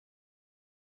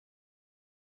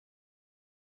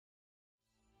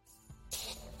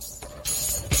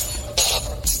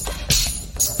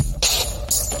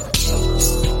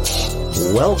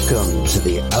Welcome to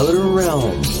the Outer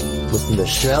Realm with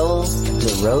Michelle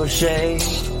DeRoche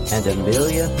and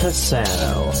Amelia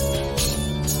Pisano.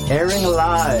 Airing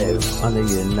live on the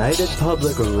United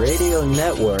Public Radio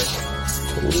Network,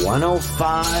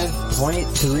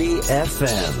 105.3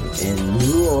 FM in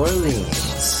New Orleans.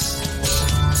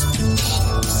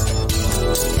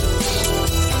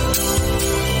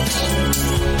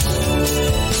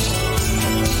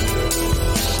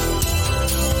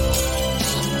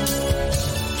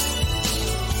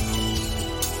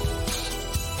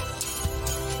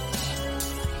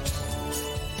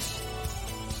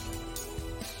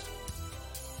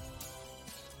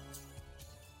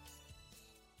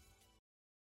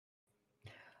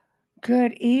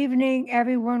 Good evening,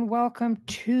 everyone. Welcome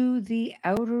to the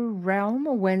Outer Realm,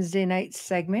 a Wednesday night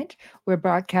segment. We're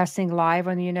broadcasting live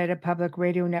on the United Public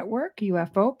Radio Network,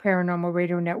 UFO, Paranormal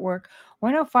Radio Network,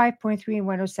 105.3 and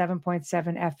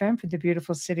 107.7 FM for the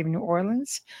beautiful city of New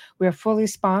Orleans. We are fully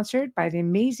sponsored by the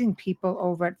amazing people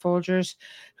over at Folgers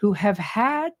who have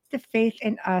had the faith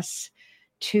in us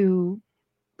to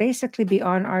basically be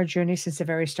on our journey since the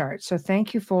very start. So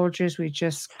thank you, Folgers. We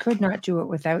just could not do it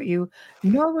without you,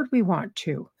 nor would we want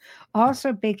to.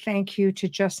 Also, big thank you to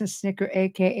Justin Snicker,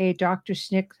 aka Dr.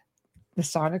 Snick, the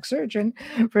sonic surgeon,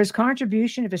 for his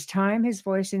contribution of his time, his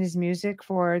voice, and his music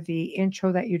for the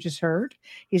intro that you just heard.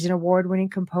 He's an award-winning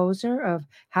composer of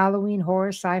Halloween, horror,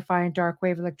 sci-fi, and dark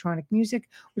wave electronic music,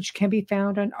 which can be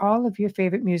found on all of your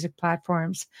favorite music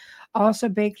platforms. Also,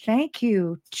 big thank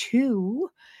you to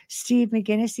Steve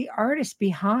McGinnis, the artist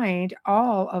behind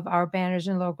all of our banners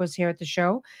and logos here at the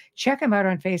show. Check him out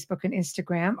on Facebook and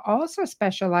Instagram. Also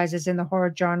specializes in the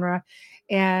horror genre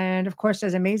and, of course,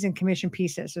 does amazing commission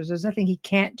pieces. So there's nothing he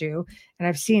can't do. And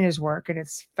I've seen his work, and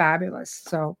it's fabulous.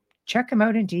 So check him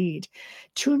out indeed.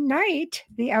 Tonight,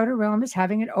 the Outer Realm is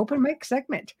having an open mic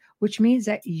segment, which means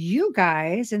that you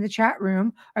guys in the chat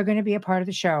room are going to be a part of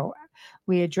the show.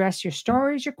 We address your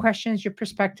stories, your questions, your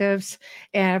perspectives,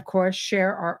 and of course,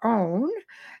 share our own.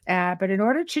 But in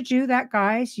order to do that,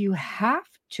 guys, you have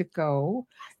to go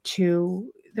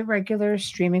to the regular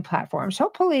streaming platforms.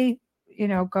 Hopefully,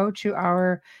 go to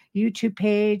our YouTube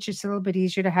page. It's a little bit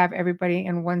easier to have everybody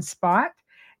in one spot.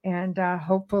 And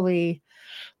hopefully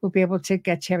we'll be able to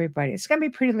get to everybody. It's going to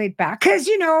be pretty laid back because,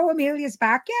 Amelia's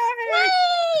back. Yay!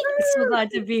 I'm so glad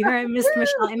to be here. I missed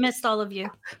Michelle. I missed all of you.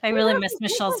 I really missed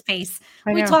Michelle's face.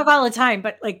 We talk all the time,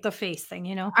 but like the face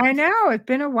thing, I know. It's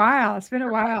been a while.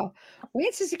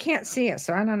 Wayne says he can't see it,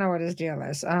 so I don't know what his deal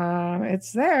is.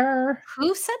 It's there.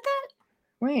 Who said that?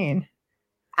 Wayne.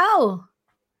 Oh.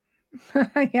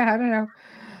 Yeah, I don't know.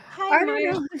 Hi, I don't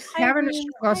know. He's having a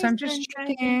struggle, so I'm just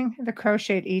checking the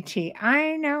crocheted ET.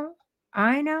 I know.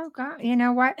 God, you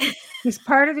know what? He's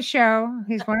part of the show.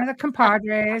 He's one of the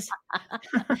compadres.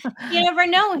 You never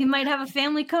know. He might have a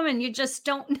family coming. You just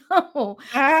don't know.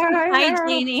 Hi,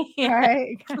 Janie.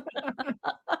 Right.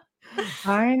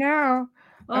 I know.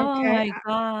 Oh, my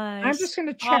gosh. I'm just going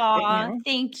to check.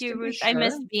 Thank you, Ruth. Sure. I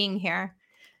missed being here.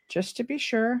 Just to be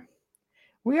sure.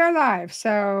 We are live,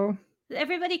 so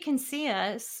everybody can see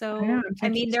us. So, I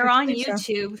mean, they're on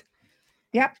YouTube. So.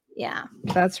 Yep. Yeah.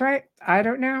 That's right. I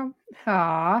don't know.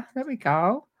 There we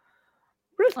go.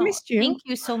 Ruth missed you. Thank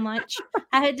you so much.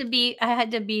 I had to be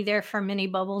there for Mini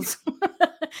Bubbles.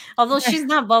 Although she's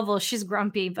not Bubbles, she's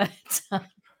grumpy, but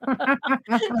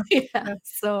yeah.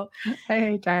 So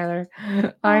hey, Tyler.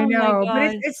 I know,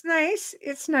 but it's nice.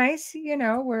 It's nice.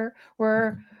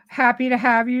 We're happy to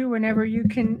have you whenever you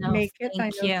can make it.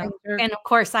 Thank you. And of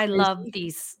course, I love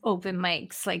these open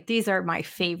mics. Like, these are my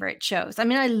favorite shows. I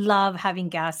mean, I love having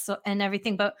guests and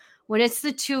everything, but when it's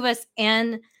the two of us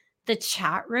and the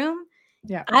chat room,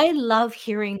 I love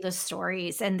hearing the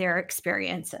stories and their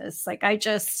experiences. Like, I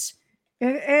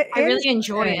really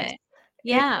enjoy it.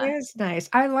 Yeah. It is nice.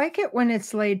 I like it when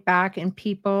it's laid back and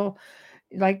people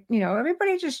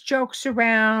everybody just jokes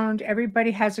around.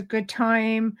 Everybody has a good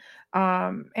time.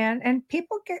 And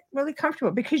people get really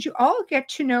comfortable because you all get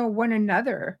to know one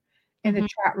another in the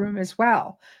chat room as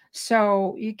well.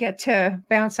 So you get to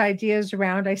bounce ideas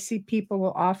around. I see people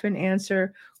will often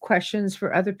answer questions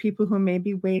for other people who may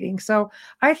be waiting. So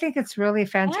I think it's really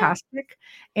fantastic.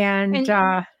 And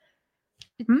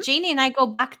Janie and I go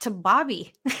back to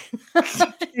Bobby.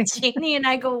 Janie and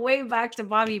I go way back to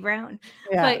Bobby Brown.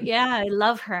 Yeah. But I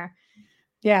love her.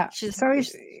 Yeah. See,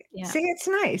 it's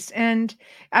nice. And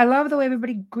I love the way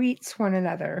everybody greets one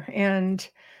another. And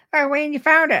Wayne, you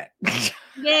found it.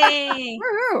 Yay.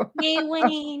 Yay,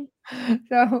 Wayne.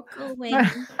 So go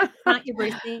Wayne. Not your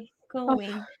birthday. Go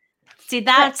Wayne. See,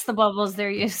 that's the bubbles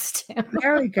they're used to.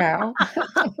 There we go.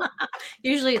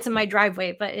 Usually it's in my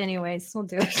driveway, but anyways, we'll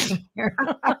do it from here.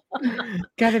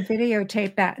 Got to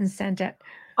videotape that and send it.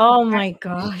 Oh my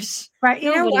gosh. But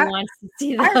you know Nobody what? wants to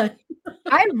see that.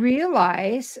 I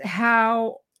realize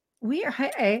how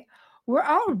we're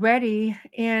already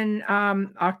in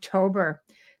October,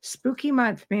 spooky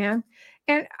month, man.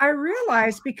 And I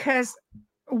realize because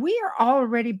we are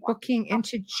already booking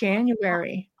into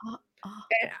January.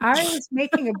 And I was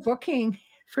making a booking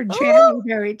for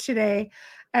January today.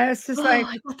 And it's just like,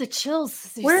 I got the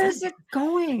chills. where is it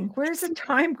going? Where's the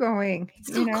time going?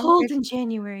 It's so cold in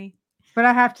January. But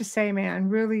I have to say, man,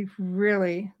 really,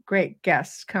 really great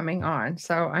guests coming on.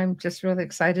 So I'm just really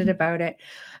excited about it.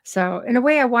 So in a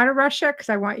way, I want to rush it because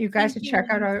I want you guys to check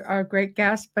out our great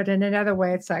guests. But in another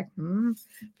way, it's like,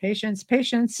 patience.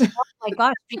 Oh my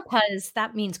gosh, because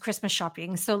that means Christmas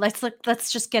shopping. So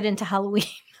let's just get into Halloween.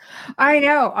 I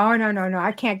know. Oh, no.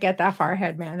 I can't get that far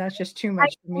ahead, man. That's just too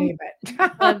much for me.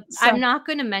 But I'm not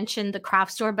going to mention the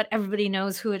craft store, but everybody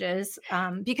knows who it is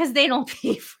because they don't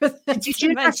pay for this. Did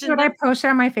you mention what I posted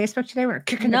on my Facebook today? We're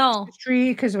kicking the tree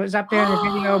because it was up there in the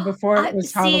video before it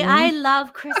was Halloween. See, I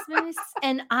love Christmas,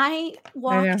 and I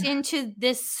walked into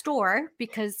this store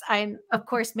because I'm, of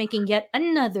course, making yet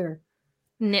another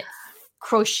knit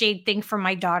crocheted thing for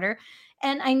my daughter.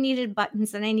 And I needed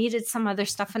buttons and I needed some other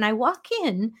stuff. And I walk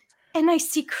in and I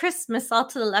see Christmas all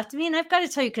to the left of me. And I've got to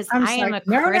tell you, because I am a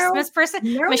Christmas person.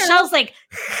 Michelle's like,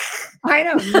 I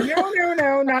know.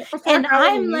 No, not before and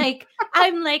Halloween.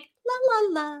 I'm like, la,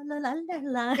 la, la, la, la,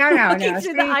 la. No. See,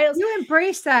 you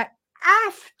embrace that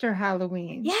after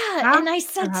Halloween. Yeah. And I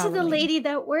said to the lady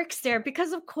that works there,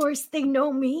 because of course they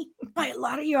know me by a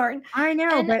lot of yarn. I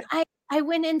know. And but I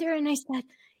went in there and I said,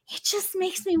 it just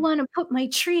makes me want to put my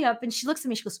tree up. And she looks at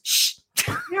me, she goes, shh.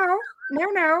 No.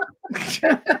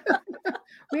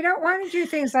 We don't want to do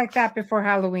things like that before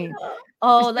Halloween.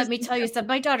 Oh, let me tell you something.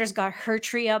 My daughter's got her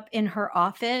tree up in her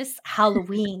office.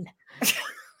 Halloween.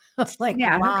 Like,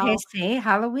 wow. Okay, say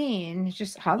Halloween. It's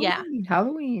just Halloween.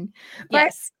 Halloween. But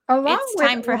yes. It's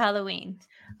time for Halloween.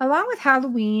 Along with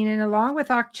Halloween and along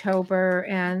with October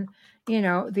and,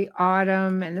 the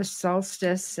autumn and the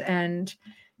solstice and,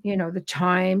 the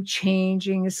time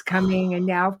changing is coming. And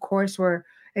now, of course,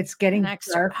 it's getting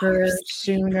darker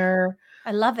sooner.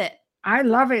 I love it. I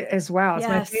love it as well. It's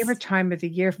my favorite time of the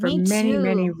year for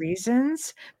many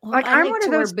reasons. Well, like I'm one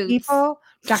of those people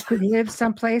that could live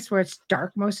someplace where it's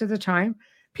dark most of the time.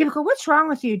 People go, "What's wrong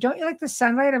with you? Don't you like the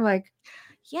sunlight?" I'm like,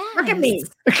 "Yeah, look at me."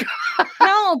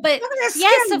 No, but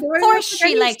yes, of course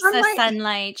she likes the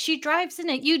sunlight. She drives in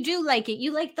it. You do like it.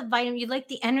 You like the vitamin. You like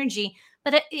the energy.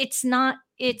 But it's not.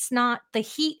 The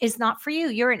heat is not for you.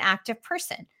 You're an active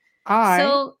person.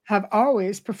 I have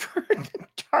always preferred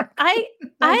dark. I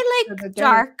like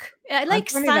dark. I like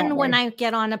sun when I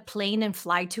get on a plane and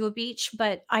fly to a beach,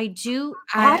 but I do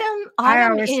autumn I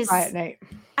always fly at night.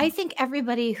 I think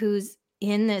everybody who's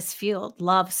in this field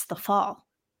loves the fall.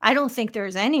 I don't think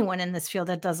there's anyone in this field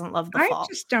that doesn't love the fall.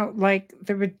 I just don't like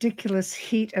the ridiculous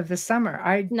heat of the summer.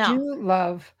 I do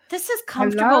love this is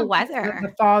comfortable weather.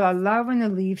 The fall. I love when the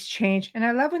leaves change, and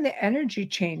I love when the energy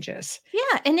changes.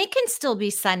 Yeah, and it can still be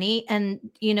sunny, and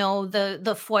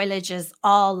the foliage is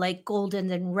all like golden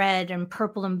and red and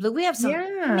purple and blue. We have some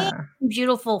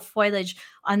beautiful foliage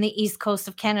on the east coast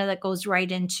of Canada that goes right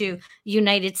into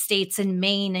United States and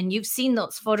Maine, and you've seen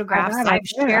those photographs I've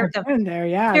shared.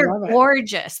 They're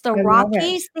gorgeous. The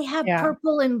Rockies, they have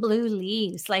purple and blue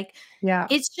leaves. Like,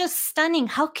 it's just stunning.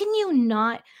 How can you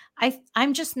not?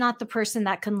 I'm just not the person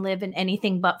that can live in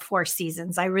anything but 4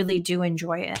 seasons. I really do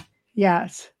enjoy it.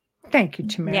 Yes. Thank you,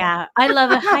 Tamara. Yeah, I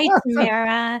love it. Hi,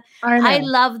 Tamara. I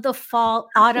love the fall.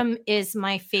 Autumn is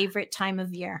my favorite time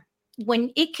of year.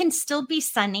 When it can still be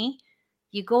sunny,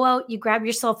 you go out, you grab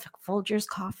yourself a Folgers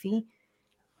coffee,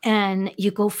 and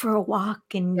you go for a walk,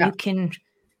 and you can.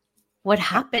 What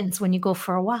happens when you go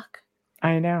for a walk?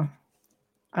 I know.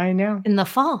 In the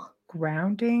fall.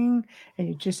 Grounding, and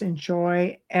you just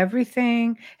enjoy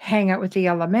everything, hang out with the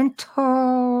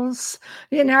elementals,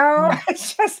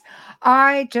 it's just,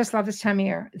 I just love this time of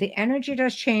year. The energy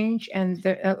does change, and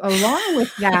along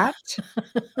with that,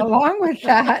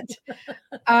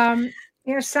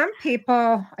 some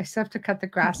people, I still have to cut the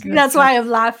grass. That's why I'm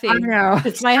laughing. I know.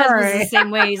 It's my husband's the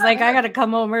same way. He's like, I got to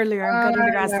come home earlier. I'm cutting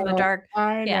the grass in the dark.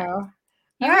 I know.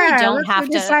 You really don't have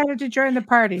to. Decided to join the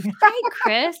party. Hi,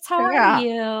 Chris. How are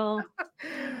you?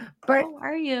 But how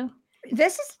are you?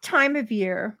 This is the time of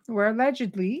year where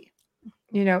allegedly,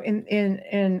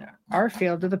 in our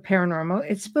field of the paranormal,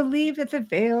 it's believed that the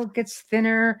veil gets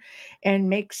thinner and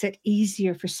makes it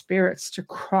easier for spirits to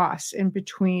cross in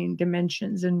between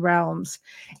dimensions and realms.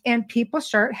 And people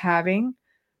start having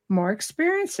more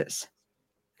experiences.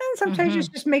 And sometimes you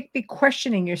just make be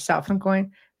questioning yourself and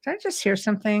going, did I just hear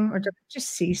something or did I just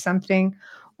see something?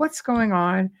 What's going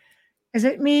on? Is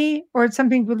it me or is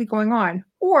something really going on?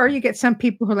 Or you get some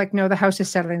people who are like, no, the house is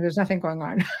settling. There's nothing going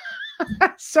on.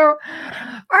 So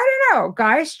I don't know,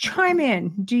 guys, chime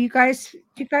in. Do you guys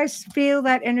feel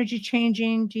that energy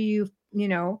changing? Do you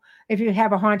if you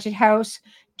have a haunted house,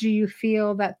 do you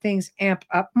feel that things amp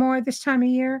up more this time of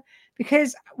year?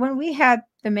 Because when we had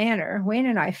the manor, Wayne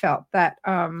and I felt that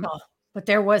but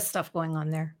there was stuff going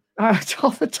on there. All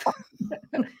the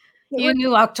time. You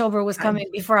knew October was coming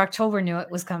before October knew it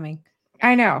was coming.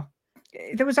 I know.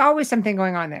 There was always something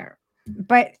going on there.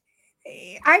 But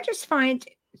I just find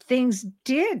things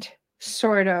did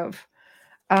sort of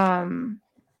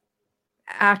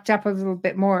act up a little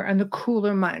bit more in the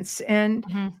cooler months.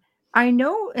 And I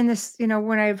know in this,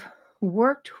 when I've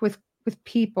worked with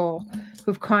people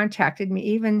who've contacted me,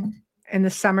 even in the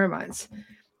summer months,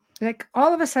 like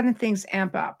all of a sudden things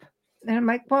amp up. And I'm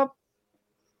like, well,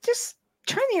 just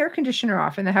turn the air conditioner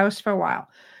off in the house for a while,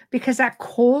 because that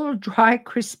cold, dry,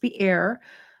 crispy air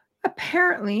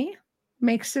apparently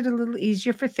makes it a little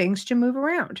easier for things to move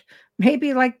around.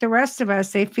 Maybe like the rest of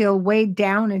us, they feel weighed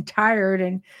down and tired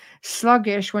and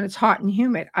sluggish when it's hot and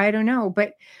humid. I don't know.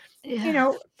 But,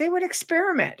 they would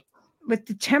experiment with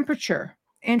the temperature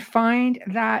and find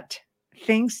that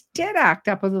things did act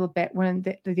up a little bit when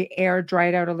the air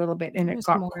dried out a little bit and it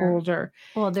got colder.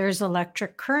 Well, there's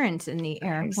electric current in the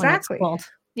air. Exactly. When it's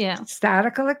cold. Yeah.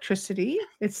 Static electricity.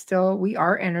 It's still, we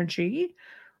are energy,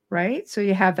 right? So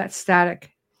you have that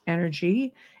static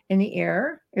energy in the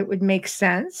air. It would make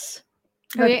sense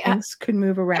that things could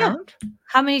move around. Yeah.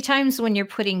 How many times when you're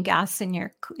putting gas in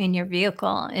your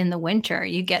vehicle in the winter,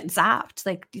 you get zapped?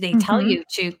 Like they tell you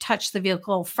to touch the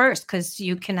vehicle first because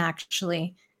you can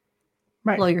actually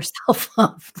blow yourself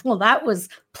up. Well, that was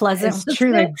pleasant. It's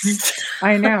true. Like,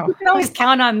 I know. You can always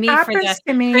count on me for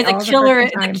the killer,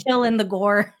 the kill and the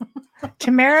gore.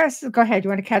 Tamara, go ahead. You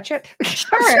want to catch it?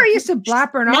 Sure. I'm sure I used to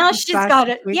blap her. Now she's got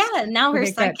it. Yeah. Now her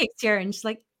sidekick's here, and she's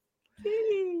like,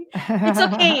 "It's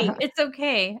okay. It's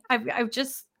okay. I've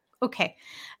just okay."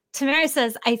 Tamara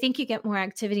says, "I think you get more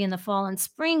activity in the fall and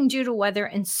spring due to weather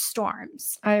and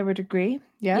storms." I would agree.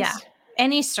 Yes. Yeah.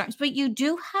 Any storms, but you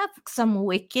do have some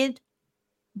wicked,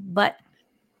 but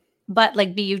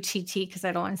like BUTT, because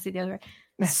I don't want to see the other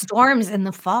storms in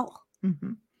the fall.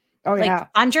 Oh, like yeah.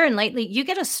 Thunder and Lightly, you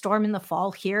get a storm in the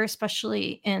fall here,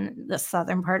 especially in the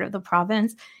southern part of the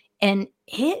province, and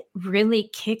it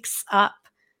really kicks up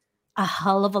a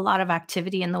hell of a lot of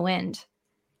activity in the wind.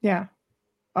 Yeah.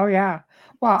 Oh, yeah.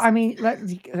 Well, I mean,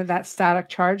 that static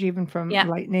charge, even from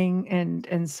lightning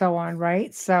and so on,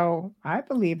 right? So I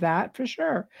believe that for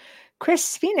sure.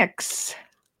 Chris Phoenix.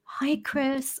 Hi,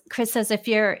 Chris. Chris says, if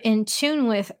you're in tune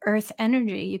with earth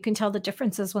energy, you can tell the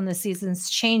differences when the seasons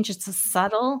change. It's a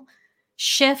subtle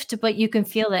shift, but you can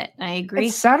feel it. I agree.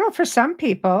 It's subtle for some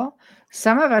people.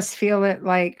 Some of us feel it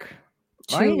like,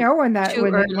 when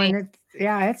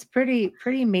it's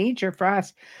pretty major for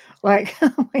us. Like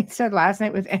we said last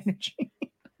night with energy.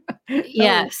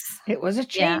 Yes. It was a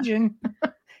change. Yes,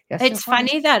 it's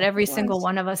funny that every single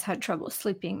one of us had trouble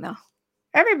sleeping, though.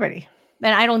 Everybody.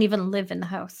 And I don't even live in the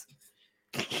house.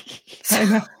 I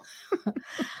know.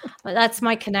 But that's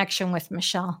my connection with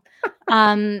Michelle.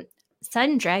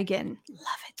 Sun Dragon.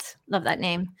 Love it. Love that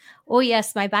name. Oh,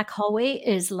 yes. My back hallway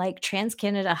is like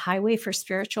Trans-Canada Highway for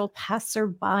spiritual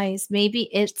passerbys. Maybe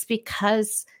it's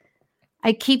because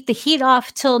I keep the heat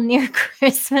off till near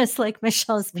Christmas, like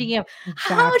Michelle is speaking of.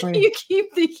 Exactly. How do you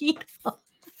keep the heat off?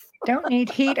 Don't need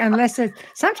heat unless you're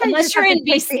in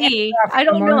BC. I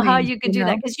don't know how you could do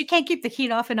that because you can't keep the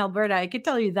heat off in Alberta. I could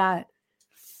tell you that.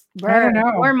 I don't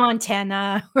know. Or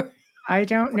Montana. I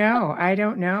don't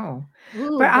know.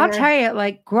 Ooh, but I'll tell you,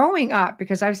 like growing up,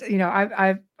 because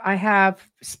I have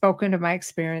spoken of my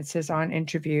experiences on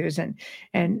interviews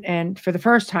and for the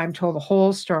first time told the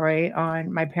whole story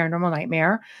on my paranormal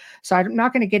nightmare. So I'm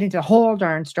not going to get into the whole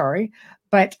darn story,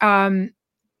 but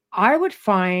I would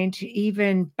find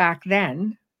even back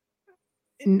then,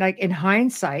 in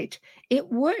hindsight, it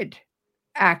would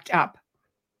act up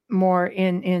more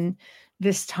in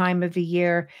this time of the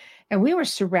year. And we were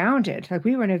surrounded, like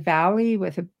we were in a valley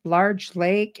with a large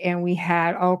lake, and we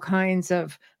had all kinds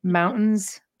of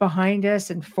mountains behind us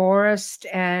and forest,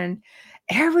 and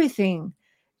everything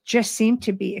just seemed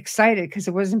to be excited because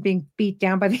it wasn't being beat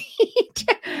down by the heat.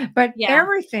 But Yeah.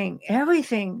 everything,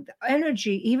 the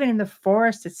energy, even in the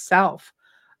forest itself,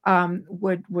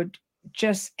 would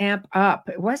just amp up.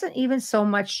 It wasn't even so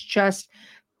much just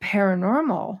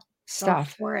paranormal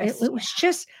stuff. It forest, was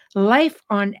just life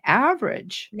on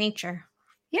average. nature,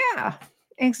 Yeah,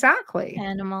 exactly.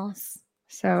 animals.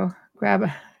 So grab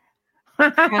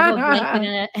Grab a blanket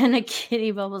a and a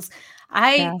kitty bubbles.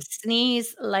 I yeah,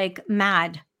 sneeze like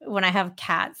mad when I have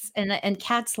cats, and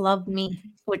cats love me,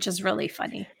 which is really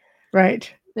funny.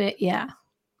 right. But yeah,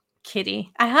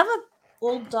 kitty. I have a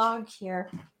old dog here.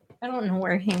 I don't know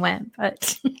where he went,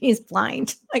 but he's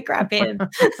blind. I grab him.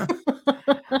 This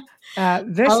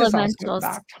is also a Elementals.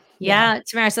 fact. Yeah,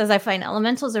 Tamara says I find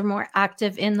elementals are more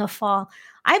active in the fall.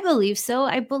 I believe so.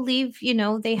 I believe,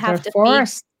 they have They're to feed.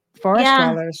 forest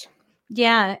Yeah. dwellers.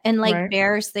 Yeah. And like Right.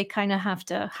 bears, they kind of have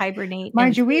to hibernate. Mind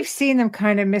and you, feed. we've seen them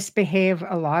kind of misbehave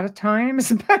a lot of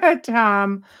times, but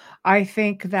I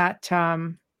think that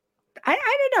I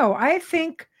don't know. I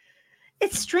think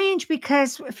it's strange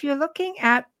because if you're looking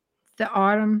at the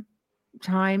autumn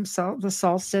time, so the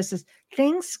solstices,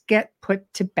 things get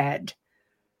put to bed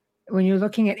when you're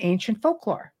looking at ancient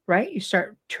folklore, right? You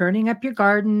start turning up your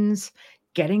gardens,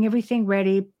 getting everything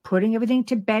ready, putting everything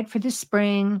to bed for the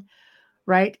spring,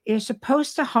 right? You're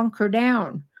supposed to hunker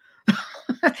down.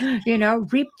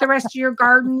 Reap the rest of your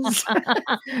gardens,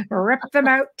 rip them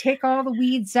out, take all the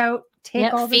weeds out,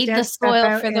 take all the feed the dead stuff soil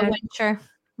out, for the winter.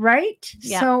 right?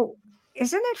 Yeah. So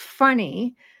isn't it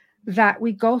funny that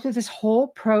we go through this whole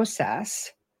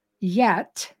process,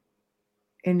 yet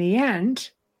in the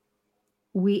end,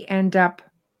 we end up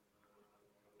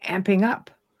amping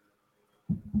up.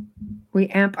 We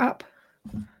amp up.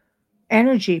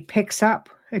 Energy picks up.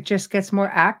 It just gets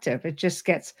more active.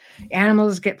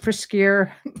 Animals get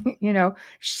friskier. You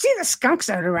see the skunks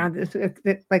out around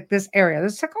this area.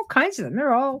 There's like all kinds of them.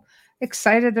 They're all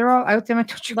excited. They're all out there.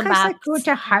 Don't you guys like go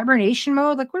into hibernation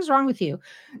mode? Like, what's wrong with you?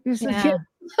 Yeah.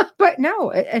 But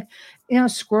no,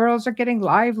 squirrels are getting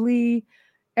lively.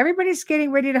 Everybody's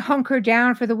getting ready to hunker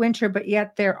down for the winter, but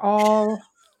yet they're all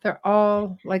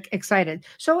like excited.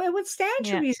 So it would stand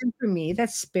to reason for me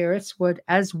that spirits would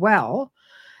as well.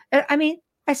 I mean,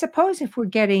 I suppose if we're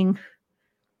getting,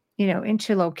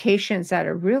 into locations that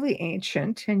are really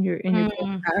ancient and you're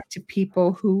going back to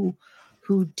people who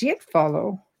did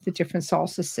follow the different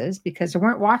solstices because there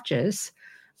weren't watches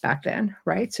back then,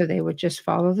 right? So they would just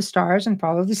follow the stars and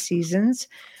follow the seasons.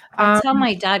 That's how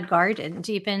my dad gardened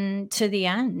even to the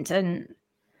end. And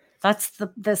that's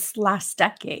this last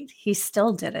decade. He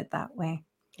still did it that way.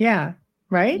 Yeah.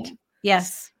 Right. Yeah.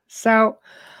 Yes. So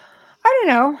I don't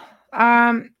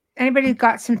know. Anybody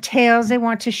got some tales they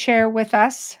want to share with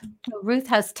us? Ruth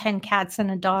has 10 cats and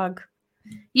a dog.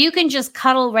 You can just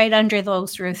cuddle right under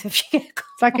those, Ruth, if you get cold.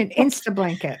 It's like an Insta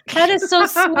blanket. That is so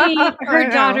sweet. Her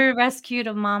daughter rescued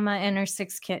a mama and her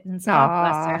 6 kittens. God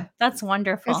bless her. That's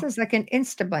wonderful. This is like an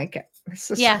Insta blanket.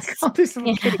 Yes. Like all these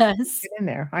little kitties get in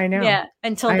there. I know. Yeah.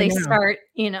 Until they start,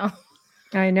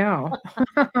 I know.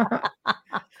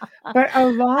 But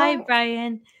Hi,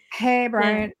 Brian. Hey,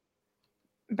 Brian. Yeah.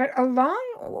 But along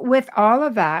with all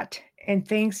of that and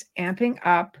things amping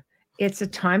up, it's a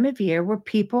time of year where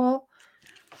people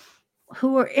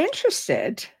who are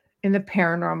interested in the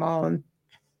paranormal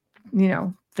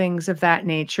and, things of that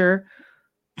nature,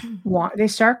 they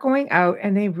start going out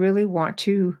and they really want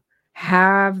to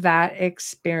have that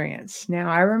experience. Now,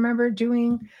 I remember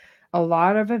doing a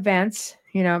lot of events,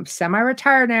 I'm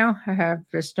semi-retired now.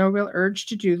 There's no real urge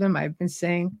to do them. I've been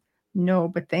saying no,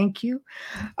 but thank you.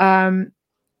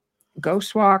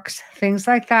 Ghost walks, things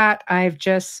like that.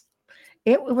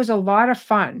 It was a lot of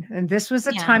fun. And this was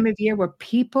a time of year where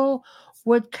people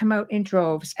would come out in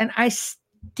droves. And I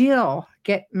still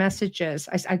get messages.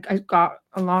 I got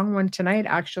a long one tonight,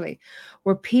 actually,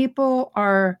 where people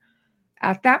are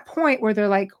at that point where they're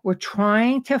like, we're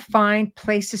trying to find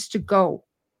places to go.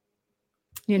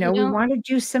 We want to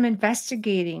do some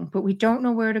investigating, but we don't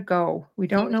know where to go. We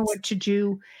don't know what to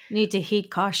do. Need to heed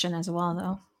caution as well,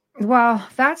 though. Well,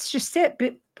 that's just it.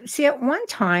 But see, at one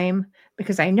time,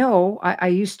 because I know I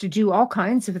used to do all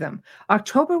kinds of them,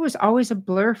 October was always a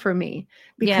blur for me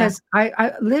because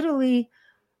I literally,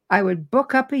 I would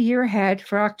book up a year ahead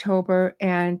for October,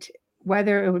 and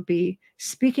whether it would be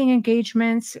speaking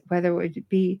engagements, whether it would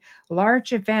be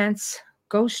large events,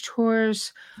 ghost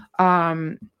tours,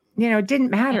 it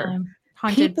didn't matter.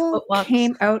 People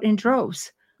came out in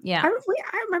droves. Yeah.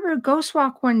 I remember a ghost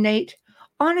walk one night.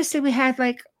 Honestly, we had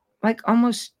like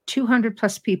almost 200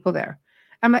 plus people there.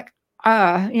 I'm like,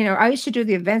 I used to do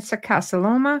the events at Casa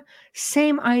Loma.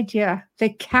 Same idea. They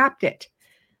capped it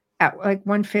at like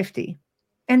 150.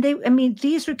 And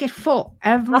these would get full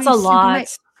every That's a lot.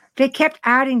 night. They kept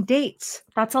adding dates.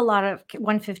 That's a lot of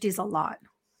 150 is a lot.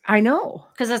 I know.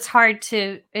 Because it's hard.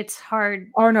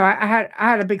 Oh no, I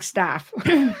had a big staff.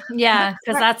 Yeah,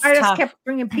 because that's I just tough. kept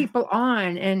bringing people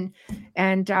on, and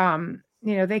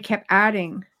they kept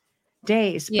adding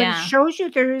days. But it shows you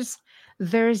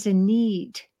there's a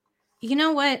need. You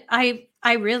know what? I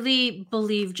really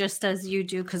believe, just as you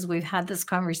do, because we've had this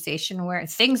conversation where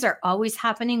things are always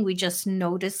happening. We just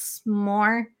notice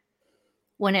more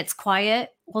when it's quiet.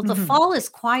 Well, the fall is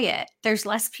quiet. There's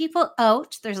less people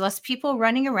out. There's less people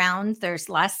running around. There's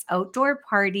less outdoor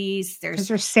parties. Because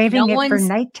they're saving it for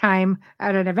nighttime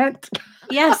at an event.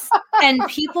 Yes. And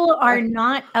people are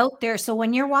not out there. So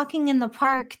when you're walking in the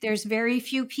park, there's very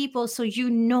few people. So you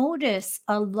notice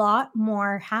a lot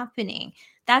more happening.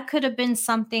 That could have been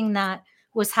something that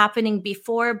was happening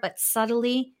before, but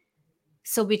subtly.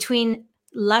 So between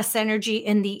less energy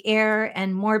in the air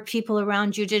and more people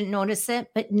around, you didn't notice it.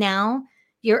 But now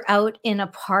you're out in a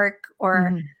park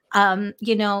or, a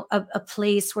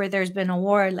place where there's been a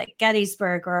war like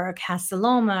Gettysburg or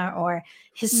Castelloma or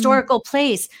historical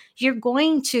place. You're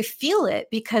going to feel it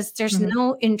because there's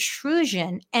no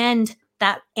intrusion, and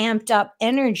that amped up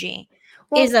energy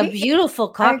is a beautiful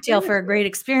cocktail for a great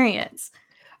experience.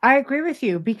 I agree with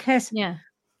you because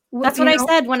that's what I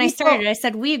said when I started. I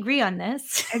said, we agree on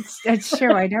this. It's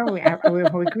true. I know we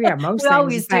agree on most things.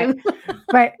 Always do.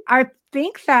 But I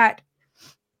think that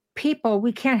people,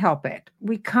 we can't help it.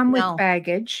 We come with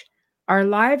baggage. Our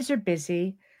lives are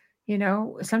busy.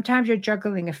 Sometimes you're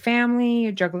juggling a family,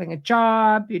 you're juggling a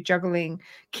job, you're juggling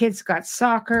kids got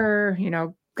soccer,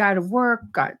 got to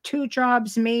work, got 2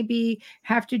 jobs, maybe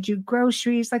have to do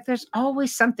groceries. Like there's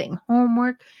always something,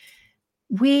 homework.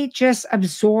 We just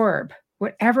absorb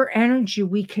whatever energy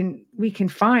we can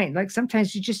find. Like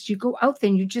sometimes you go out there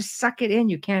and you just suck it in.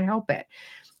 You can't help it.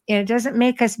 And it doesn't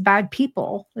make us bad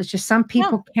people. It's just some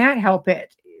people can't help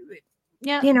it.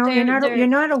 Yeah. You're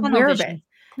not aware of it.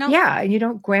 No. Yeah. And you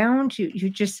don't ground you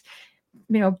just,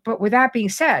 but with that being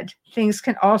said, things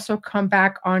can also come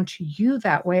back onto you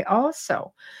that way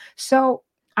also. So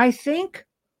I think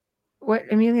what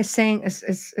Amelia is saying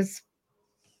is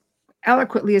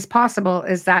eloquently as possible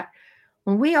is that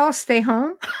when we all stay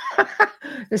home,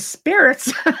 the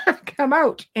spirits come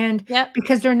out, and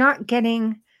because they're not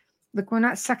getting, we're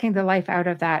not sucking the life out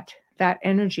of that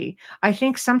energy. I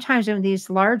think sometimes in these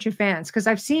large events, because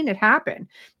I've seen it happen,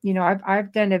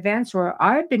 I've done events where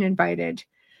I've been invited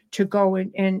to go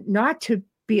and not to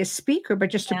be a speaker,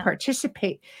 but just to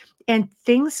participate. And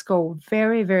things go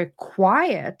very, very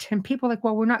quiet, and people are like,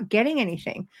 well, we're not getting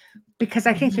anything because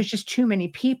I think there's just too many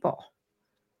people.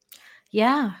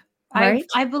 Yeah. Right?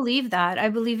 I believe that. I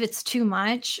believe it's too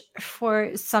much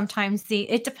for sometimes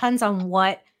it depends on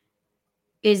what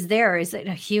is there. Is it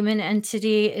a human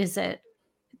entity? Is it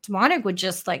demonic? Would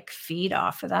just like feed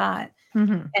off of that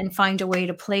and find a way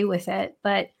to play with it.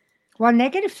 But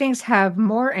negative things have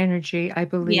more energy, I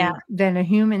believe, than a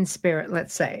human spirit,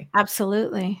 let's say.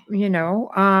 Absolutely.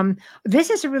 This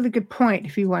is a really good point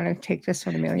if you want to take this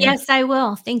one, Amelia. Yes, I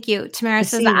will. Thank you. Tamara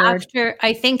says after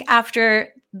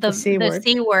the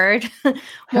C word,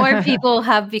 more people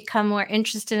have become more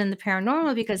interested in the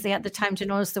paranormal because they had the time to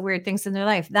notice the weird things in their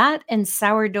life. That and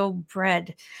sourdough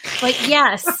bread. But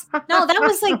yes, no, that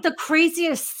was like the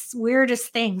craziest,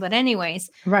 weirdest thing. But anyways.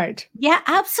 Right. Yeah,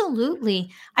 absolutely.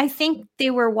 I think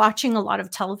they were watching a lot of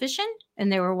television,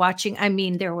 and they were watching,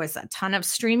 there was a ton of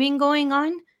streaming going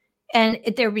on, and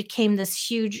there became this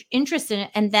huge interest in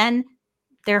it. And then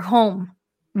they're home.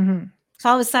 So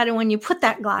all of a sudden, when you put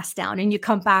that glass down and you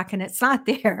come back and it's not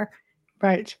there,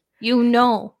 right? Because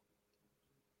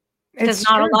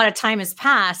not a lot of time has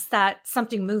passed that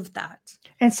something moved that.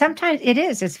 And sometimes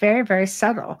it's very, very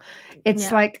subtle.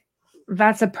 It's like,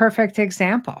 that's a perfect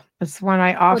example. It's one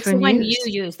I often use. It's the one you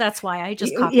use. That's why I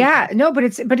just copied it. No, but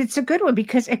it's a good one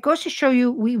because it goes to show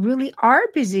you we really are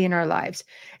busy in our lives.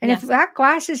 And if that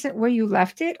glass isn't where you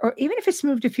left it, or even if it's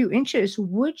moved a few inches,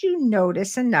 would you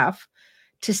notice enough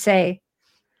to say,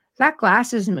 that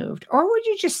glass is moved? Or would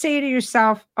you just say to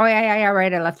yourself, oh, yeah,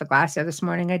 right, I left the glass there this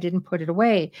morning. I didn't put it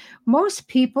away. Most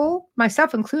people,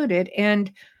 myself included,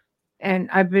 and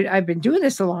I've been doing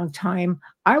this a long time,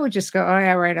 I would just go, oh,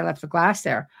 yeah, right, I left the glass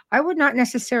there. I would not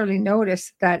necessarily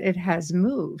notice that it has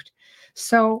moved.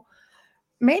 So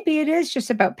maybe it is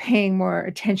just about paying more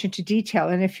attention to detail.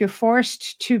 And if you're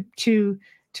forced to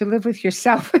live with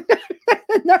yourself,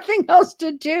 nothing else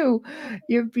to do,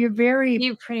 you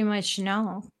pretty much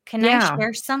know. Can I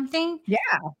share something? Yeah.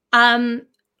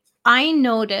 I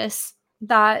notice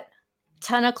that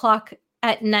 10 o'clock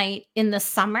at night in the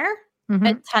summer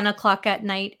at 10 o'clock at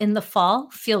night in the fall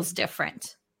feels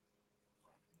different.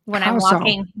 when How I'm so?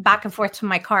 walking back and forth to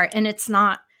my car, and it's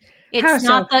not. How It's so?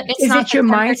 not the. It's Is not it the your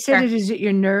temperature. mindset? Is it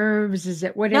your nerves? Is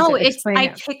it what is No, it? it's Explain I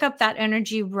it. pick up that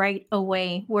energy right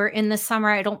away. Where in the summer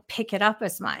I don't pick it up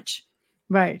as much.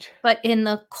 Right. But in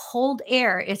the cold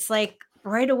air, it's like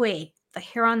right away, the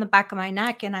hair on the back of my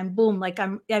neck, and I'm boom, like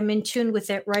I'm in tune with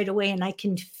it right away, and I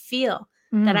can feel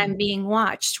that I'm being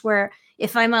watched. Where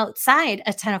if I'm outside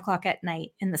at 10 o'clock at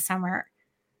night in the summer,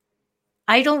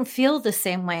 I don't feel the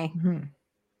same way.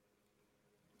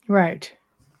 Right.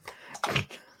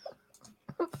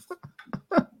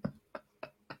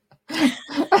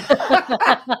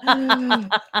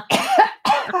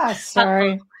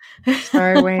 Sorry,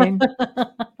 Wayne.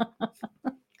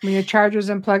 When your charger's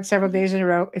unplugged several days in a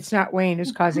row, it's not Wayne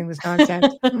who's causing this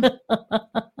nonsense.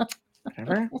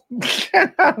 Whatever.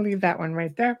 I'll leave that one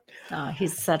right there. Oh,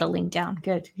 he's settling down.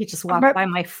 Good. He just walked by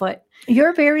my foot.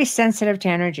 You're very sensitive to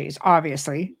energies,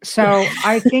 obviously. So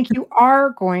I think you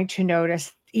are going to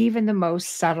notice even the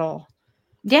most subtle.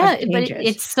 Yeah, but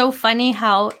it's so funny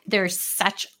how there's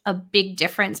such a big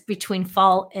difference between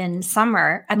fall and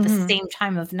summer at the same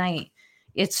time of night.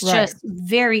 It's just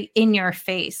very in your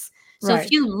face. So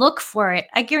if you look for it,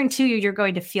 I guarantee you're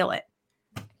going to feel it.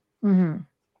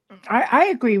 I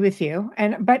agree with you.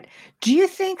 But do you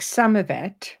think some of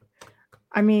it,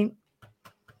 I mean,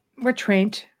 we're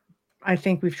trained. I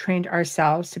think we've trained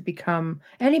ourselves to become,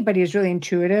 anybody who's really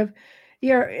intuitive,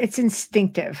 it's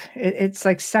instinctive. It's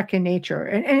like second nature.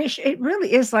 And it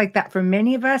really is like that for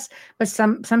many of us, but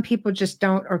some people just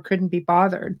don't or couldn't be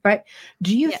bothered. But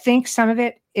do you think some of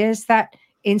it is that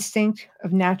instinct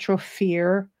of natural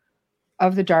fear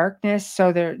of the darkness?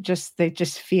 So they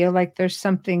just feel like there's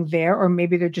something there, or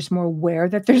maybe they're just more aware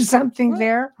that there's something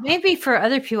there. Maybe for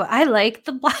other people, I like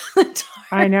the dark.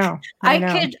 I know.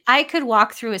 I could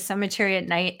walk through a cemetery at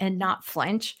night and not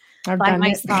flinch. I've by done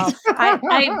myself.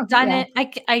 I've done it.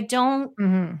 I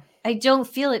don't I don't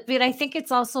feel it, but I think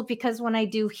it's also because when I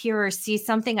do hear or see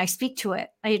something, I speak to it.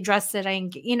 I address it.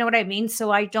 You know what I mean? So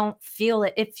I don't feel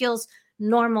it. It feels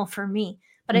normal for me.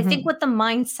 But I think with the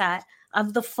mindset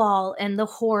of the fall and the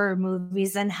horror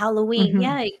movies and Halloween,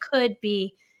 it could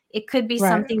be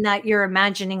something that you're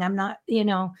imagining. I'm not,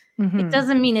 it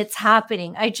doesn't mean it's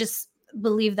happening. I just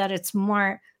believe that it's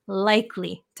more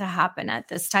likely to happen at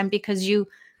this time because you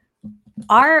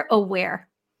are aware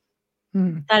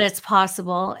that it's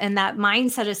possible, and that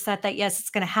mindset is set that yes, it's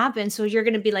going to happen. So you're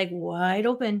going to be like wide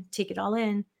open, take it all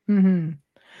in.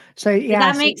 So yeah,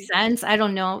 that makes sense. I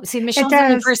don't know. See, Michelle's the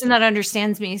only person that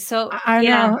understands me. So I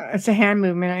know it's a hand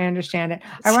movement. I understand it.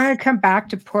 I want to come back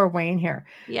to poor Wayne here.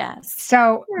 Yes.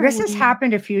 So this has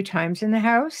happened a few times in the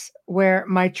house where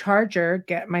my phone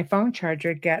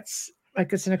charger gets,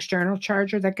 like, it's an external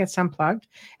charger that gets unplugged,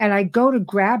 and I go to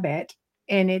grab it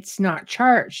and it's not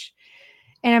charged.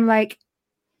 And I'm like,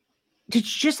 did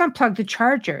you just unplug the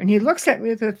charger? And he looks at me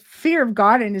with a fear of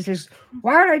God and he says,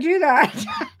 why would I do that?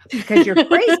 Because you're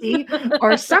crazy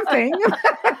or something.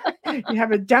 You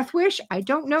have a death wish. I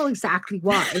don't know exactly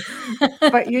why,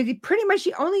 but you're pretty much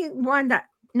the only one that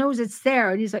knows it's there.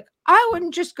 And he's like, I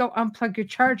wouldn't just go unplug your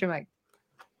charger. I'm like,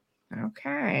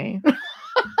 okay.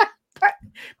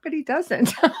 but he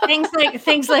doesn't.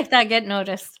 things like that get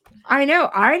noticed. I know.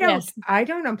 I don't. Yes. I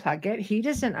don't unplug it. He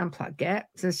doesn't unplug it.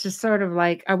 So it's just sort of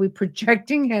like, are we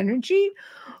projecting energy,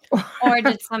 or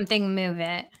did something move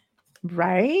it?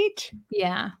 Right.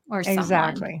 Yeah. Or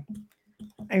exactly. Someone.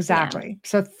 Exactly.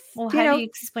 Yeah. So how do you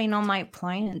explain all my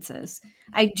appliances?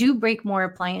 I do break more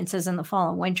appliances in the fall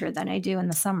and winter than I do in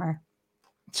the summer.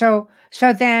 So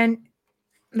then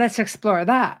let's explore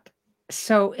that.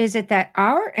 So is it that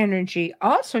our energy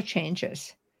also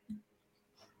changes?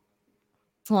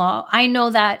 Well, I know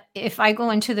that if I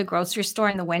go into the grocery store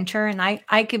in the winter and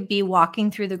I could be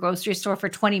walking through the grocery store for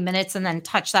 20 minutes and then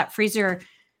touch that freezer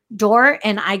door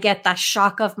and I get the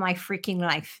shock of my freaking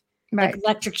life, like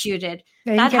electrocuted.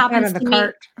 That happens to me.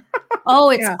 Oh,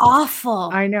 it's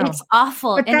awful. I know. It's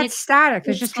awful. But that's static.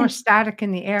 There's just more static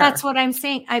in the air. That's what I'm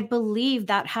saying. I believe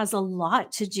that has a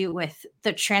lot to do with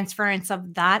the transference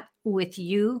of that with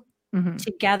you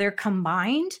together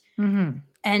combined.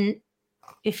 And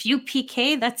if you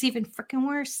PK, that's even freaking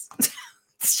worse.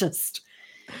 It's just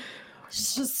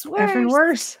worse. Effing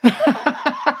worse.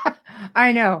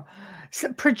 I know.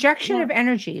 So projection of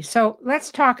energy. So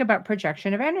let's talk about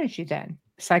projection of energy then.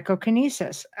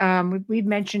 Psychokinesis. We've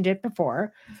mentioned it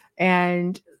before.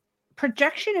 And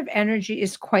projection of energy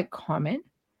is quite common.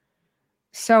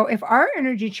 So if our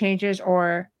energy changes,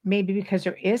 or maybe because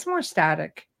there is more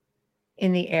static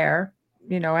in the air,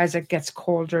 as it gets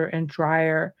colder and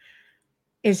drier,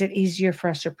 is it easier for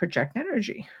us to project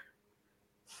energy?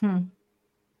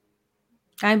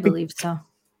 I believe so.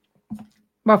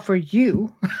 Well, for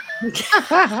you,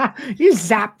 you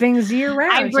zap things year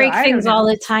round. I break things all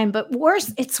the time, but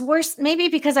it's worse. Maybe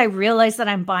because I realize that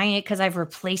I'm buying it because I've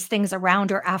replaced things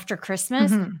around or after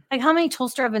Christmas. Mm-hmm. Like, how many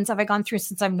toaster ovens have I gone through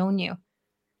since I've known you?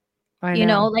 I You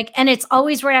know, like, and it's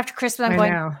always right after Christmas. I'm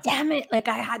going, know. damn it. Like,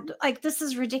 I had, like, this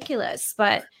is ridiculous.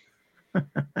 But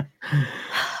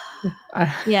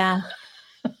yeah,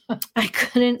 I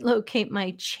couldn't locate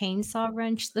my chainsaw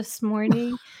wrench this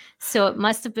morning. So it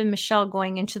must have been Michelle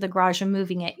going into the garage and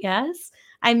moving it. Yes.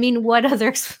 I mean, what other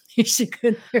explanation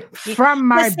could there be? From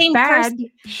my bed,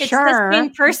 It's the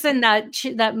same person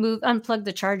that unplugged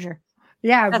the charger.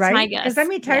 Yeah, that's right. my guess. Because let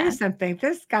me tell you something.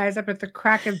 This guy's up at the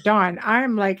crack of dawn.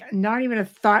 I'm like not even a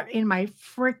thought in my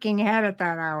freaking head at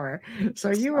that hour. So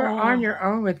you were on your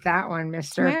own with that one,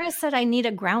 Mister. Tamara said I need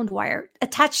a ground wire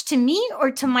attached to me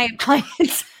or to my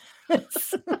appliance.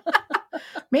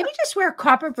 Maybe just wear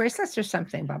copper bracelets or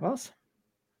something, Bubbles.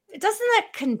 Doesn't that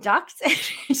conduct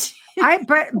energy?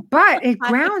 But it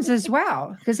grounds as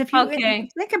well. Because if you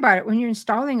think about it, when you're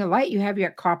installing a light, you have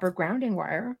your copper grounding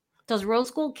wire. Does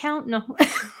rose gold count? No.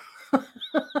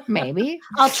 Maybe.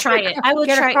 I'll try it. I will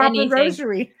try anything.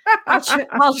 Rosary.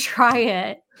 I'll try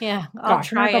it. Yeah, I'll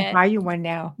try it. I'll buy you one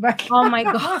now. Oh my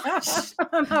gosh.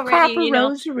 I'm already, copper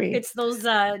rosary. It's those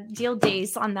deal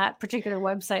days on that particular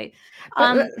website.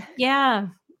 Yeah.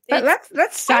 But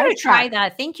let's sidetrack. Try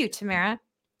that. Thank you, Tamara.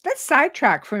 Let's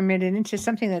sidetrack for a minute into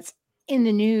something that's in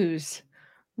the news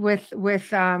with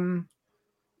the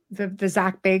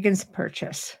Zach Bagans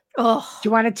purchase. Oh, do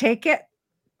you want to take it?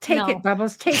 Take it,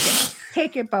 Bubbles. Take it.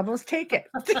 Take it, Bubbles. Take it.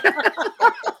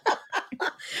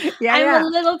 I'm a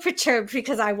little perturbed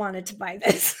because I wanted to buy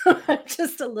this.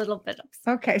 Just a little bit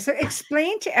upset. Okay, so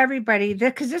explain to everybody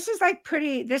that, because this is like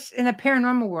this in the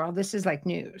paranormal world, this is like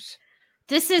news.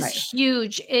 This is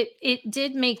huge. It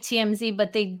did make TMZ,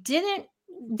 but they didn't.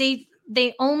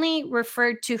 They only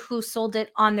referred to who sold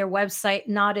it on their website,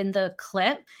 not in the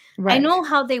clip. Right. I know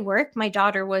how they work. My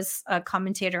daughter was a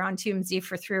commentator on TMZ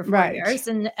for 3 or 4 years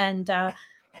and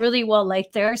really well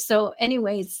liked there. So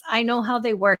anyways, I know how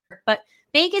they work. But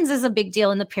Bagans is a big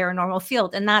deal in the paranormal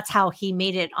field, and that's how he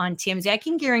made it on TMZ. I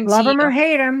can guarantee love him or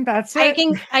hate him. That's it.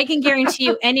 I can guarantee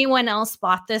you anyone else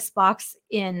bought this box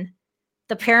in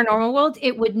the paranormal world,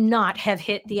 it would not have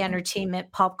hit the entertainment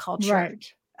pop culture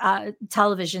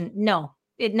television. No,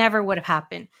 it never would have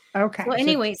happened. Okay. So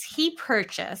anyways, he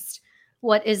purchased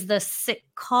what is the sick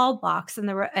call box and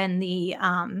the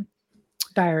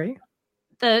diary.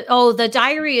 The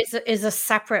diary is a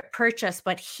separate purchase,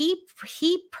 but he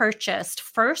purchased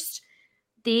first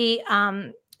the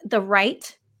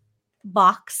right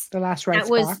box. The last rites that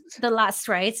was box. The last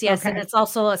rites, yes. Okay. And it's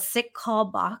also a sick call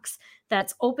box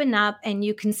that's open up, and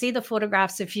you can see the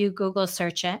photographs if you Google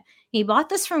search it. He bought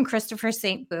this from Christopher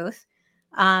St. Booth.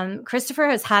 Christopher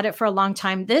has had it for a long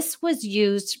time. This was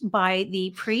used by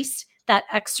the priest that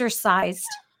exorcised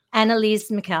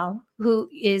Annalise Michel, who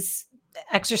is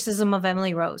Exorcism of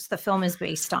Emily Rose, the film is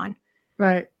based on.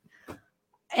 Right.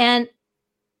 And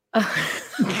I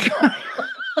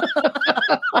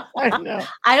know.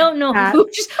 I don't know who.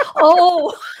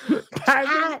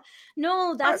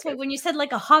 No, that's what when you said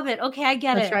like a hobbit. Okay, I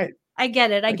get it. Right. I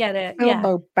get it.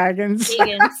 Bilbo Baggins.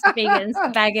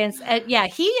 Baggins. Yeah,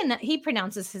 he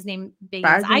pronounces his name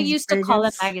Baggins. I used to call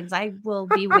it Baggins. I will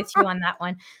be with you on that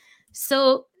one.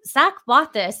 So Zach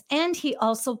bought this, and he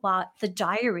also bought the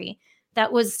diary.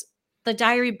 The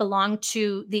diary belonged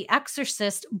to the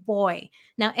Exorcist boy.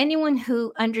 Now, anyone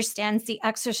who understands The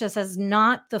Exorcist as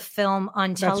not the film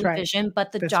on television,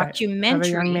 but the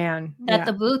documentary that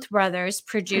the Booth brothers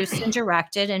produced and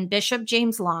directed, and Bishop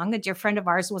James Long, a dear friend of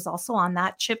ours, was also on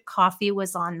that. Chip Coffey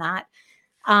was on that.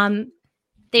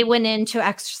 They went in to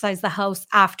exorcise the house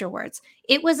afterwards.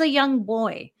 It was a young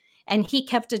boy, and he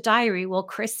kept a diary. Well,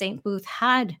 Chris St. Booth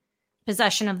had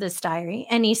possession of this diary,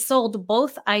 and he sold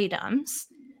both items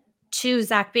to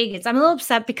Zach Bagans. I'm a little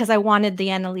upset because I wanted the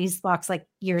Annalise box like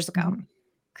years ago,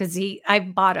 because I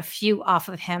bought a few off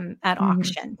of him at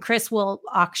auction. Chris will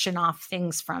auction off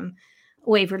things from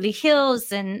Waverly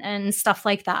Hills and stuff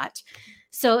like that.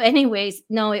 So anyways,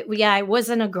 no, it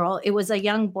wasn't a girl. It was a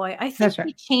young boy. I think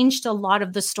he changed a lot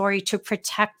of the story to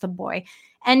protect the boy.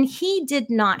 And he did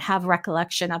not have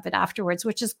recollection of it afterwards,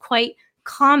 which is quite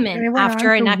common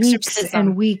after an exorcism.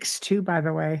 And weeks too, by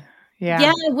the way.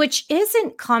 Yeah, which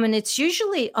isn't common. It's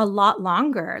usually a lot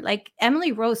longer. Like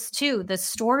Emily Rose too, the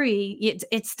story,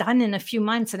 it's done in a few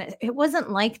months, and it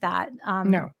wasn't like that.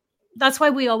 No. That's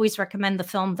why we always recommend the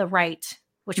film The Rite,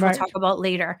 which we'll talk about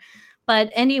later.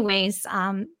 But anyways,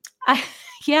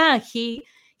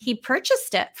 he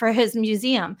purchased it for his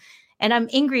museum, and I'm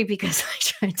angry because I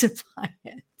tried to buy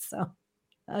it. So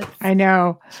I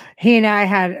know. He and I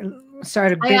had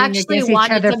started bidding against each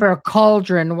other for a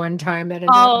cauldron one time at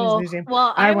a museum.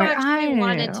 Well, I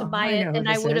wanted to buy it, and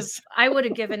I would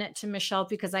have given it to Michelle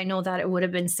because I know that it would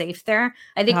have been safe there.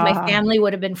 I think my family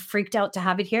would have been freaked out to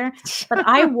have it here, but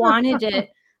I wanted it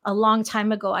a long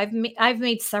time ago. I've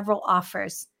made several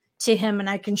offers to him, and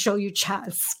I can show you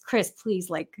chats. Chris,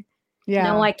 please,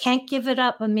 no, I can't give it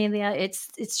up, Amelia.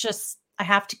 It's just I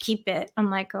have to keep it. I'm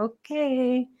like,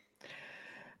 okay.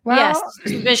 Well, yes,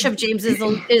 Bishop James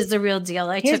is the real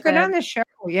deal. He's been on the show,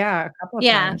 a couple of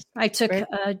times. I took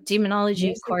a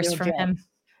demonology course from him.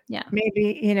 Yeah,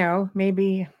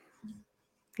 maybe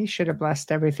he should have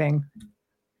blessed everything.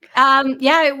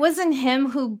 It wasn't him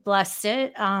who blessed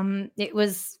it. It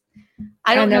was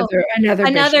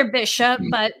another bishop,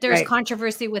 but there's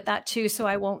controversy with that too, so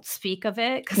I won't speak of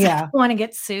it because I don't want to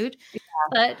get sued. Yeah.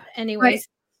 But anyways,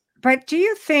 but do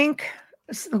you think,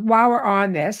 while we're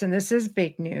on this, and this is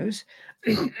big news,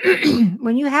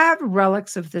 when you have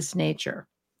relics of this nature,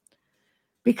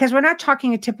 because we're not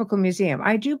talking a typical museum,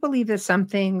 I do believe that some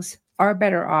things are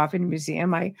better off in a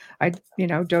museum. I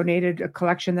donated a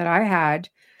collection that I had,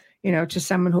 to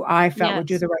someone who I felt would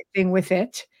do the right thing with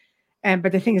it.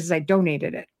 But the thing is I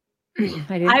donated it.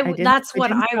 That's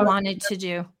what I wanted to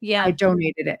do. Yeah. I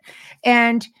donated it.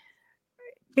 And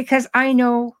because I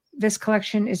know this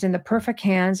collection is in the perfect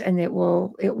hands and it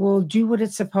will do what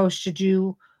it's supposed to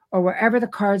do, or wherever the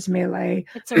cards may lay.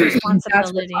 It's a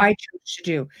responsibility. That's what I chose to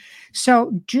do.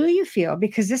 So do you feel,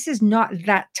 because this is not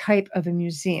that type of a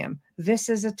museum, this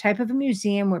is a type of a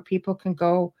museum where people can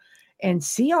go and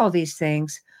see all these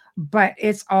things, but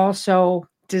it's also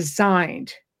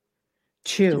designed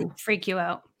to freak you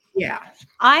out. Yeah.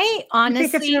 I honestly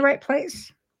think it's in the right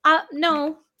place.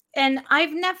 No. And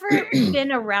I've never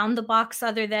been around the box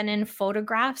other than in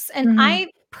photographs. And I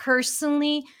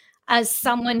personally, as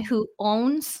someone who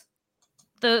owns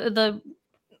the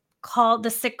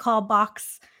sick call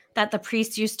box that the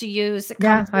priest used to use.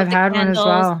 I've had one as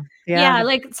well. Yeah,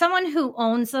 like someone who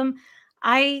owns them,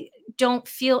 I don't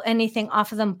feel anything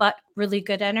off of them but really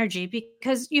good energy,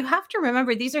 because you have to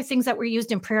remember these are things that were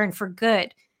used in prayer and for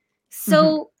good.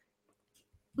 So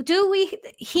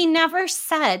he never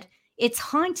said it's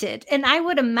haunted. And I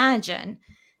would imagine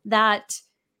that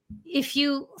if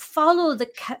you follow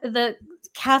the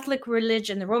Catholic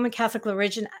religion, the Roman Catholic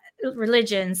religion,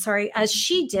 as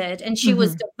she did, and she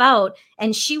was devout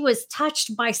and she was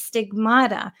touched by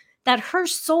stigmata, that her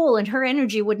soul and her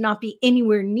energy would not be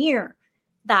anywhere near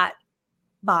that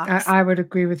box. I would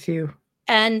agree with you.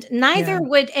 And neither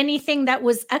would anything that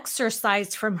was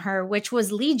exorcised from her, which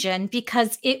was Legion,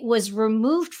 because it was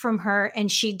removed from her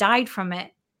and she died from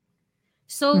it.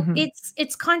 So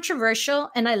it's controversial,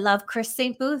 and I love Chris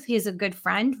St. Booth. He's a good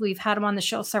friend. We've had him on the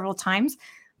show several times,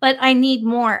 but I need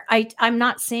more. I'm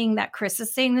not saying that Chris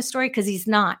is saying the story, because he's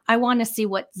not. I want to see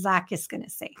what Zach is going to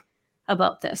say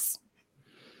about this.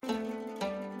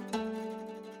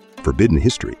 Forbidden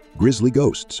history, grisly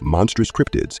ghosts, monstrous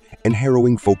cryptids, and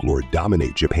harrowing folklore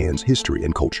dominate Japan's history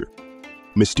and culture.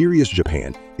 Mysterious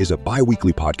Japan is a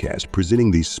bi-weekly podcast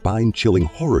presenting these spine-chilling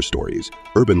horror stories,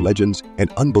 urban legends,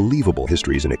 and unbelievable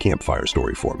histories in a campfire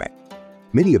story format.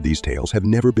 Many of these tales have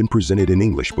never been presented in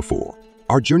English before.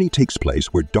 Our journey takes place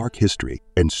where dark history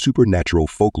and supernatural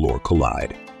folklore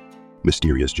collide.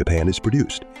 Mysterious Japan is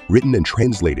produced, written, and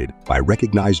translated by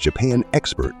recognized Japan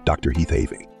expert Dr. Heath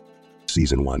Avey.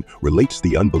 Season 1 relates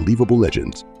the unbelievable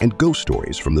legends and ghost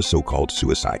stories from the so-called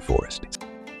suicide forest.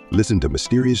 Listen to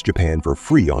Mysterious Japan for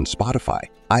free on Spotify,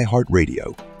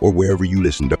 iHeartRadio, or wherever you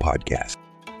listen to podcasts.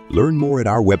 Learn more at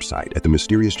our website at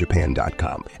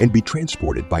themysteriousjapan.com and be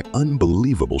transported by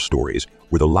unbelievable stories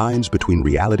where the lines between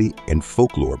reality and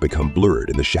folklore become blurred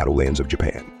in the shadowlands of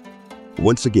Japan.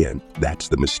 Once again, that's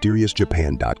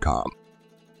themysteriousjapan.com.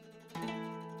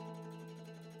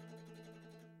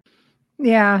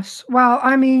 Yes. Well,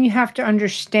 I mean, you have to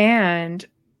understand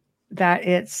that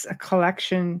it's a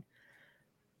collection,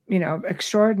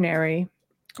 extraordinary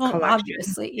collection.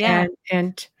 Obviously, yeah.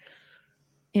 And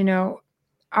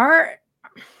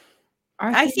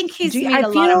I think he's made I a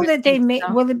lot feel of that they mistakes,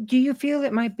 may. Well, do you feel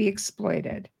it might be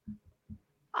exploited?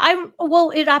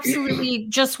 It absolutely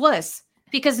just was,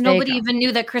 because nobody even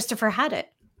knew that Christopher had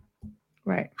it.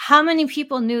 Right. How many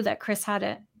people knew that Chris had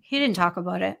it? He didn't talk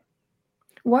about it.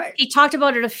 What? He talked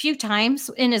about it a few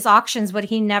times in his auctions, but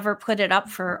he never put it up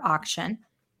for auction.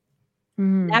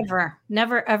 Never,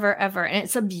 ever, ever. And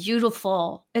it's a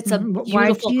beautiful.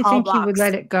 Why do you think he would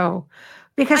let it go?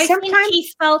 Because sometimes think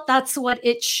he felt that's what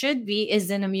it should be, is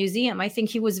in a museum. I think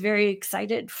he was very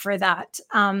excited for that.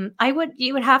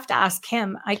 You would have to ask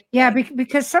him.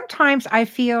 Because sometimes I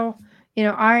feel,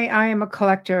 I am a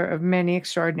collector of many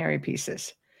extraordinary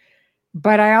pieces,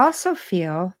 but I also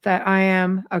feel that I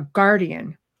am a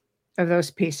guardian of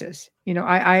those pieces.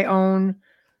 I own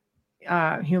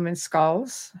human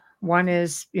skulls. One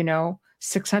is,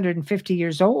 650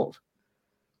 years old.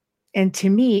 And to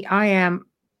me, I am,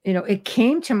 it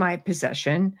came to my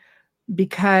possession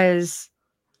because,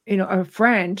 a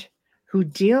friend who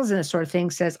deals in this sort of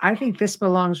thing says, I think this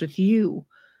belongs with you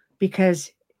because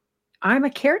I'm a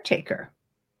caretaker,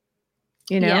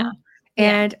 Yeah.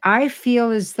 and I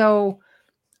feel as though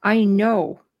I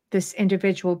know this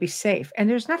individual will be safe. And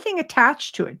there's nothing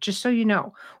attached to it, just so you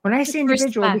know. When I It's say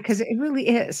individual, respect. because it really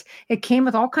is, it came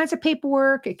with all kinds of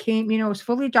paperwork. It came, it was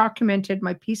fully documented.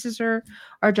 My pieces are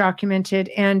documented.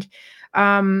 And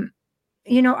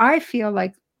I feel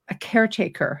like a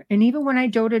caretaker. And even when I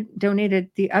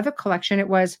donated the other collection,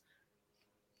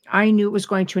 I knew it was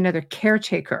going to another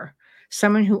caretaker,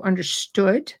 someone who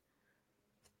understood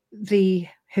the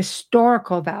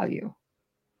historical value.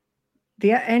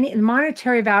 Any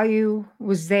monetary value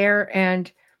was there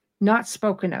and not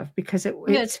spoken of because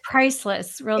It's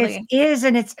priceless, it really. is,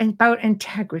 and it's about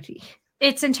integrity.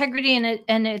 It's integrity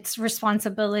and it's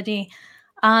responsibility.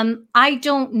 I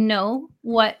don't know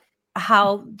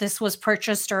how this was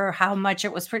purchased or how much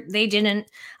it was.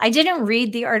 I didn't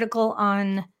read the article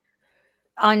on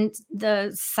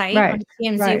the site, on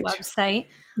TMZ website.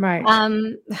 Right.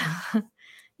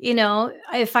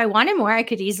 If I wanted more, I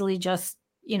could easily just,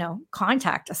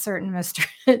 contact a certain Mr.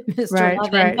 Right,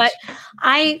 Levin, right. but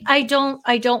I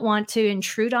don't want to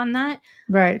intrude on that.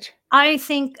 Right. I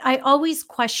think I always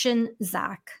question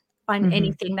Zach on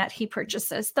anything that he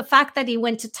purchases. The fact that he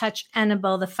went to touch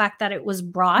Annabelle, the fact that it was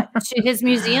brought to his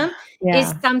museum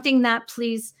is something that,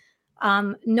 please,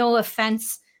 no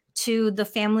offense to the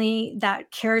family that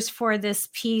cares for this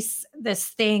piece, this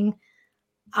thing,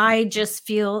 I just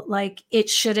feel like it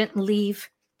shouldn't leave.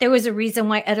 There was a reason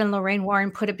why Ed and Lorraine Warren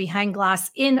put it behind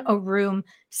glass in a room,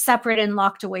 separate and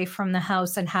locked away from the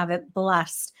house, and have it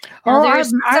blessed. Now,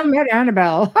 I've met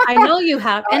Annabelle. I know you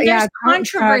have. And there's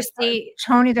controversy.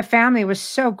 Tony, the family was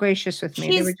so gracious with me.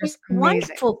 They were just amazing.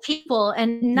 Wonderful people,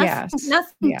 and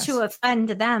nothing to offend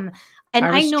them. And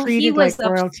I know he was like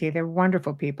royalty. They're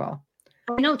wonderful people.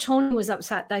 I know Tony was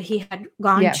upset that he had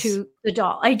gone to the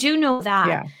doll. I do know that.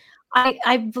 Yeah.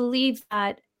 I believe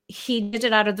that he did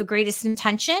it out of the greatest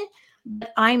intention,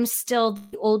 but I'm still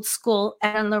the old school.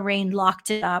 Ed and Lorraine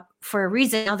locked it up for a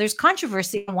reason. Now there's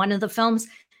controversy on one of the films.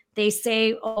 They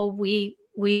say, oh, we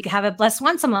have it blessed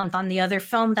once a month. On the other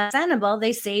film, that's Annabelle,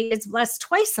 they say it's blessed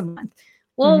twice a month.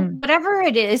 Well, whatever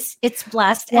it is, it's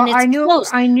blessed and it's close.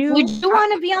 I knew. Would you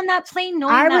want to be on that plane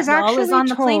knowing that doll is on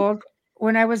the plane?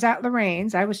 When I was at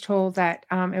Lorraine's, I was told that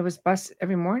it was blessed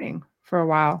every morning for a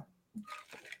while.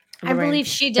 I believe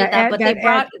she did that, but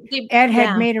Ed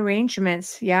had made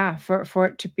arrangements, for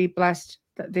it to be blessed,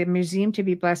 the museum to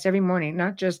be blessed every morning,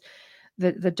 not just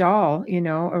the doll.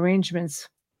 Arrangements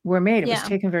were made. It was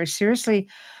taken very seriously.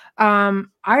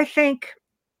 I think,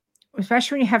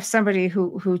 especially when you have somebody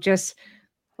who just,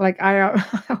 like I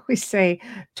always say,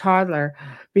 toddler,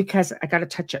 because I got to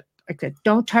touch it. Like,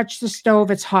 don't touch the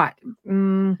stove, it's hot.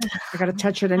 I got to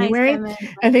touch it anyway.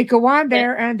 And they go on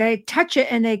there and they touch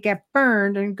it and they get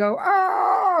burned and go,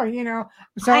 oh,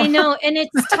 So I know. And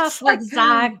it's tough with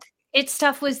Zach. It's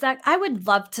tough with Zach. I would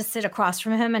love to sit across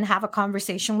from him and have a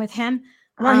conversation with him.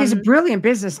 Well, he's a brilliant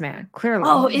businessman, clearly.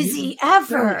 Oh, is he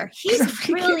ever? He's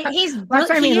really, that's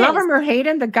what I mean. Love him or hate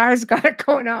him, the guy's got it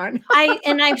going on.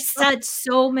 I've said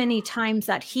so many times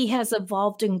that he has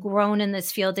evolved and grown in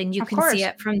this field, and you can see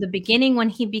it from the beginning when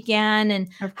he began and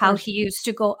how he used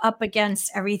to go up against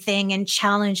everything and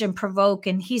challenge and provoke,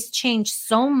 and he's changed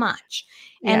so much.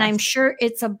 And I'm sure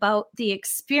it's about the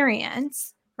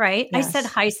experience, right? Yes. I said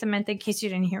hi, Samantha, in case you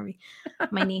didn't hear me,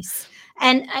 my niece.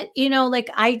 And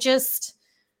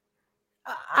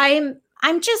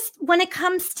I'm just, when it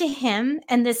comes to him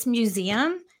and this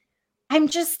museum, I'm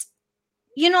just,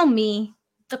 me,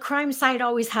 the crime side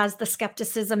always has the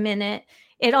skepticism in it.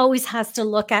 It always has to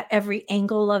look at every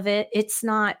angle of it. It's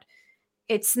not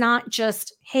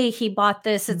just, hey, he bought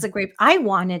this. It's a great, I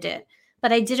wanted it,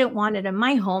 but I didn't want it in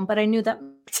my home, but I knew that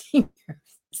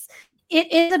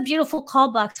it is a beautiful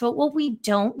call box. But what we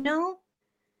don't know,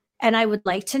 and I would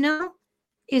like to know,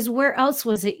 is where else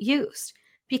was it used?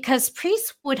 Because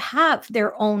priests would have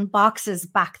their own boxes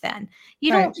back then.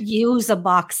 You don't use a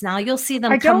box now. You'll see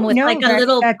them come with like a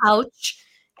little pouch,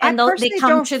 and they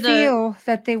come to feel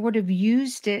that they would have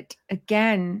used it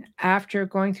again after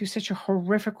going through such a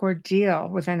horrific ordeal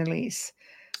with Annalise.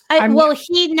 Well,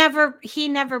 he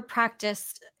never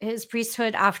practiced his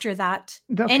priesthood after that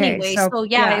Okay, anyway. So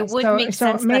yeah, it would make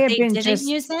sense it may that have they been didn't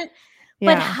use it.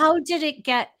 Yeah. But how did it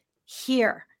get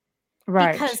here?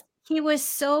 Right. Because he was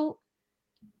so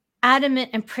adamant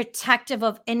and protective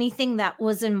of anything that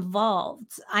was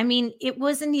involved. I mean, it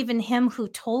wasn't even him who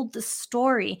told the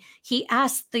story. He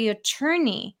asked the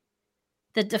attorney,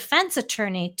 the defense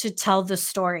attorney, to tell the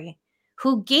story,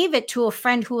 who gave it to a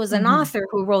friend who was an author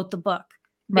who wrote the book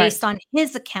based on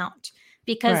his account.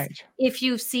 Because if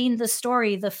you've seen the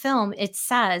story, the film, it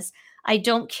says, I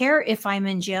don't care if I'm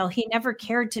in jail. He never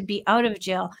cared to be out of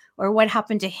jail or what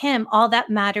happened to him. All that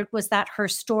mattered was that her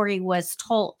story was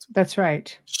told. That's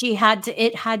right.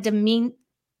 It had to mean.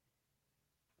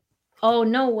 Oh,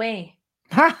 no way.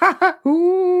 Are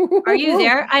you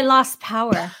there? I lost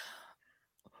power.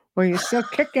 Well, you're still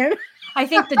kicking. I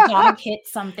think the dog hit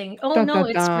something. Oh, no,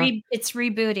 it's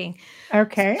rebooting.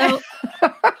 Okay. So,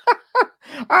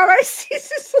 all I see is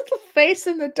this little face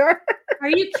in the dark. Are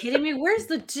you kidding me?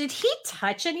 Did he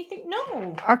touch anything?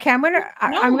 No. Okay, I'm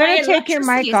gonna take your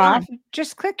mic off.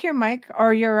 Just click your mic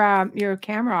or your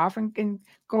camera off and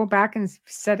go back and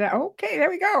set it. Okay, there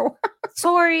we go.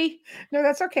 Sorry. No,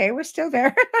 that's okay. We're still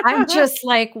there. I'm just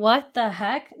like, what the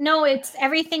heck? No,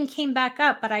 everything came back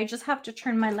up, but I just have to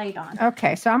turn my light on.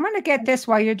 Okay, so I'm going to get this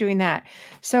while you're doing that.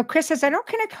 So Chris says, I don't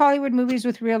connect Hollywood movies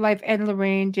with real life. Ed and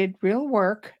Lorraine did real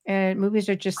work, and movies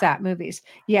are just that, movies.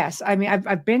 Yes, I mean,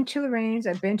 I've been to Lorraine's.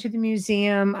 I've been to the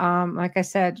museum. Like I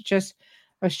said, just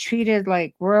was treated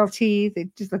like royalty. They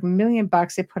just like $1 million.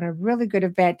 They put on a really good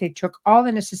event. They took all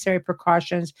the necessary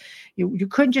precautions. You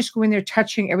couldn't just go in there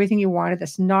touching everything you wanted.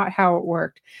 That's not how it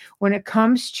worked. When it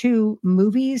comes to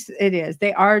movies,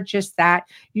 they are just that.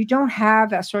 You don't have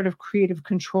that sort of creative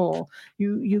control.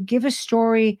 You give a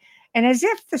story, and as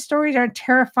if the stories aren't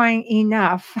terrifying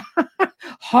enough,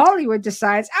 Hollywood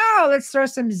decides, let's throw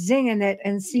some zing in it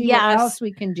and see what else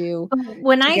we can do.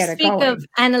 When I speak of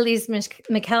Anneliese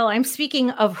Michel, I'm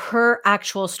speaking of her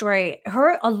actual story.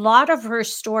 A lot of her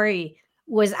story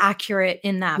was accurate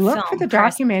in that film. Look for the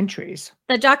documentaries.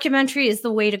 The documentary is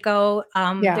the way to go.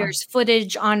 There's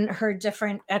footage on her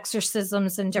different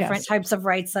exorcisms and different types of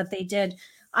rites that they did.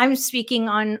 I'm speaking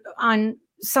on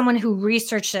someone who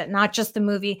researched it, not just the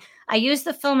movie. I use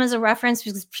the film as a reference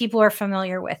because people are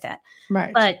familiar with it.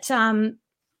 Right. But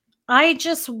I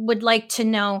just would like to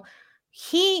know,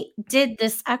 he did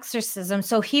this exorcism,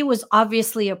 so he was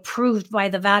obviously approved by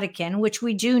the Vatican, which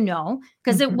we do know,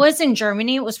 because it was in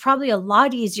Germany. It was probably a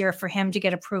lot easier for him to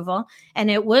get approval,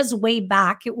 and it was way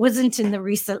back. It wasn't in the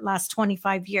recent last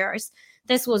 25 years.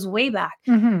 This was way back.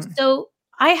 So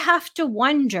I have to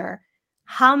wonder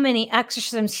how many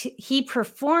exorcisms he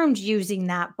performed using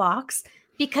that box,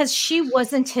 because she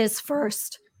wasn't his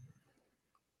first.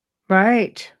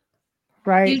 Right.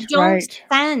 You don't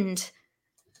send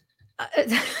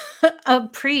a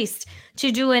priest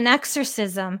to do an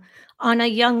exorcism on a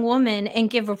young woman and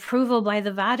give approval by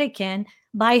the Vatican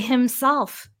by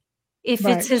himself. If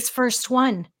it's his first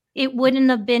one, it wouldn't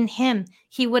have been him.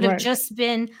 He would have just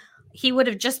been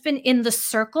in the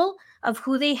circle of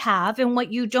who they have. And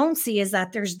what you don't see is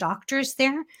that there's doctors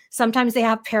there. Sometimes they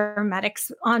have paramedics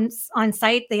on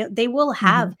site. They will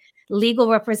have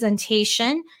legal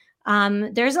representation.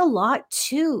 There's a lot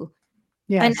to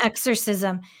an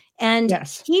exorcism. And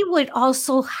he would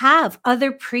also have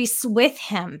other priests with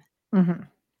him.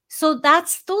 So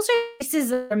those are pieces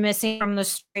that are missing from the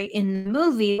story in the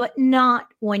movie, but not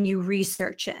when you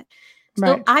research it.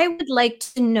 So I would like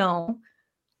to know,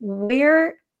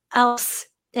 where else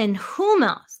and whom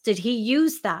else did he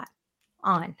use that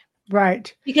on?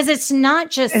 Right. Because it's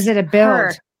not just Is it a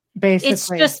build? Basically, it's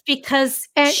just because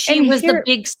she was the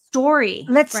big story.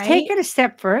 Let's take it a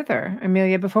step further,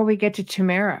 Amelia, before we get to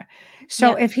Tamara.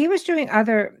 So if he was doing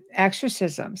other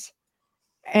exorcisms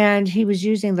and he was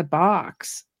using the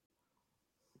box,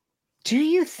 do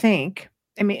you think,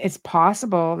 I mean, it's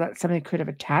possible that something could have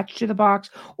attached to the box,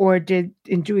 or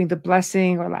in doing the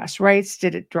blessing or last rites,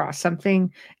 did it draw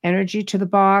something, energy to the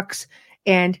box?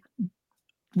 And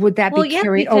would that be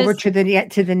carried over to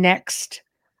the next?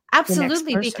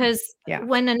 Absolutely, because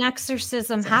when an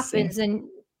exorcism happens,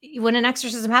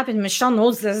 Michelle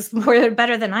knows this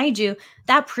better than I do,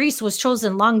 that priest was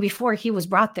chosen long before he was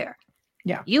brought there.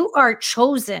 Yeah. You are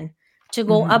chosen to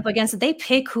go up against it. They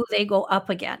pick who they go up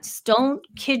against. Don't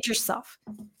kid yourself.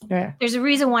 Yeah. There's a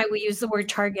reason why we use the word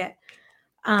target.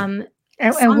 And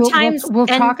we'll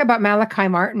talk about Malachi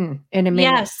Martin in a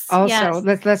minute. Yes. Also,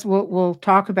 we'll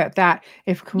talk about that.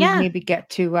 Can we maybe get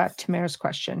to Tamara's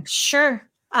question? Sure.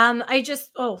 I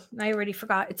already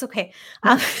forgot. It's okay.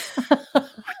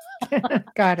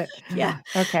 Got it. Yeah.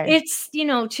 Okay. It's,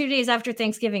 2 days after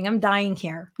Thanksgiving. I'm dying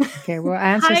here. Okay. We'll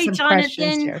answer Hi, some questions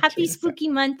Jonathan. here Happy too. spooky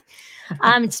month.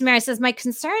 Samara says, my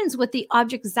concerns with the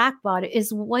object Zach bought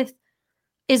is what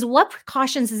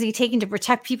precautions is he taking to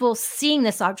protect people seeing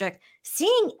this object?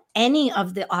 Seeing any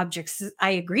of the objects,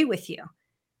 I agree with you.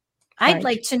 I'd Right.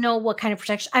 like to know what kind of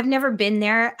protection. I've never been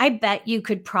there. I bet you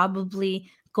could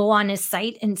probably go on his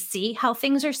site and see how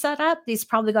things are set up. He's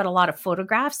probably got a lot of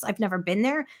photographs. I've never been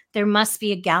there. There must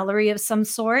be a gallery of some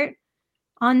sort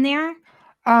on there.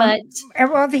 But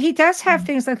well, he does have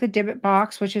things like the Divot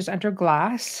box, which is under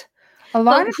glass. A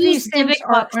lot of whose these things Divot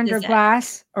are box under is it?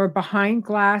 glass or behind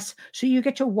glass. So you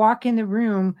get to walk in the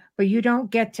room, but you don't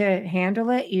get to handle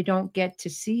it. You don't get to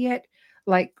see it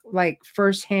like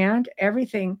firsthand.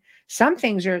 Everything, some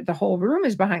things are, the whole room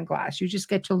is behind glass. You just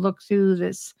get to look through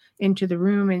this into the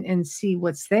room and see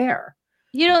what's there.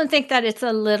 You don't think that it's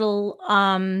a little,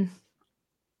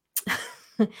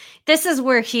 this is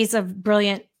where he's a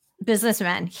brilliant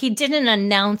businessman. He didn't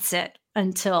announce it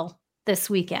until this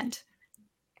weekend.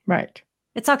 Right.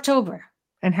 It's October.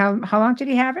 And how long did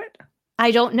he have it? I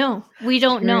don't know. We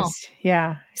don't know.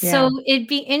 Yeah. So it'd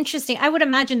be interesting. I would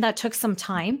imagine that took some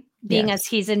time, being Yes. as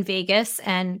he's in Vegas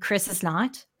and Chris is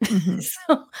not. Mhm. So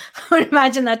I would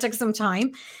imagine that took some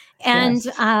time. And,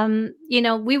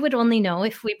 Yes. we would only know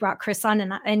if we brought Chris on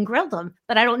and grilled him.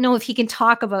 But I don't know if he can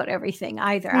talk about everything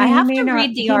either. I have to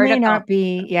read the article. He may not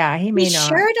be. Yeah, he may not. He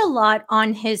shared a lot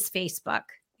on his Facebook.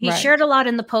 He Right. shared a lot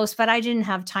in the post, but I didn't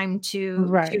have time to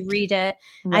read it.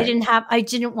 Right. I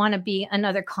didn't want to be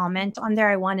another comment on there.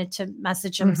 I wanted to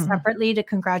message him Mhm. separately to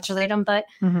congratulate him. But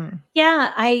Mhm.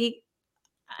 yeah, I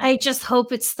just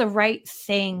hope it's the right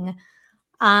thing.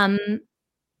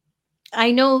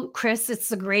 I know, Chris,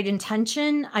 it's a great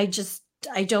intention. I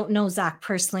don't know Zach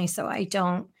personally, so I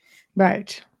don't.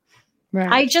 Right.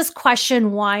 I just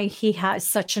question why he has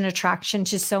such an attraction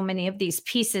to so many of these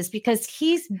pieces, because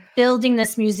he's building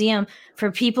this museum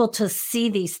for people to see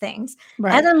these things.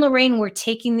 Right. Ed and Lorraine were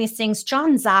taking these things.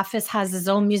 John Zaffis has his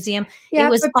own museum. Yeah, it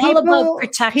was but all about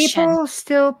protection. People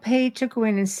still pay to go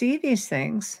in and see these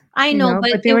things. I know,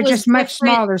 but they it were was just much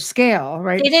different. smaller scale,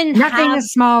 right? They didn't Nothing have-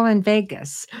 is small in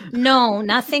Vegas. No,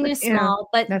 nothing is You know, small,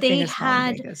 but nothing they is small in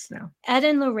had Vegas, no. Ed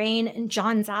and Lorraine and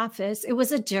John Zaffis. It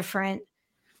was a different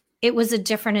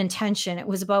intention. It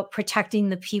was about protecting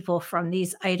the people from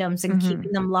these items and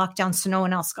keeping them locked down so no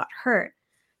one else got hurt.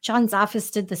 John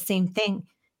Zaffis did the same thing.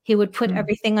 He would put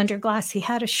everything under glass. He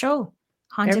had a show,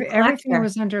 Haunted Everything Collector.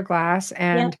 was under glass,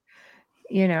 and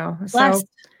Glass.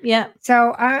 Yeah.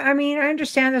 So I mean, I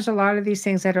understand there's a lot of these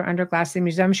things that are under glass in the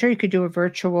museum. I'm sure you could do a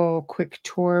virtual quick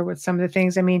tour with some of the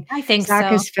things. I mean, I think Zach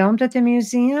so. is filmed at the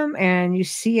museum, and you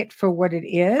see it for what it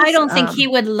is. I don't think he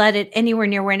would let it anywhere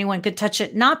near where anyone could touch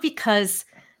it. Not because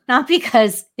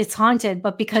it's haunted,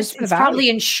 but because it's probably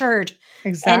insured.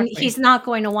 Exactly. And he's not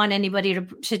going to want anybody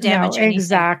to damage anything.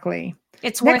 Exactly.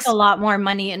 It's worth a lot more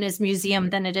money in his museum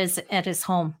than it is at his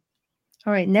home.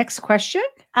 All right, next question.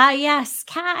 Yes,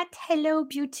 Kat. Hello,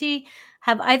 beauty.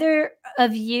 Have either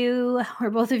of you or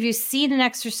both of you seen an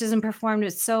exorcism performed?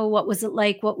 If so, what was it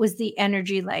like? What was the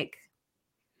energy like?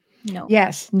 No.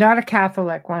 Yes, not a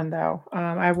Catholic one, though.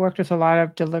 I worked with a lot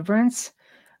of deliverance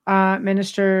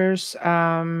ministers,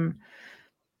 things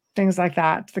like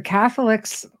that. The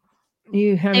Catholics,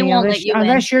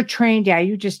 unless you're trained,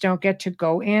 you just don't get to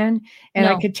go in. And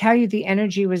I could tell you the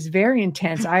energy was very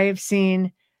intense. I have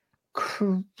seen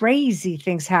crazy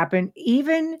things happen,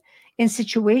 even in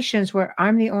situations where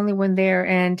I'm the only one there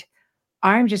and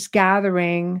I'm just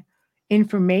gathering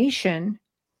information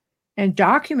and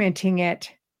documenting it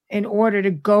in order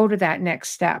to go to that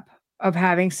next step of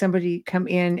having somebody come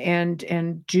in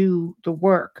and do the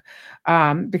work.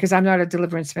 Because I'm not a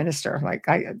deliverance minister. Like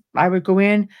I would go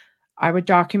in, I would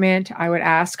document, I would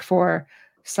ask for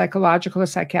psychological or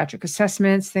psychiatric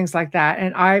assessments, things like that.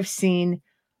 And I've seen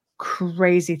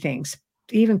crazy things,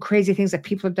 even crazy things that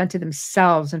people have done to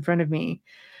themselves in front of me.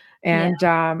 And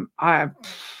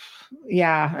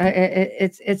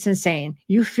it's insane.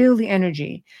 You feel the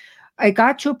energy. I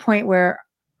got to a point where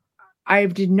I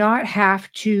did not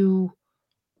have to,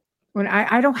 when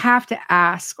I don't have to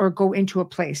ask or go into a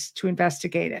place to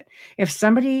investigate it. If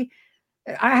somebody,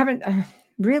 I haven't,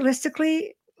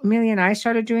 realistically, Amelia and I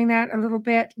started doing that a little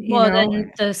bit.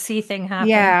 Then the C thing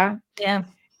happened. Yeah. Yeah.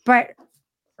 But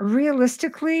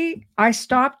realistically, I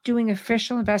stopped doing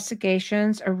official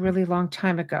investigations a really long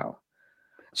time ago.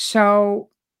 So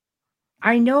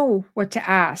I know what to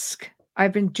ask.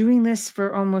 I've been doing this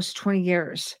for almost 20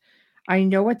 years. I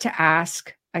know what to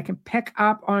ask. I can pick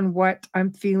up on what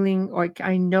I'm feeling. Like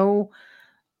I know,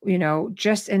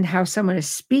 just in how someone is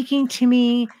speaking to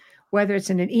me, whether it's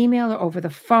in an email or over the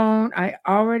phone, I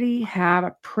already have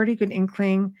a pretty good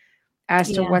inkling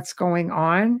as to what's going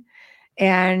on.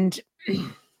 And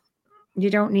you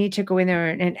don't need to go in there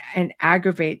and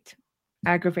aggravate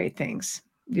things.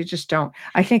 You just don't.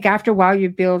 I think after a while you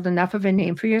build enough of a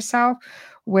name for yourself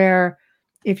where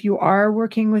if you are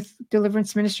working with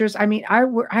deliverance ministers, I mean, I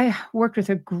worked with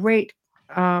a great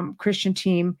Christian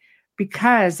team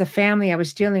because the family I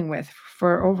was dealing with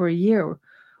for over a year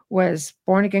was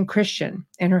born again Christian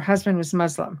and her husband was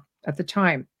Muslim at the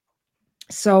time.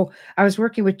 So I was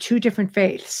working with two different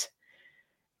faiths,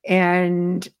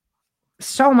 and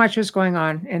so much was going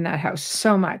on in that house.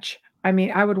 So much. I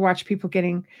mean, I would watch people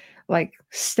getting like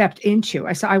stepped into.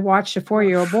 I watched a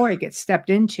 4-year-old boy get stepped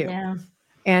into,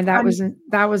 and that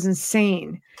was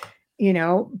insane, you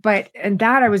know. And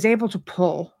that I was able to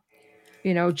pull,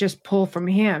 you know, just pull from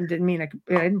him. Didn't mean I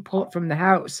didn't pull it from the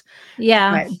house.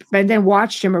 Yeah. But then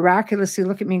watched him miraculously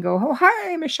look at me and go, "Oh,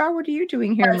 hi, Michelle. What are you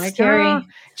doing here?" That's I'm like, scary. "Oh,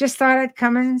 just thought I'd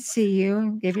come and see you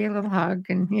and give you a little hug."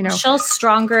 And, you know, Michelle's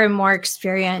stronger and more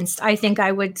experienced. I think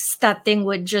that thing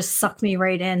would just suck me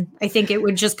right in. I think it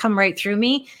would just come right through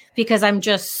me because I'm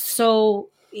just so,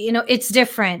 you know, it's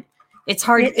different. It's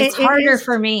hard. It's harder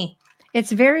for me.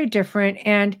 It's very different.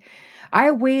 And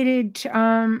I waited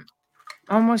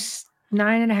almost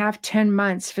 9.5, 10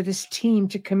 months for this team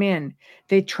to come in.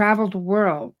 They traveled the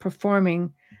world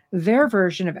performing their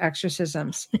version of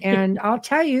exorcisms. And I'll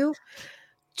tell you,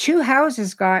 2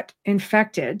 houses got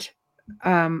infected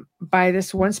by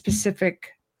this one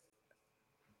specific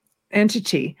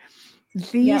entity.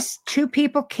 These 2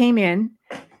 people came in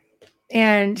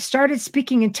and started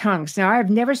speaking in tongues. Now, I've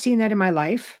never seen that in my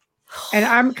life. And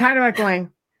I'm kind of like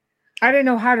going, I didn't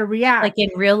know how to react. Like in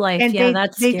real life. And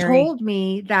that's they scary. told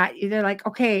me that they're like,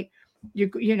 okay,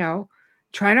 you know,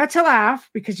 try not to laugh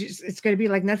because it's going to be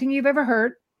like nothing you've ever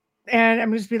heard. And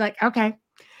I'm just be like, okay.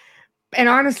 And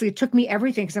honestly, it took me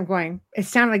everything because I'm going, it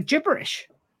sounded like gibberish.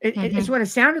 It's what it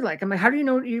sounded like. I'm like, how do you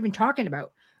know what you're even talking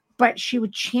about? But she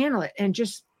would channel it and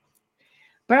just,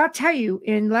 but I'll tell you,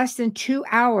 in less than 2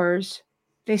 hours,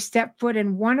 they stepped foot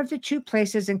in one of the 2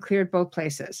 places and cleared both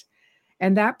places.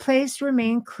 And that place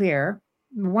remained clear.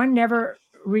 One never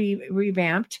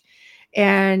revamped.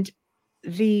 And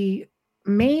the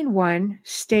main one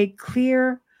stayed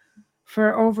clear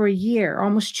for over a year,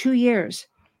 almost 2 years.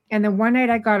 And then one night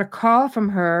I got a call from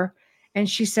her and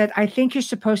she said, I think you're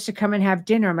supposed to come and have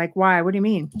dinner. I'm like, why? What do you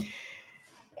mean?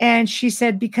 And she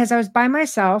said, because I was by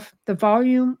myself, the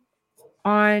volume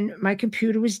on my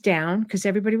computer was down because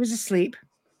everybody was asleep.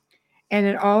 And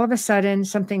then all of a sudden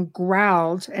something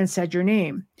growled and said your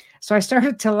name. So I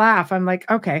started to laugh. I'm like,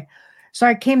 okay. So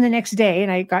I came the next day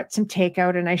and I got some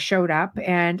takeout and I showed up.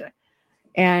 And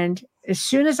as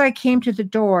soon as I came to the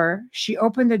door, she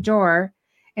opened the door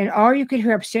and all you could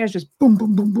hear upstairs was boom,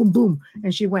 boom, boom, boom, boom.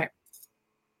 And she went,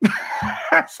 I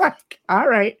was like, all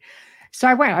right. So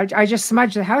I went, I just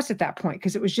smudged the house at that point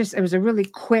because it was a really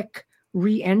quick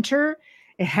re-enter.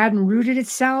 It hadn't rooted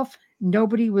itself.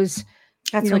 Nobody was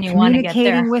when you want to get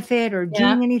there, communicating with it or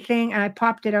doing anything. And I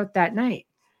popped it out that night.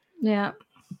 Yeah.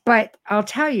 But I'll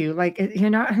tell you, like, you're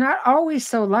not always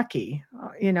so lucky,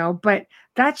 you know, but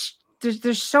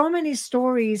there's so many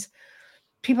stories.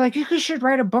 People are like, you should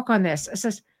write a book on this. It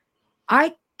says,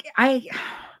 I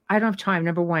don't have time.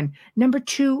 Number one. Number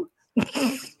two,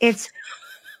 it's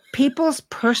people's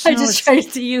personal. I just tried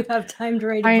to. You have time to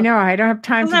write a book. I know. I don't have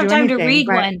time to do anything. I don't have time to read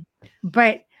one.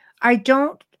 But I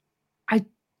don't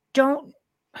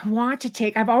want to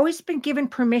take. I've always been given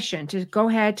permission to go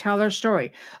ahead, tell our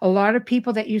story. A lot of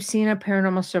people that you've seen on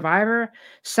Paranormal Survivor,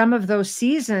 some of those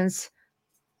seasons,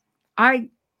 I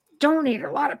donate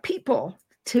a lot of people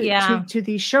to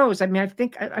these shows. I mean, I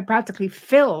think I practically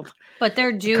filled. But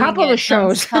they're doing a couple of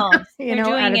shows, themselves. You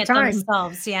know, at a time.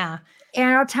 Themselves. Yeah.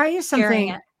 And I'll tell you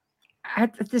something.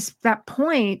 At that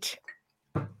point,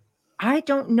 I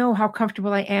don't know how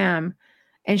comfortable I am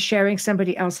in sharing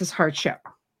somebody else's hardship.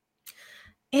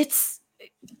 Do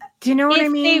you know what I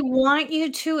mean? If they want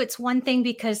you to, it's one thing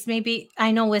because maybe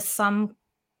I know with some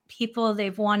people,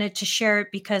 they've wanted to share it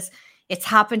because it's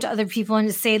happened to other people and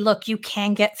to say, look, you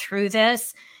can get through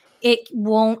this. It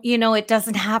won't, you know, it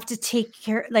doesn't have to take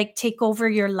over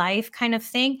your life kind of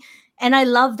thing. And I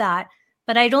love that,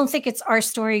 but I don't think it's our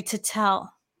story to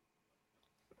tell.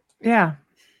 Yeah.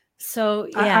 So,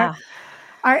 yeah.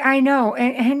 I know.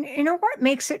 And you know what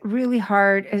makes it really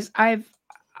hard is I've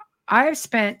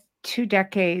spent 2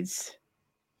 decades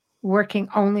working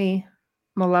only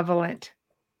malevolent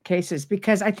cases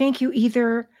because I think you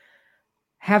either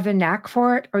have the knack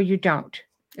for it or you don't.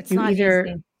 It's not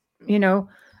easy. You know,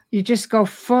 you just go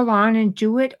full on and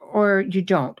do it or you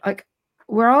don't. Like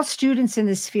we're all students in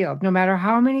this field. No matter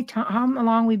how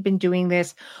long we've been doing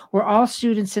this, we're all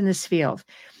students in this field,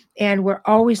 and we're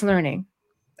always learning.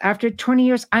 After 20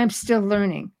 years, I'm still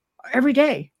learning. Every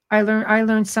day I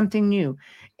learn something new.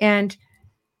 And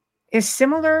it's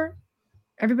similar.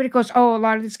 Everybody goes, oh, a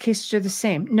lot of these cases are the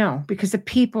same. No, because the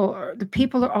people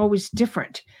are always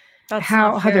different. That's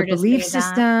how not fair their to belief say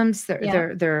that. systems,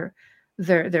 Yeah.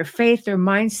 their faith, their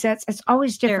mindsets, it's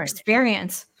always Their different.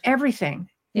 experience. Everything.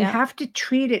 You Yeah. have to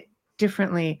treat it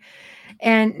differently.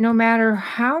 And no matter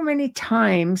how many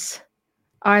times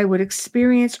I would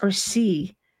experience or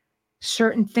see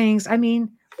certain things, I mean,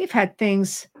 we've had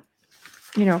things,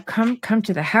 come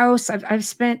to the house. I've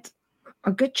spent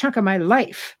a good chunk of my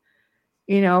life,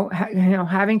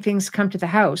 having things come to the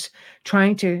house,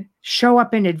 trying to show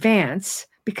up in advance,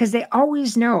 because they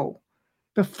always know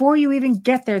before you even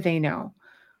get there. They know,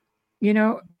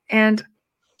 and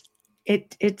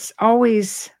it's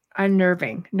always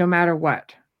unnerving, no matter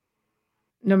what.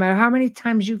 No matter how many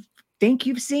times you think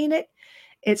you've seen it,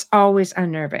 it's always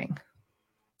unnerving.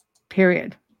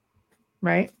 Period.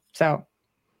 Right? So,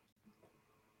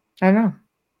 I don't know.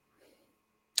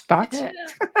 Thoughts?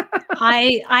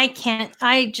 I can't.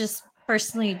 I just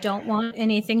personally don't want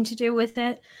anything to do with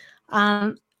it.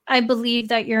 I believe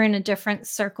that you're in a different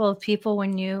circle of people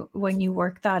when you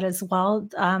work that as well.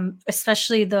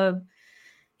 Especially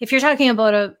if you're talking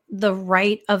about the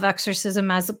rite of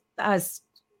exorcism as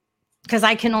because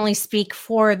I can only speak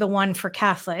for the one for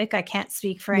Catholic. I can't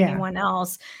speak for anyone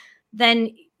else.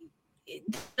 Then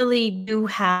really do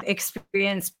have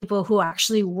experienced people who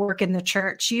actually work in the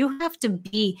church. You have to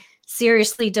be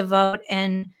seriously devout,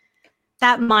 and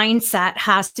that mindset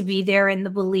has to be there in the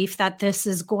belief that this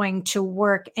is going to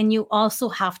work. And you also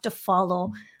have to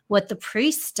follow what the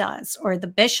priest does or the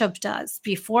bishop does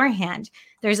beforehand.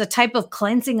 There's a type of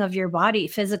cleansing of your body,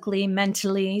 physically,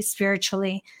 mentally,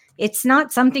 spiritually. It's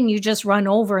not something you just run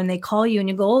over and they call you and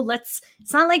you go, it's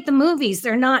not like the movies.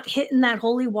 They're not hitting that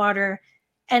holy water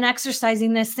and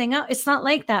exercising this thing out. It's not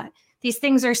like that. These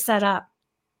things are set up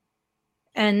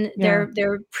and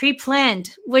they're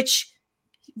pre-planned, which,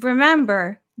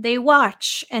 remember, they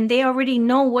watch and they already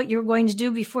know what you're going to do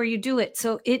before you do it.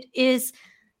 So it's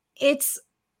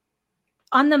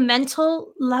on the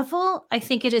mental level, I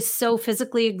think it is so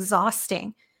physically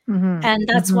exhausting. Mm-hmm. And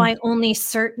that's why only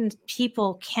certain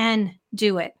people can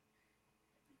do it.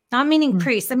 Not meaning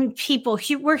priests. I mean, people,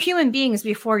 we're human beings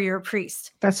before you're a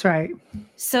priest. That's right.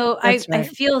 So I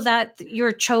feel that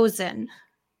you're chosen,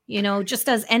 just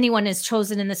as anyone is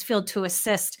chosen in this field to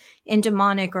assist in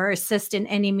demonic or assist in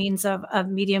any means of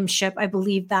mediumship. I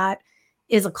believe that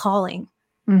is a calling.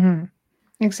 Mm-hmm.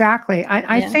 Exactly.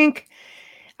 I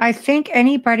think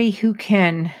anybody who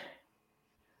can,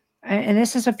 and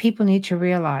this is what people need to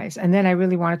realize, and then I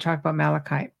really want to talk about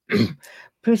Malachite.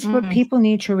 What people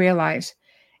need to realize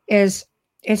is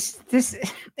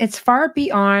it's far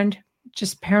beyond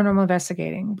just paranormal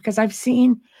investigating, because I've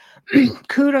seen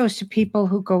kudos to people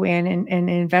who go in and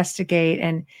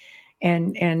investigate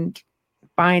and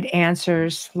find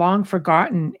answers, long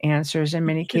forgotten answers in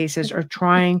many cases, or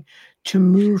trying to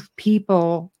move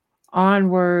people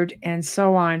onward and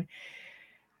so on.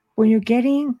 When you're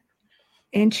getting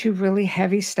into really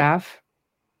heavy stuff,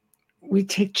 we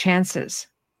take chances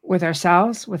with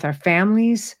ourselves, with our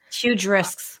families. Huge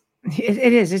risks.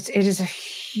 It is a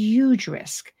huge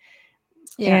risk.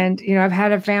 Yeah. And, I've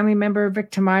had a family member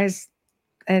victimized,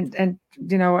 and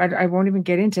I won't even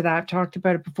get into that. I've talked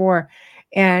about it before.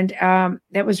 And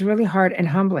that was really hard and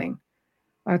humbling.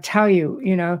 I'll tell you,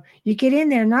 you get in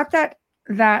there, not that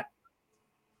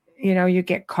you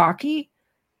get cocky,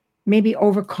 maybe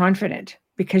overconfident,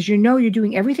 because you're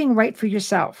doing everything right for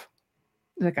yourself.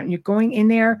 Like, you're going in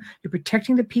there, you're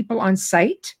protecting the people on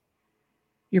site.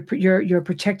 You're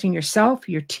protecting yourself,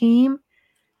 your team.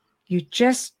 You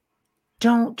just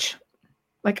don't,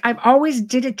 like, I've always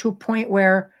did it to a point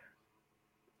where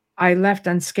I left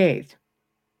unscathed,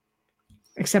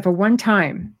 except for one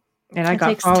time, and I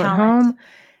got followed home,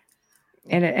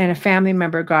 and a family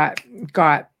member got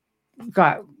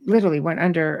literally went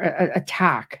under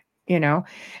attack, and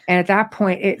at that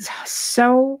point, it's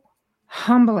so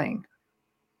humbling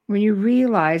when you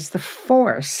realize the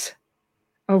force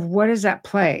of what is at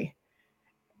play,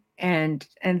 and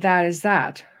that is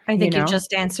that. I think you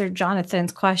just answered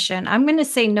Jonathan's question. I'm going to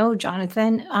say no,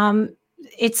 Jonathan.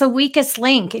 It's a weakest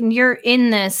link, and you're in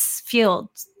this field.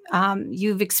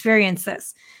 You've experienced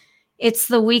this. It's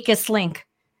the weakest link.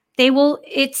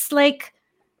 It's like,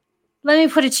 let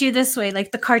me put it to you this way,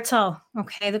 like the cartel.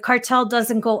 Okay. The cartel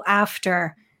doesn't go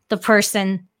after the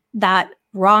person that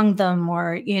wronged them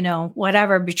or,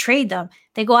 whatever, betrayed them.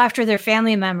 They go after their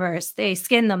family members. They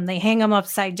skin them. They hang them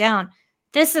upside down.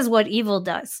 This is what evil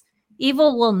does.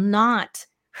 Evil will not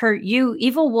hurt you.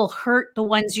 Evil will hurt the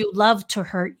ones you love to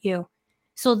hurt you.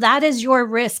 So that is your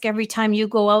risk every time you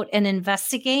go out and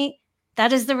investigate.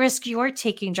 That is the risk you're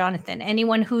taking, Jonathan.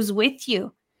 Anyone who's with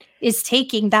you is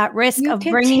taking that risk of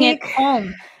bringing it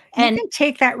home. And you can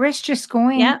take that risk just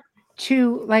going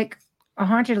to like a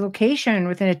haunted location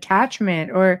with an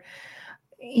attachment, or,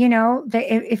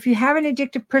 if you have an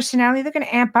addictive personality, they're going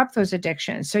to amp up those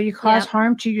addictions. So you cause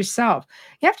harm to yourself.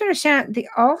 You have to understand the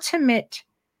ultimate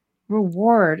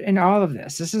reward in all of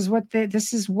this. This is what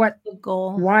the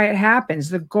goal, why it happens.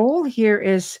 The goal here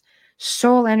is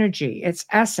soul energy, it's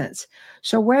essence.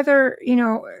 So whether,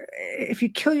 if you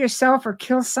kill yourself or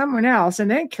kill someone else and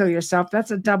then kill yourself,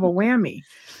 that's a double whammy.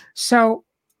 So,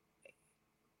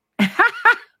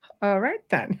 all right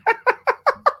then.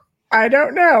 I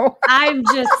don't know. I'm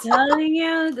just telling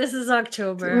you, this is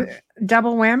October.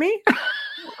 Double whammy?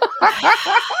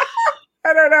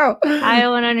 I don't know. I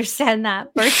don't understand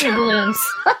that. Birthday balloons.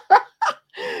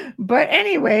 But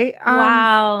anyway.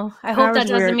 Wow. I hope that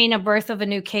doesn't mean a birth of a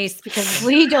new case, because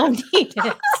we don't need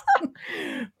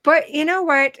it. But you know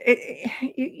what?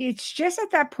 It's just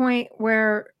at that point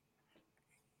where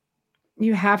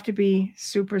you have to be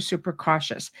super, super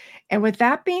cautious. And with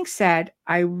that being said,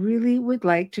 I really would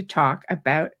like to talk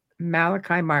about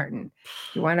Malachi Martin.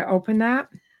 You want to open that?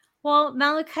 Well,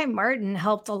 Malachi Martin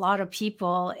helped a lot of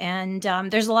people, and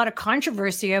there's a lot of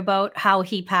controversy about how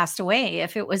he passed away,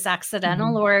 if it was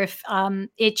accidental or if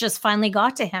it just finally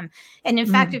got to him. And in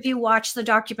fact, if you watch the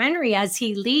documentary as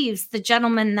he leaves, the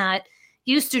gentleman that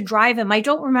used to drive him, I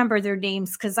don't remember their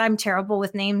names because I'm terrible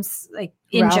with names, like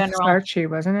in Ralph general. Starchy,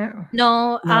 wasn't it?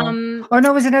 No. Oh,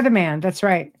 no, it was another man. That's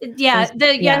right. Yeah,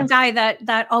 the young guy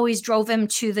that always drove him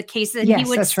to the case. And he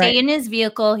would stay in his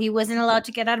vehicle. He wasn't allowed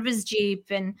to get out of his Jeep,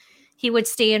 and he would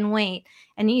stay and wait.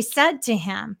 And he said to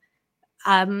him,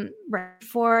 right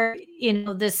before,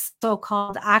 this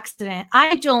so-called accident,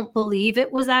 I don't believe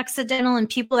it was accidental. And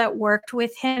people that worked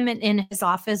with him and in his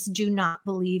office do not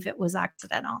believe it was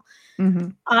accidental.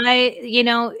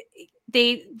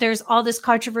 There's all this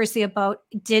controversy about,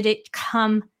 did it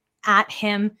come at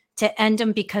him to end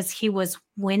him because he was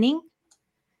winning?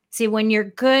 See, when you're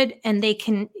good and they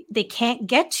can't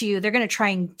get to you, they're going to try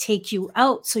and take you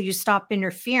out. So you stop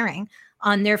interfering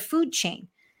on their food chain.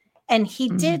 And he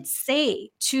did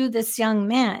say to this young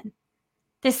man,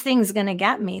 this thing's going to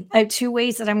get me. I have two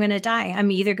ways that I'm going to die.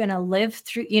 I'm either going to live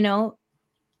through,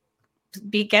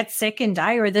 get sick and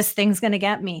die, or this thing's going to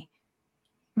get me.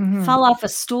 Fell off a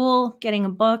stool, getting a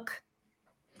book.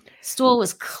 Stool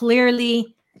was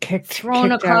clearly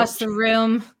thrown across the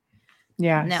room.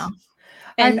 Yeah. No.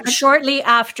 And shortly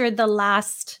after the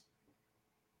last,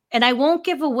 and I won't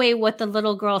give away what the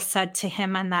little girl said to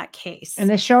him on that case. And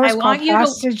the show is called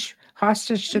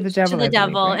Hostage to the Devil. To the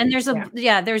Devil. Right? And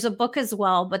there's a book as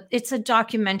well, but it's a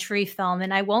documentary film.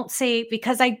 And I won't say,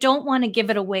 because I don't want to give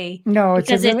it away. No,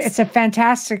 it's a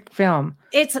fantastic film.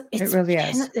 It really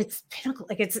is. It's pinnacle.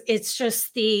 Like it's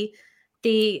just the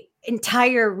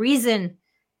entire reason.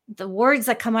 The words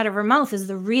that come out of her mouth is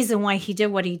the reason why he did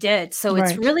what he did. So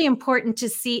it's really important to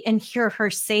see and hear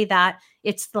her say that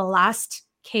it's the last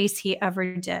case he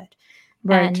ever did.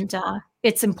 Right. And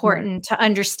it's important to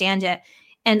understand it.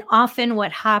 And often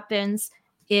what happens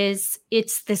is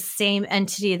it's the same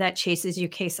entity that chases you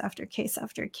case after case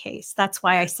after case. That's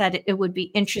why I said it would be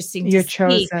interesting to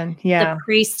see the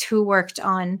priest who worked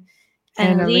on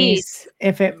Annalise,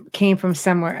 if it came from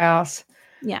somewhere else.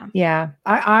 Yeah.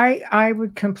 I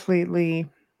would completely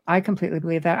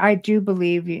believe that. I do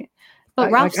believe you.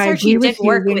 But Ralph Starchy did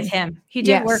work with him. He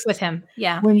did work with him.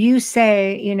 Yeah. When you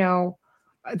say,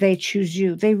 they choose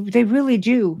you, they really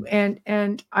do.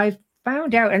 And I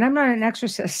found out, and I'm not an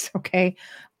exorcist, okay,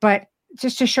 but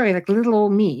just to show you, like little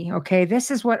old me, okay, this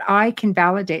is what I can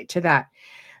validate to that.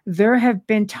 There have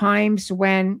been times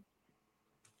when,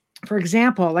 for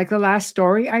example, like the last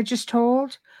story I just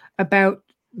told about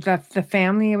the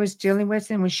family I was dealing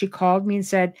with, and when she called me and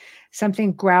said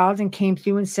something growled and came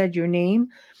through and said your name,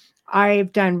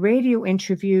 I've done radio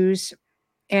interviews,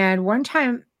 and one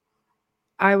time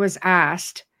I was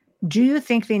asked, do you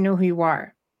think they know who you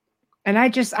are? And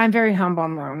I'm very humble.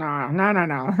 I'm like,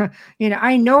 no.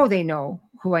 I know they know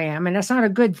who I am, and that's not a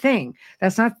good thing.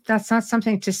 That's not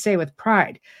something to say with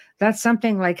pride. That's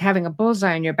something like having a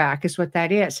bullseye on your back is what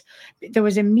that is. There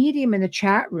was a medium in the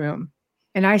chat room,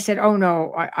 and I said, oh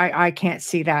no, I can't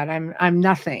see that. I'm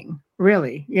nothing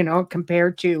really,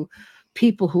 compared to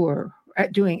people who are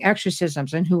doing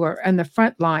exorcisms and who are on the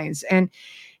front lines. And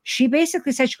she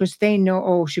basically said, she goes, they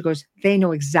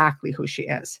know exactly who she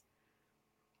is.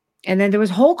 And then there was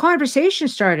a whole conversation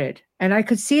started, and I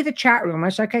could see the chat room,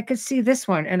 much like I could see this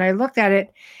one. And I looked at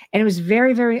it, and it was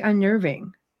very, very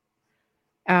unnerving.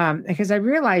 Because I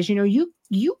realized,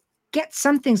 you get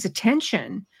something's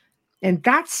attention, and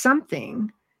that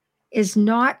something is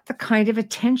not the kind of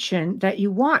attention that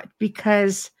you want,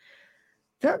 because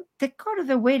they go to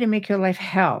their way to make your life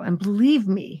hell. And believe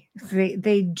me,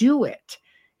 they do it.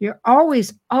 You're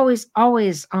always, always,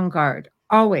 always on guard,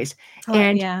 always.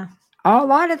 And yeah. A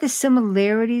lot of the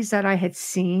similarities that I had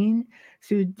seen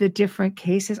through the different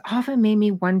cases often made me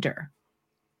wonder,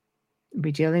 are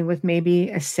we dealing with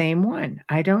maybe a same one?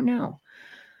 I don't know.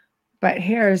 But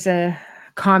here's a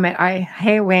comment.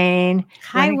 Hey, Wayne.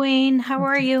 Hi, Wayne. How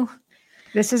are you?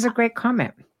 This is a great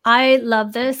comment. I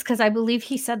love this because I believe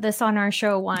he said this on our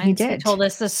show once. He did. He told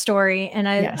us this story, and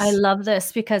I love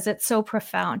this because it's so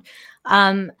profound.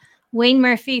 Wayne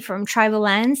Murphy from Tribal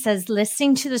Land says,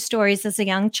 listening to the stories as a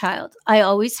young child, I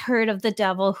always heard of the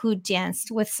devil who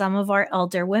danced with some of our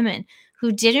elder women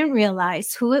who didn't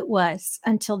realize who it was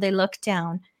until they looked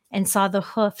down and saw the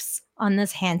hoofs on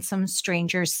this handsome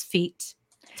stranger's feet.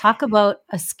 Talk about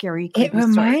a scary creepy It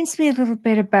reminds me a little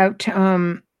bit about,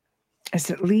 is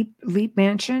it Leap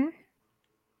Mansion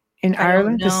in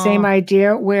Ireland? The same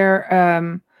idea where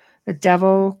the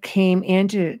devil came in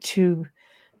to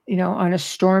on a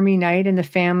stormy night, and the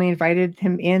family invited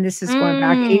him in. This is going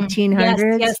back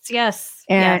 1800s. Yes.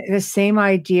 And the same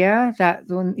idea that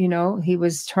when, he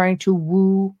was trying to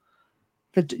woo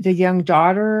the young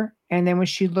daughter. And then when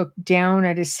she looked down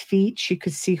at his feet, she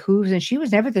could see hooves, and she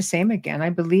was never the same again.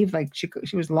 I believe like she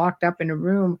was locked up in a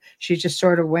room. She just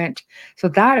sort of went. So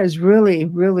that is really,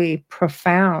 really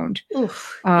profound.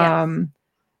 Oof, And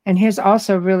here's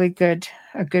also a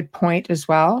good point as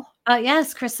well.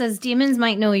 Yes, Chris says demons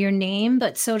might know your name,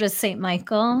 but so does St.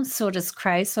 Michael, so does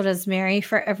Christ, so does Mary.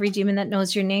 For every demon that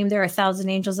knows your name, there are 1,000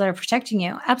 angels that are protecting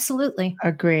you. Absolutely.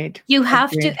 Agreed. You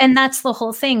have to, and that's the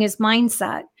whole thing is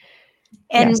mindset.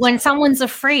 And when someone's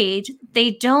afraid,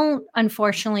 they don't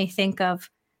unfortunately think of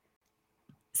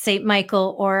St.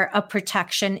 Michael or a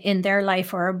protection in their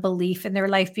life or a belief in their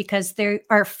life because they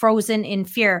are frozen in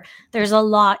fear. There's a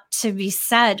lot to be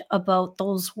said about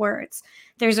those words.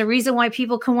 There's a reason why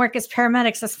people can work as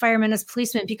paramedics, as firemen, as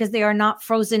policemen, because they are not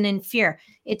frozen in fear.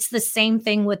 It's the same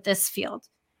thing with this field.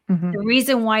 Mm-hmm. The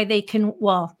reason why they can,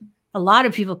 a lot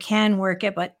of people can work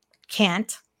it, but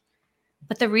can't.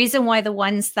 But the reason why the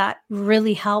ones that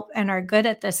really help and are good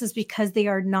at this is because they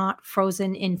are not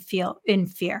frozen in fear.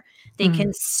 They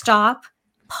can stop,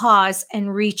 pause,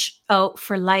 and reach out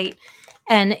for light.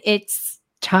 And it's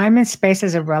time and space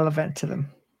is irrelevant to them.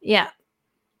 Yeah,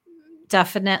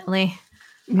 definitely.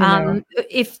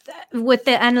 If with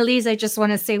the Annalise, I just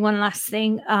want to say one last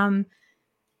thing.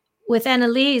 With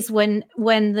Annalise, when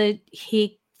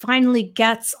he finally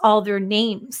gets all their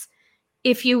names,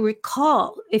 if you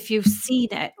recall, if you've seen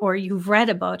it or you've read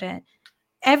about it,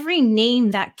 every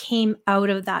name that came out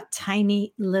of that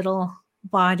tiny little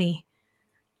body,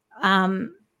 God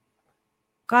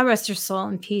rest her soul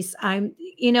in peace.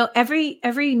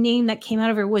 Every name that came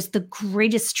out of her was the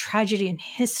greatest tragedy in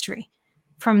history,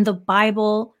 from the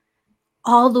Bible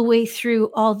all the way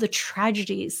through all the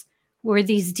tragedies were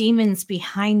these demons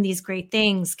behind these great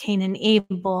things, Cain and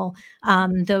Abel,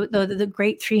 the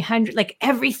great 300, like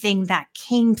everything that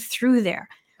came through there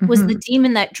was the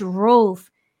demon that drove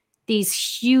these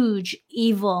huge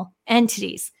evil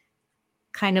entities,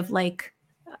 kind of like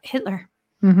Hitler.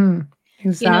 Mm-hmm.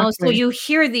 Exactly. So you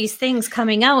hear these things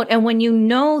coming out, and when you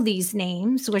know these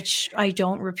names, which I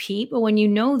don't repeat, but when you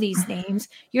know these names,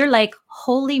 you're like,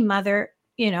 holy mother,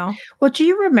 Well, do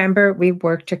you remember we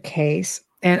worked a case,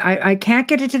 and I can't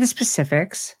get into the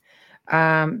specifics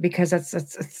because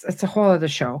that's a whole other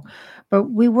show, but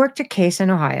we worked a case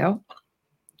in Ohio,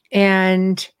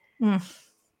 and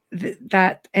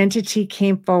that entity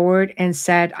came forward and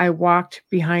said, I walked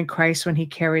behind Christ when he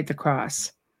carried the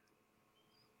cross.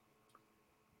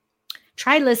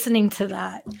 Try listening to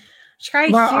that. Try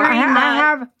hearing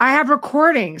that. I have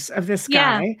recordings of this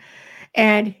guy,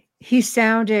 and he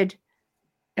sounded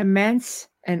immense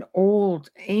and old,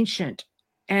 ancient,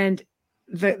 and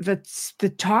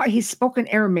the talk. He spoke in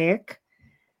Aramaic,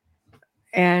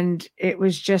 and it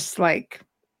was just like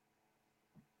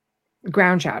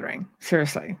ground shattering.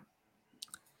 Seriously.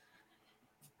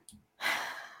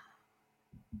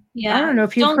 Yeah, I don't know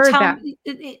if you've heard that.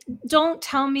 Don't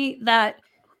tell me that.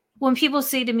 When people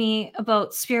say to me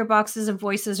about spirit boxes and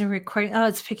voices and recording,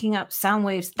 it's picking up sound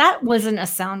waves. That wasn't a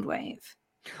sound wave.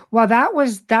 Well,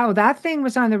 that thing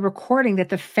was on the recording that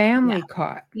the family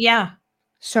caught. Yeah.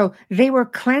 So they were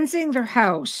cleansing their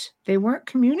house. They weren't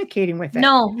communicating with it.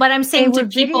 No, but I'm saying to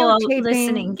people videotaping-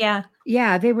 listening, yeah.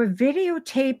 Yeah, they were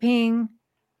videotaping.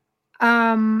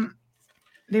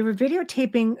 They were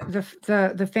videotaping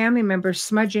the family members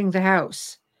smudging the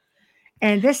house,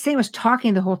 and this thing was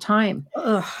talking the whole time.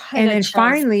 Ugh, And then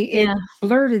finally, it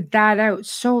blurted that out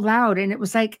so loud, and it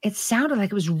was like it sounded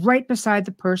like it was right beside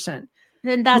the person.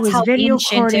 And that's who was how video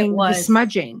ancient it recording the was.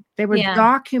 smudging. They were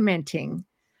documenting,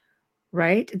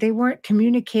 right? They weren't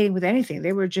communicating with anything.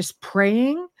 They were just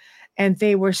praying, and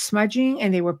they were smudging,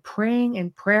 and they were praying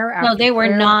in prayer after No, they were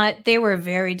prayer. not. They were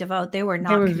very devout. They were not.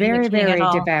 They were very, very at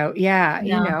all. devout. Yeah,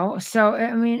 you know. So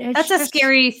I mean, it's that's just a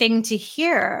scary thing to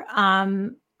hear,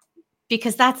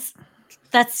 because that's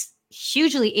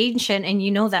hugely ancient, and you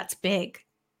know that's big.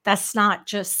 That's not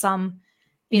just some.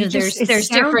 You know, there's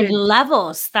different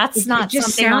levels. That's not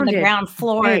something on the ground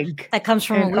floor that comes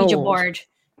from a Ouija board.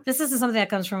 This isn't something that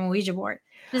comes from a Ouija board.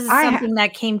 This is something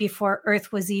that came before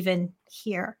Earth was even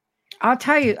here. I'll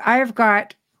tell you, I've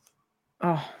got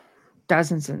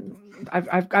dozens, and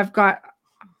I've got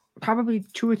probably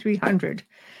 200 or 300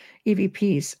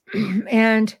 EVPs,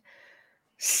 and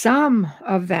some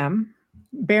of them,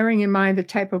 bearing in mind the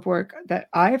type of work that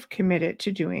I've committed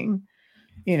to doing,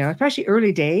 you know, especially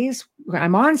early days,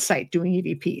 I'm on site doing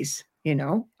EVPs. You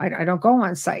know, I don't go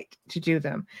on site to do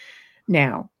them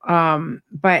now.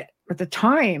 But at the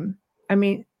time, I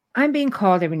mean, I'm being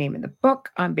called every name in the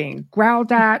book. I'm being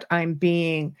growled at. I'm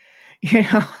being, you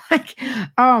know, like,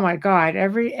 oh my God,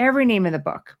 every name in the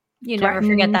book. You never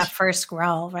forget that first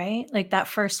growl, right? Like that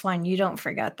first one, you don't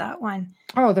forget that one.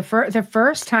 Oh, the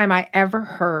first time I ever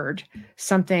heard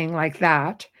something like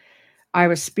that, I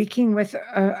was speaking with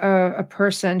a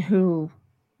person whom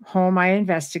I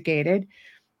investigated,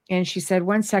 and she said,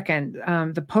 "1 second,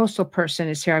 the postal person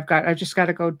is here. I just got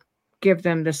to go give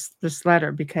them this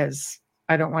letter because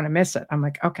I don't want to miss it." I'm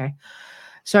like, okay.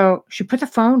 So she put the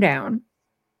phone down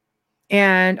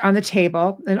and on the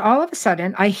table, and all of a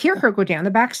sudden I hear her go down the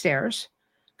back stairs,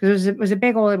 because it was a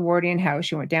big old Edwardian house.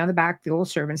 She went down the back, the old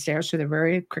servant stairs, so they're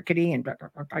very crickety and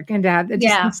I can have the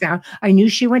distant sound. I knew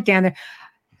she went down there.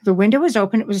 The window was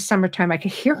open. It was summertime. I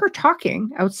could hear her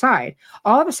talking outside.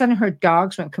 All of a sudden, her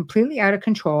dogs went completely out of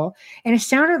control, and it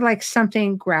sounded like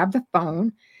something grabbed the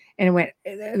phone and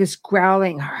it was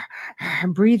growling,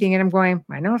 breathing. And I'm going,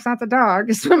 I know it's not the dog.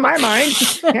 It's in my mind.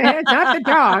 It's not the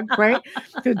dog, right?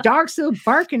 The dog's still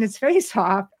barking its face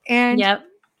off. And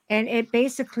it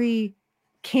basically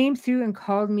came through and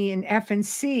called me an F and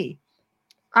C.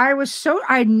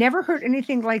 I'd never heard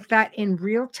anything like that in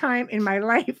real time in my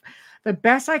life. The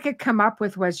best I could come up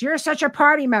with was, "You're such a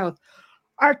potty mouth."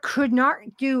 I could not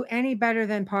do any better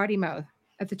than potty mouth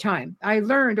at the time. I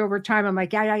learned over time. I'm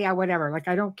like, yeah, whatever. Like,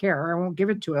 I don't care. I won't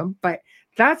give it to him. But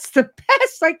that's the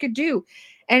best I could do.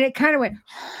 And it kind of went,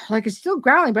 like, it's still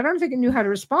growling, but I don't think it knew how to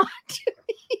respond to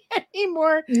me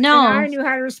anymore. No. And I knew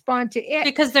how to respond to it.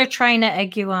 Because they're trying to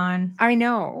egg you on. I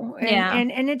know.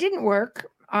 And it didn't work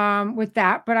with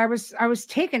that, but I was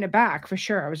taken aback for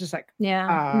sure. I was just like,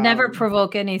 never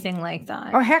provoke anything like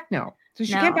that. Oh, heck no. So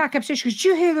she came back upstairs. She goes, "Did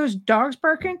you hear those dogs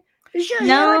barking? Did you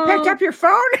hear I picked up your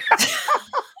phone?"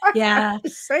 Yeah. To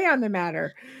say on the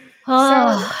matter.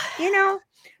 Oh. So, you know,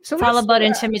 it's all about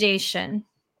intimidation.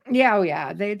 Yeah, oh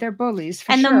yeah. They're bullies.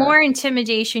 And the more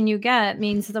intimidation you get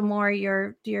means the more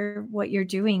what you're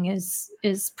doing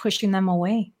is pushing them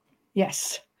away.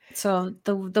 Yes. So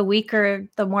the weaker,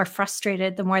 the more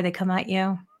frustrated, the more they come at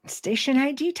you. Station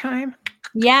ID time.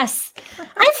 Yes.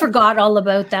 I forgot all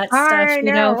about that stuff,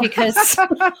 you know, because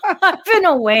I've been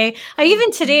away.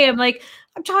 Even today,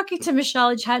 I'm talking to Michelle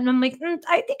and chat, and I'm like,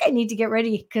 I think I need to get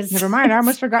ready because. Never mind. I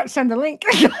almost forgot to send the link.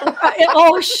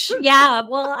 Yeah.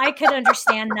 Well, I could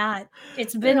understand that.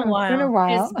 It's been a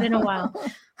while. It's been a while.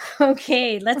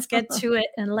 Okay, let's get to it,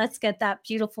 and let's get that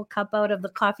beautiful cup out of the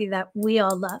coffee that we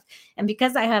all love. And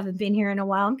because I haven't been here in a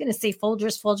while, I'm going to say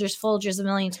Folgers a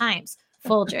million times.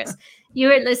 Folgers.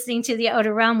 You are listening to The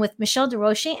Outer Realm with Michelle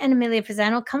DeRoche and Amelia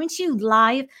Pisano, coming to you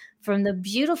live from the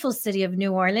beautiful city of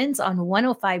New Orleans on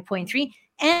 105.3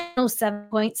 and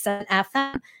 107.7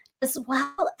 FM, as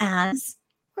well as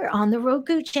we're on the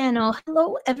Roku channel.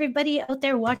 Hello, everybody out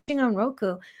there watching on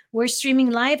Roku. We're streaming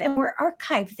live and we're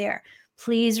archived there.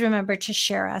 Please remember to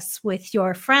share us with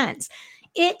your friends.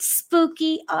 It's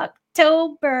spooky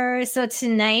October. So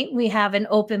tonight we have an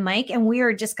open mic and we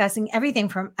are discussing everything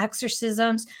from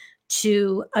exorcisms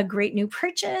to a great new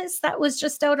purchase that was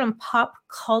just out on Pop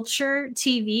Culture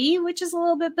TV, which is a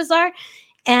little bit bizarre.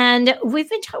 And we've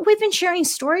been sharing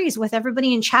stories with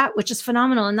everybody in chat, which is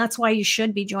phenomenal. And that's why you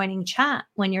should be joining chat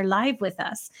when you're live with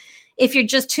us. If you're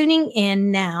just tuning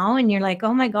in now and you're like,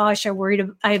 oh my gosh,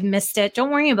 I've missed it,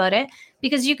 don't worry about it,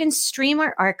 because you can stream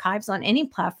our archives on any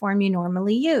platform you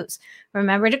normally use.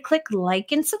 Remember to click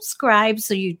like and subscribe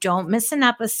so you don't miss an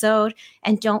episode.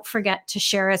 And don't forget to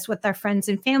share us with our friends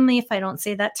and family. If I don't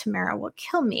say that, Tamara will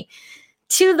kill me.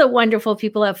 To the wonderful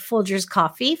people at Folgers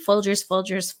Coffee,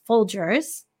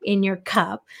 Folgers in your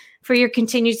cup, for your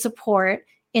continued support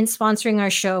in sponsoring our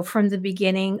show from the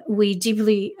beginning. We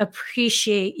deeply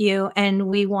appreciate you, and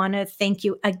we want to thank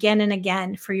you again and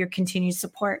again for your continued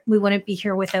support. We wouldn't be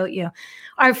here without you.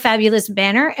 Our fabulous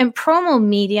banner and promo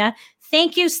media.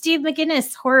 Thank you, Steve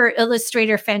McGinnis, horror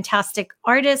illustrator, fantastic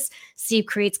artist. Steve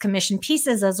creates commission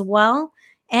pieces as well,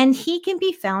 and he can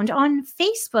be found on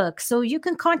Facebook. So you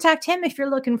can contact him if you're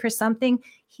looking for something.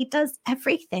 He does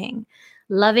everything.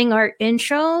 Loving our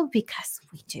intro because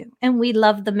we do, and we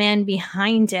love the man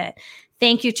behind it.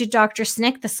 Thank you to Dr.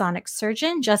 Snick, the sonic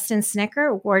surgeon, Justin Snicker,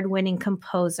 award-winning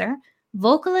composer,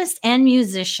 vocalist, and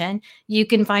musician. You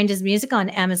can find his music on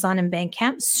Amazon and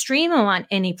Bandcamp. Stream him on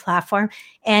any platform.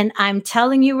 And I'm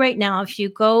telling you right now, if you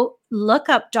go look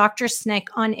up Dr. Snick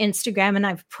on Instagram, and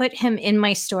I've put him in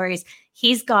my stories,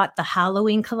 he's got the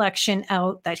Halloween collection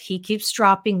out that he keeps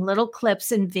dropping little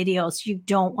clips and videos. You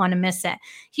don't want to miss it.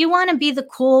 You want to be the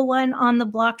cool one on the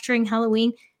block during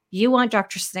Halloween, you want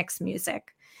Dr. Snick's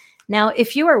music. Now,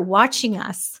 if you are watching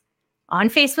us on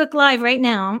Facebook Live right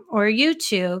now or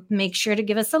YouTube, make sure to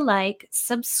give us a like,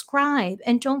 subscribe,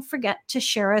 and don't forget to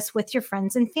share us with your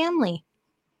friends and family.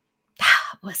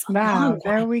 That was a long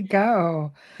There one. we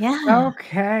go. Yeah.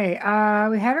 Okay.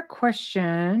 We had a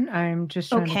question. I'm just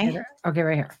trying to get it. Okay,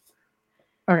 right here.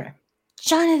 Okay.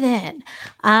 Jonathan.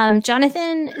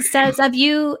 Jonathan says, have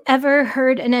you ever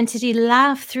heard an entity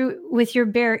laugh through with your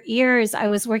bare ears? I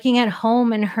was working at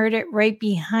home and heard it right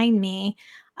behind me.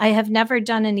 I have never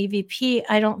done an EVP.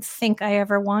 I don't think I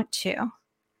ever want to.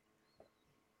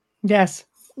 Yes.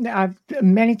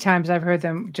 Many times I've heard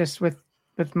them just with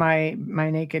my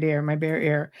naked ear, my bare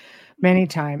ear, many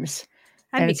times.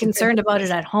 I'd be concerned about it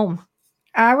at home.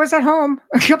 I was at home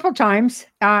a couple times,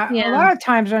 a Yeah. lot of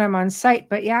times when I'm on site,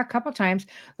 but yeah, a couple times.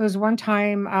 There was one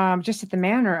time just at the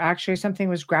manor, actually, something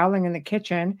was growling in the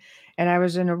kitchen, and I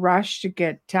was in a rush to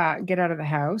get out of the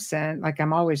house, and like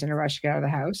I'm always in a rush to get out of the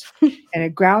house, and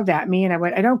it growled at me, and I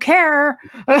went, I don't care.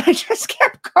 I just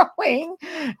kept going,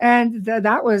 and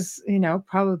that was,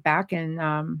 probably back in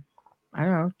I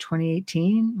don't know,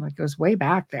 2018. Like it was way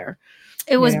back there.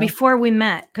 It was before we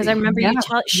met, because I remember you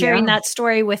sharing that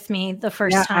story with me the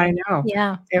first time. I know.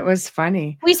 Yeah. It was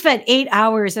funny. We spent 8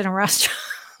 hours in a restaurant.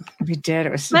 We did.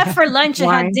 It was met for lunch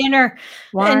and had dinner.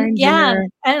 Wine, dinner. Yeah.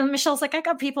 And Michelle's like, I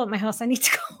got people at my house. I need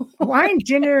to go. Wine,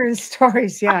 dinner, and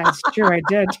stories. Yeah, it's true. I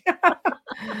did.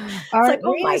 Like,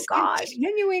 oh my gosh.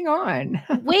 Continuing on.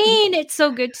 Wayne, it's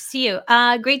so good to see you.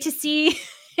 Great to see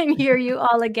and hear you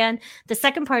all again. The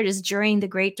second part is during the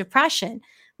Great Depression.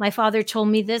 My father told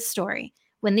me this story.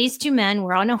 When these two men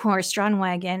were on a horse-drawn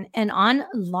wagon and on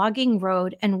logging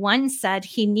road, and one said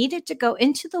he needed to go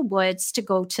into the woods to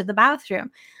go to the bathroom.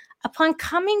 Upon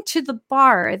coming to the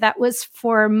bar that was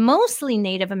for mostly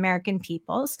Native American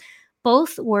peoples,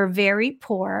 both were very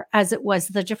poor, as it was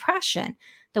the Depression.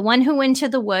 The one who went to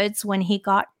the woods when he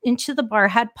got into the bar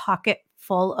had pocket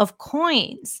full of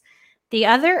coins. The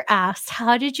other asked,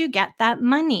 how did you get that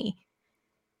money?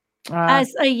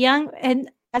 As a young man,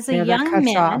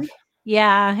 off.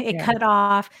 Cut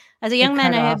off. As a young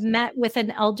man, I had met with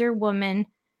an elder woman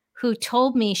who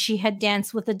told me she had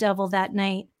danced with the devil that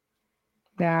night.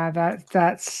 Yeah,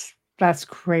 that's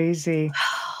crazy.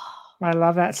 I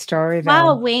love that story, though.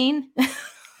 Wow, Wayne.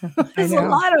 There's a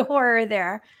lot of horror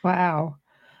there. Wow.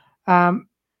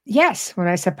 Yes, when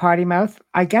I said potty mouth,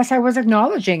 I guess I was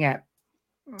acknowledging it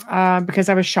because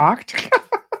I was shocked.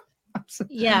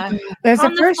 Yeah. There's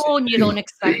on the phone, you don't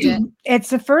expect it. It's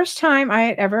the first time I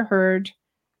had ever heard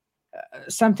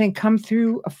something come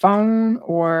through a phone,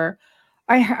 or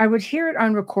I would hear it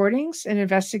on recordings and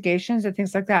investigations and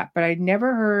things like that, but I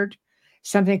never heard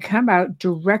something come out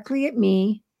directly at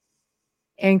me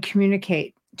and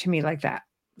communicate to me like that.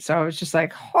 So I was just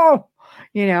like,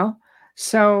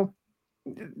 so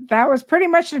that was pretty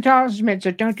much an acknowledgement.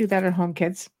 So don't do that at home,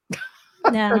 kids.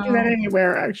 No. Don't do that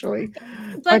anywhere, actually.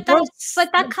 But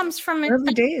that comes from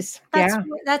early days.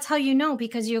 That's how you know,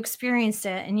 because you experienced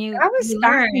it and you. That was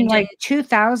back in like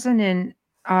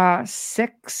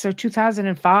 2006 or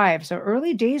 2005. So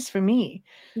early days for me.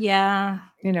 Yeah.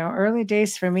 Early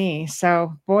days for me.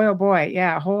 So boy, oh boy,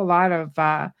 yeah, a whole lot of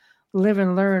live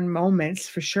and learn moments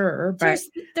for sure. But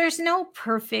there's no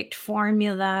perfect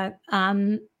formula.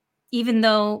 Even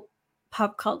though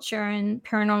pop culture and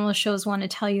paranormal shows want to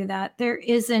tell you that there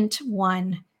isn't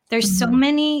one. There's so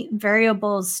many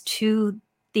variables to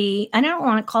the, I don't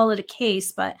want to call it a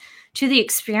case, but to the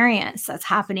experience that's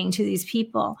happening to these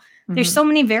people. There's so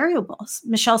many variables.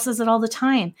 Michelle says it all the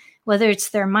time, whether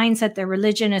it's their mindset, their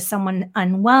religion, is someone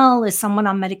unwell, is someone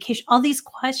on medication, all these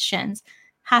questions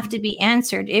have to be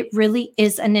answered. It really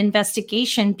is an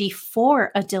investigation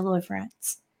before a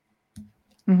deliverance.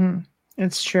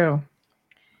 It's true.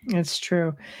 It's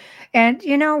true. And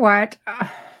you know what?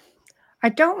 I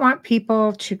don't want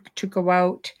people to go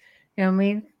out. You know, I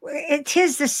mean, it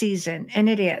is the season, and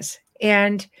it is.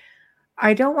 And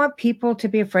I don't want people to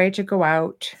be afraid to go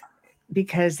out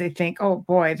because they think, oh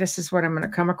boy, this is what I'm going to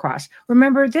come across.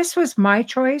 Remember, this was my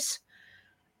choice.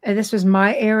 And this was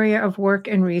my area of work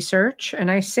and research. And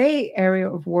I say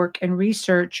area of work and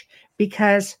research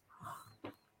because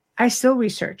I still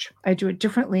research. I do it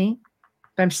differently,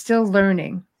 but I'm still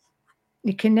learning.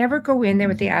 You can never go in there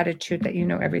with the attitude that you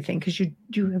know everything, because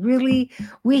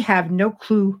we have no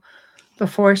clue the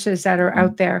forces that are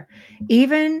out there.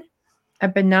 Even a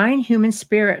benign human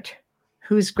spirit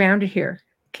who's grounded here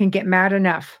can get mad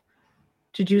enough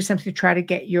to do something to try to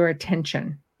get your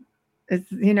attention.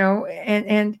 You know,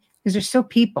 and because they're still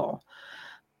people.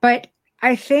 But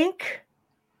I think,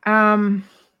 I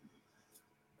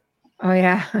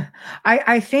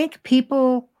think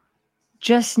people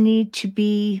just need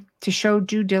to show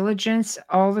due diligence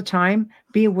all the time.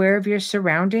 Be aware of your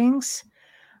surroundings.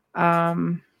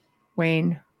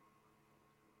 Wayne.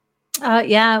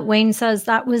 Wayne says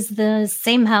that was the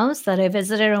same house that I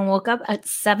visited and woke up at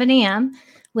 7 a.m.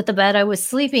 with the bed I was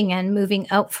sleeping in moving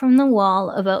out from the wall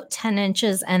about 10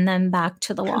 inches and then back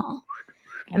to the wall.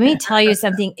 Let me tell you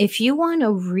something. If you want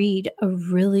to read a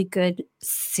really good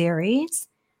series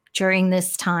during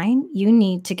this time, you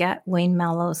need to get Wayne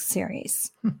Mellow's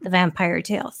series, The Vampire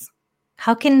Tales.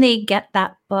 How can they get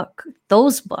that book,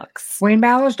 those books?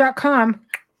 WayneMallows.com.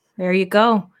 There you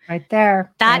go. Right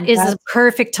there. That is a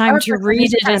perfect time to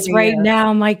read it as right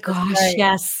now. My gosh, right.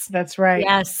 Yes. That's right.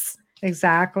 Yes.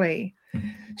 Exactly.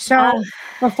 So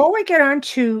before we get on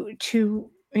to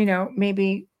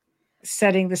maybe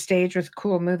setting the stage with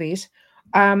cool movies,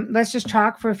 let's just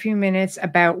talk for a few minutes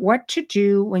about what to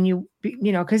do when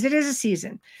because it is a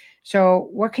season. So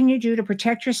what can you do to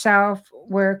protect yourself?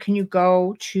 Where can you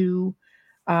go to,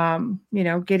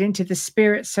 get into the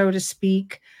spirit, so to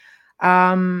speak?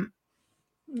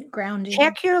 Grounding.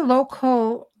 Check your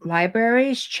local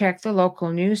libraries, check the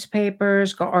local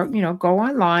newspapers, go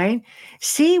online,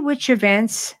 see which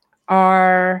events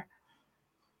are,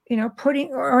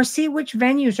 see which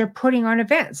venues are putting on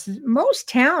events. Most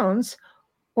towns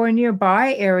or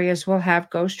nearby areas will have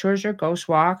ghost tours or ghost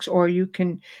walks, or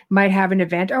might have an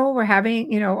event. Oh, we're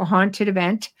having, a haunted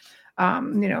event.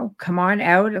 Come on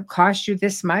out. It'll cost you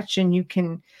this much, and you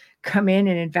can come in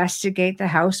and investigate the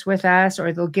house with us,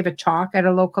 or they'll give a talk at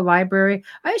a local library.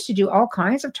 I used to do all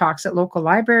kinds of talks at local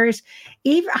libraries.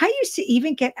 I used to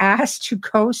even get asked to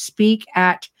go speak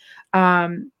at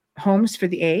homes for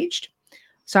the aged.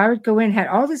 So I would go in, had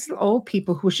all these old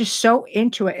people who were just so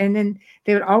into it. And then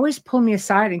they would always pull me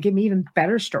aside and give me even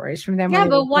better stories from them. Yeah,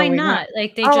 but why not? Up.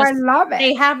 Like I love it.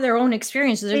 They have their own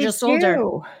experiences. They're just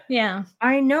older. Yeah.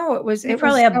 I know They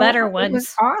probably have better ones. It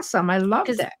was awesome. I loved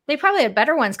it. They probably had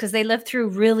better ones because they lived through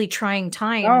really trying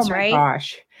times, right? Oh my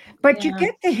gosh. But you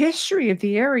get the history of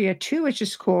the area too, which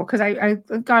is cool. Because I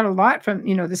got a lot from,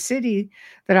 the city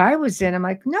that I was in. I'm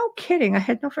like, no kidding. I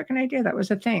had no freaking idea that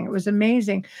was a thing. It was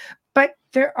amazing. But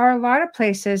there are a lot of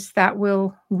places that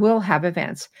will have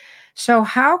events. So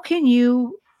how can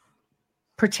you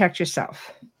protect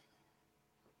yourself?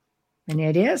 Any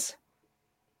ideas?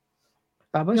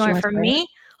 Bubbles, you want for me?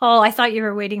 Oh, I thought you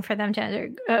were waiting for them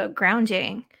to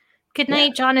grounding. Good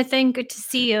night, Jonathan. Good to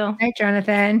see you. Night,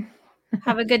 Jonathan.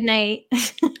 Have a good night.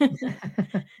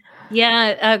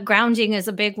 Grounding is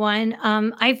a big one.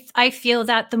 I feel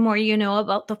that the more you know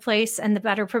about the place and the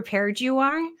better prepared you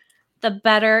are, the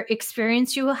better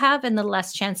experience you will have and the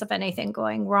less chance of anything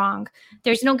going wrong.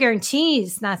 There's no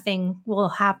guarantees nothing will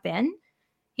happen,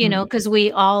 because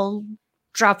we all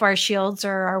drop our shields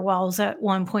or our walls at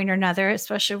one point or another,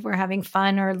 especially if we're having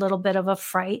fun or a little bit of a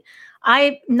fright.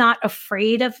 I'm not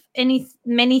afraid of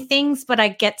many things, but I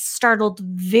get startled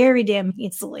very damn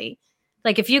easily.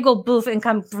 Like if you go boof and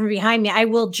come from behind me, I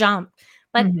will jump.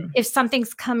 But if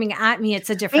something's coming at me, it's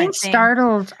a different thing. Being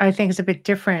startled, I think, is a bit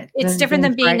different. It's different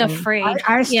than being afraid.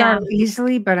 I startle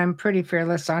easily, but I'm pretty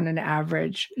fearless on an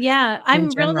average. Yeah,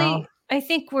 I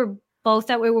think we're both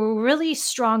that way. We're really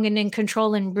strong and in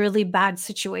control in really bad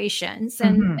situations.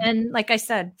 And like I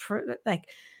said,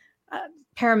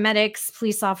 paramedics,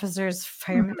 police officers,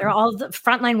 firemen, they're all the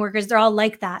frontline workers. They're all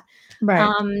like that. Right.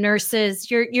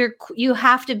 Nurses, you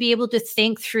have to be able to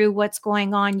think through what's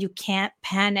going on. You can't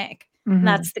panic.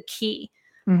 That's the key.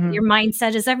 Your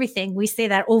mindset is everything. We say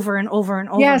that over and over and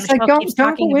over. Yes, like Michelle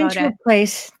don't go into a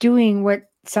place doing what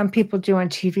some people do on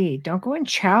TV. Don't go in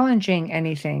challenging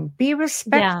anything. Be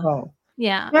respectful.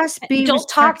 Yeah. Just be Don't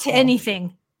talk to respectful.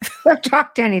 anything. Don't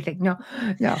talk to anything. No.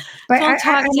 But Don't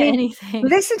talk to mean, anything.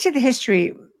 listen to the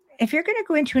history. If you're going to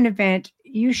go into an event,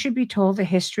 you should be told the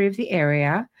history of the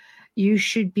area. You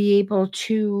should be able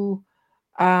to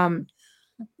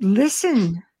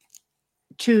listen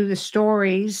to the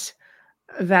stories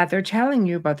that they're telling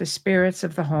you about the spirits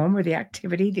of the home or the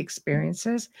activity, the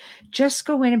experiences. Just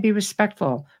go in and be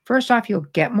respectful. First off, you'll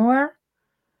get more.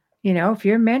 If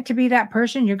you're meant to be that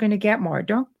person, you're going to get more.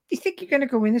 Don't you think you're going to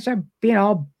go in and start being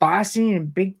all bossy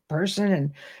and big person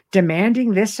and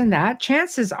demanding this and that?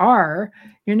 Chances are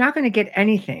you're not going to get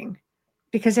anything,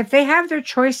 because if they have their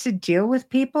choice to deal with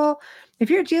people, if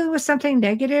you're dealing with something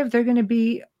negative, they're going to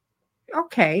be,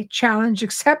 okay, challenge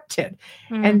accepted.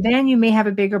 And then you may have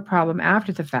a bigger problem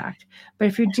after the fact. But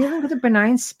if you're dealing with a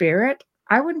benign spirit,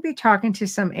 I wouldn't be talking to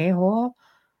some a-hole.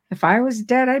 If I was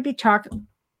dead, I'd be talking.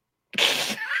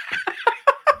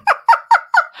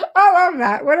 I love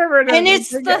that. Whatever it is. And it's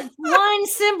the one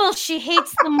symbol she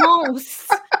hates the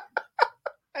most.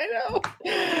 I know.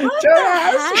 What Don't the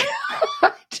ask.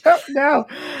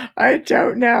 I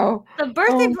don't know. The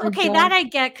birthday, Oh my that God. I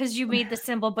get because you made the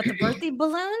symbol, but the birthday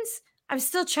balloons, I'm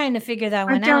still trying to figure that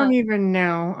I one don't out. even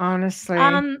know, honestly.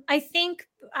 I think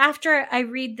after I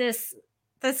read this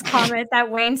comment that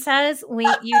Wayne says,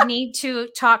 you need to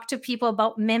talk to people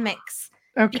about mimics.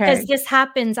 Okay. Because this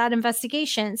happens at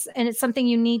investigations, and it's something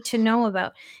you need to know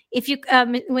about. If you,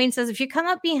 Wayne says, if you come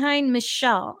up behind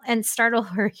Michelle and startle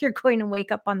her, you're going to wake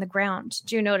up on the ground.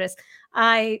 Do you notice?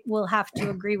 I will have to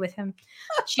agree with him.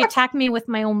 She attacked me with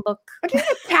my own book. I didn't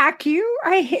attack you.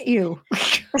 I hit you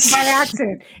by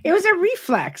accident. It was a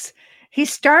reflex. He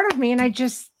startled me, and it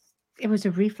was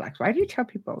a reflex. Why do you tell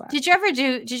people that? Did you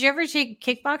ever take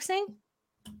kickboxing?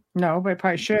 No, but I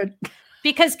probably should.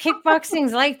 Because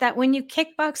kickboxing's like that. When you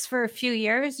kickbox for a few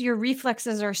years, your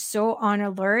reflexes are so on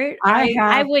alert.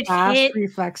 I would fast hit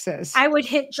reflexes. I would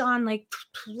hit John like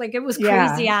it was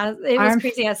crazy.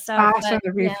 Crazy as stuff. Fast on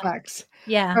the reflex.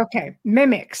 Yeah. Okay.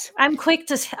 Mimics. I'm quick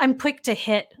to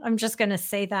hit. I'm just gonna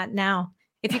say that now.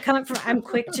 If you come up from, I'm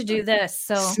quick to do this.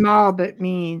 So small but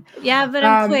mean. Yeah, but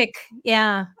I'm quick.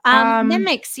 Yeah.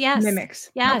 Mimics. Yes.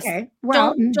 Mimics. Yes. Okay.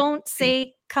 Well, don't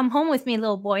say, "Come home with me,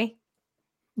 little boy."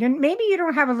 Then maybe you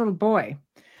don't have a little boy.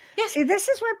 Yes. See, this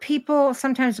is where people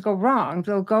sometimes go wrong.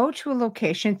 They'll go to a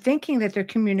location thinking that they're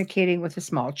communicating with a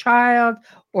small child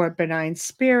or a benign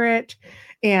spirit.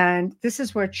 And this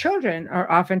is where children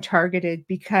are often targeted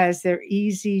because they're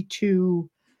easy to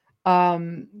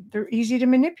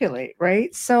manipulate,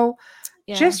 right? So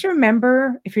just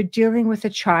remember, if you're dealing with a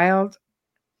child,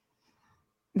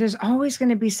 there's always going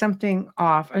to be something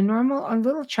off. A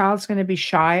little child's going to be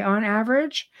shy on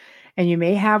average. And you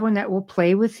may have one that will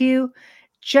play with you.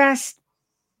 Just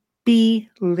be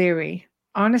leery.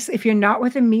 Honestly, if you're not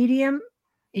with a medium,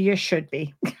 you should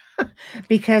be.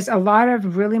 Because a lot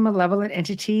of really malevolent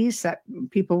entities that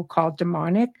people call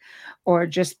demonic or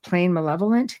just plain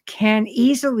malevolent can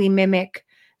easily mimic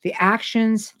the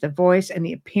actions, the voice, and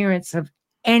the appearance of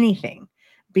anything,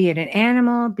 be it an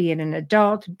animal, be it an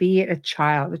adult, be it a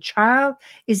child. A child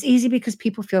is easy because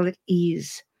people feel at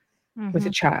ease with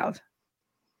a child.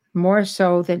 More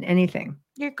so than anything.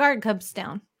 Your guard comes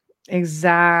down.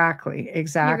 Exactly.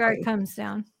 Your guard comes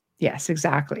down. Yes,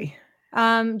 exactly.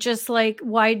 Just like,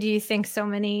 why do you think so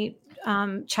many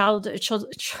child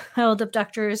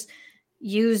abductors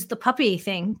use the puppy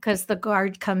thing? Because the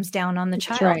guard comes down on the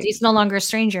child. Right. He's no longer a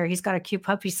stranger. He's got a cute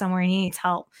puppy somewhere and he needs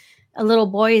help. A little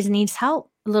boy needs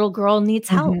help. A little girl needs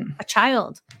help. A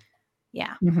child.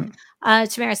 Yeah.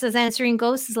 Tamara says answering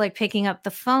ghosts is like picking up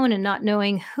the phone and not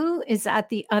knowing who is at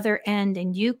the other end,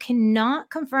 and you cannot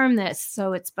confirm this,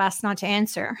 so it's best not to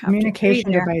answer.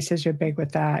 Communication devices are big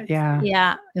with that. Yeah.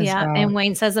 Well. And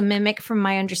Wayne says a mimic, from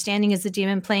my understanding, is a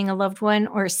demon playing a loved one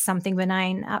or something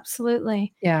benign.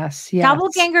 Absolutely. Yes.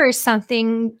 Doppelganger is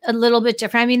something a little bit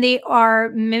different. I mean, they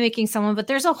are mimicking someone, but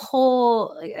there's a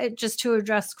whole, just to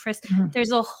address Chris,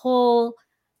 there's a whole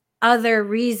other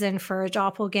reason for a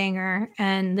doppelganger,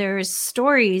 and there's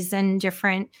stories and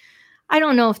different, I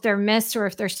don't know if they're myths or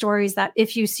if they're stories that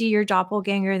if you see your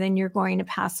doppelganger then you're going to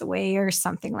pass away or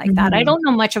something like that. I don't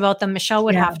know much about them. Michelle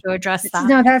would have to address that.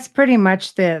 No, that's pretty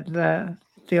much the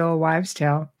old wives'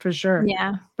 tale for sure.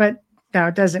 Yeah, but Now,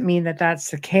 it doesn't mean that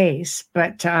that's the case,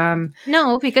 but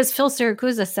no, because Phil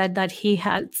Siracusa said that he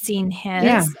had seen his,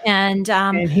 Yeah. and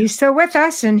he's still with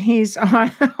us, and he's on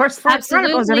Horse Farm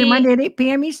Chronicles every Monday at 8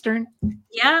 p.m. Eastern.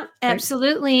 Yeah,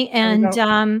 absolutely.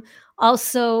 And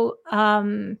also,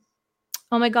 oh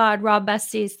my God, Rob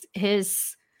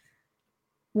Bestie's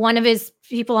one of his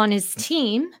people on his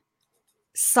team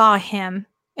saw him,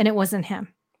 and it wasn't him.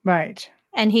 Right.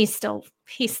 And he's still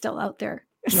out there.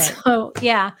 Right. So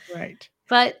yeah. Right.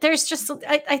 But there's just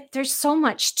there's so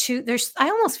much to I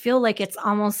almost feel like it's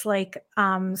almost like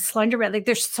Slenderman. Like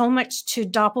there's so much to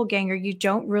Doppelganger. You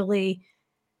don't really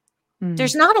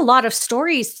there's not a lot of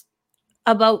stories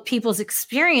about people's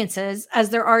experiences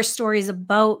as there are stories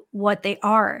about what they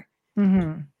are.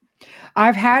 Mm-hmm.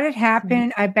 I've had it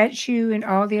happen. I bet you in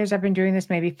all the years I've been doing this,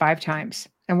 maybe 5 times.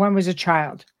 And one was a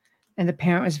child. And the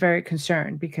parent was very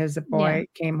concerned because the boy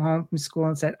came home from school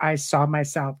and said, I saw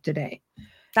myself today.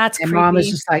 That's and creepy. Mom was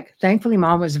just like, thankfully,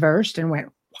 Mom was versed and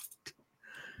went, what?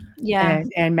 Yeah.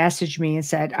 And messaged me and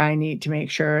said, I need to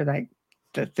make sure that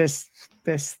this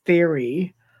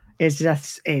theory is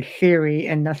just a theory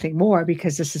and nothing more,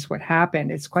 because this is what happened.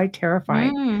 It's quite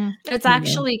terrifying. It's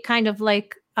actually kind of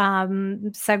like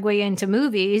segue into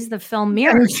movies, the film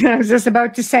Mirrors. I was just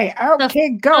about to say,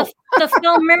 okay, go.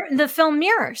 The film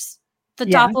Mirrors. The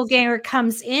doppelganger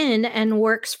comes in and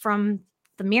works from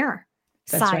the mirror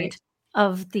side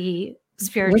of the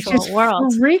spiritual world.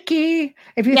 Which is freaky.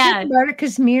 If you think about it,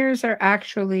 because mirrors are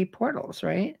actually portals,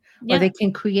 right? Yeah. Or they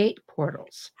can create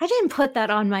portals. I didn't put that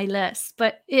on my list,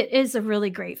 but it is a really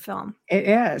great film. It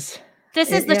is.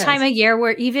 This is the time of year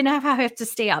where even if I have to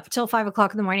stay up till 5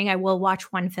 o'clock in the morning, I will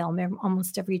watch one film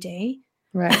almost every day.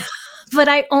 Right. But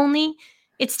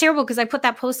it's terrible because I put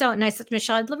that post out and I said to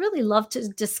Michelle, I'd really love to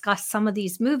discuss some of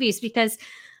these movies, because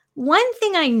one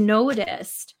thing I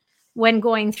noticed when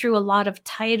going through a lot of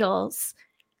titles,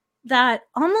 that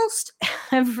almost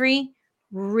every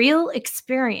real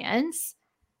experience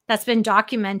that's been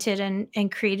documented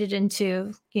and created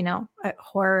into, a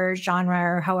horror genre,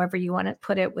 or however you want to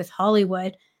put it with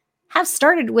Hollywood, have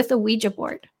started with a Ouija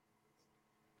board.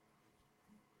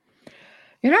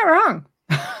 You're not wrong.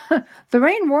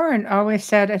 Lorraine Warren always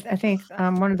said, I think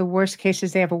one of the worst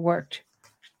cases they ever worked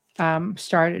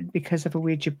started because of a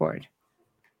Ouija board.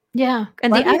 Yeah.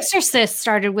 And The Exorcist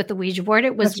started with the Ouija board.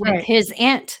 It was with his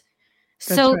aunt.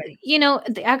 So,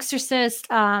 The Exorcist,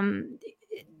 and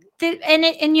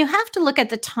you have to look at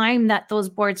the time that those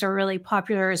boards are really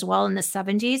popular as well, in the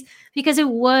 70s, because it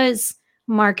was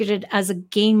marketed as a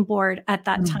game board at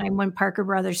that time when Parker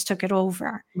Brothers took it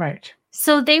over. Right.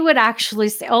 So they would actually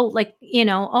say,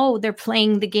 they're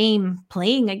playing the game.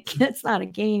 It's not a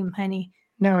game, honey.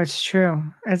 No, it's true.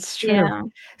 It's true. Yeah.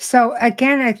 So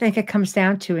again, I think it comes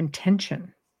down to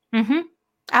intention. Mm-hmm.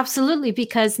 Absolutely.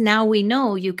 Because now we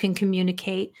know you can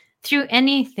communicate through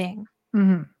anything.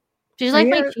 Mm-hmm. Did you like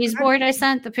my cheese board I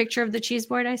sent? The picture of the cheese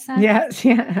board I sent? Yes.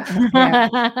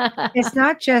 Yeah. It's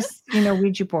not just,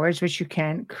 Ouija boards, which you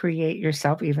can create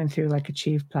yourself even through like a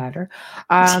cheese platter.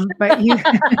 But you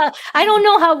I don't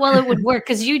know how well it would work,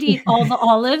 because you'd eat all the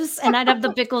olives and I'd have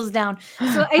the pickles down.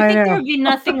 So I think there would be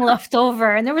nothing left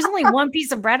over. And there was only one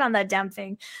piece of bread on that damn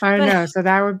thing. I know. So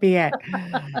that would be it.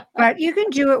 But you can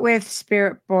do it with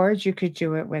spirit boards. You could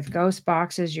do it with ghost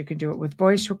boxes. You could do it with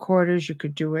voice recorders. You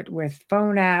could do it with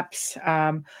phone apps.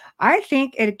 I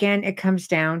think it comes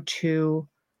down to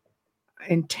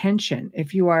intention.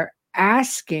 If you are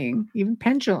asking, even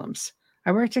pendulums.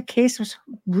 I worked a case that was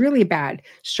really bad.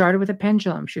 Started with a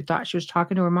pendulum. She thought she was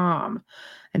talking to her mom,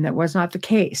 and that was not the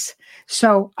case.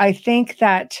 So I think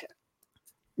that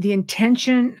the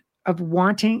intention of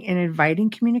wanting and inviting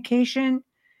communication,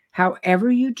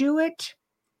 however you do it,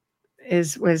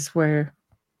 was where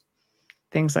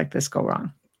things like this go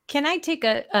wrong. Can I take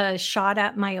a shot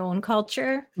at my own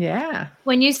culture? Yeah.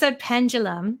 When you said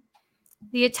pendulum,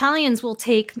 the Italians will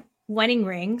take wedding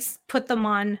rings, put them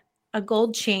on a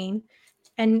gold chain,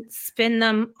 and spin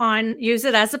them use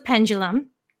it as a pendulum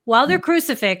while their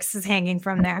crucifix is hanging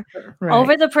from there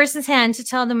over the person's hand to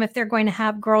tell them if they're going to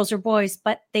have girls or boys,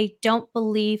 but they don't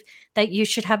believe that you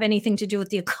should have anything to do with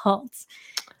the occult.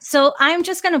 So I'm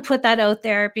just going to put that out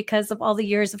there because of all the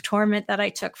years of torment that I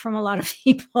took from a lot of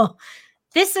people.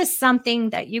 This is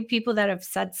something that you people that have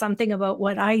said something about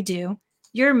what I do,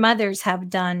 your mothers have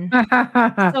done.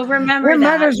 So remember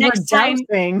that next time.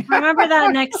 Remember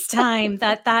that next time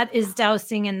that is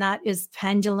dowsing and that is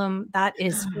pendulum. That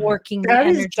is working. That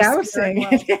is dowsing.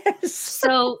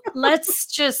 So let's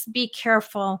just be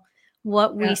careful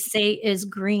what we say is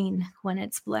green when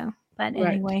it's blue. But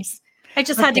anyways, I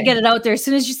just had to get it out there. As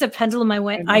soon as you said pendulum,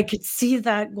 I could see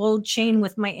that gold chain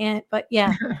with my aunt. But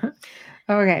yeah.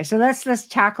 Okay, so let's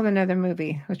tackle another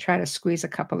movie. We'll try to squeeze a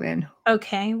couple in.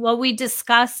 Okay. Well, we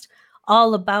discussed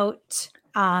all about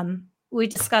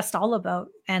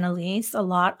Annalise, a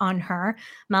lot on her.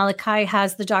 Malachi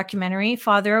has the documentary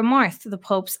Father Amorth, the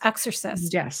Pope's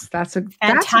Exorcist. Yes, that's a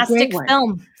Fantastic great one.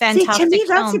 film. See, to me,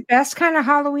 that's film. the best kind of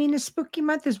Halloween and spooky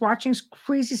month is watching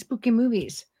crazy spooky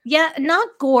movies. Yeah, not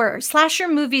gore. Slasher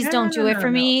movies don't do it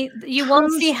for me. You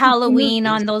won't see Halloween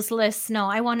on those lists. No,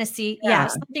 I want to see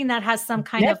something that has some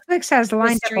kind of Netflix has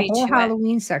lined up a history whole to it.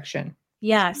 Halloween section.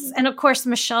 Yes. And of course,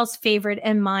 Michelle's favorite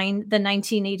and mine, the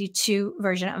 1982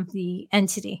 version of The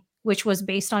Entity, which was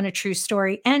based on a true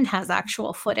story and has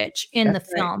actual footage in the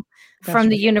film from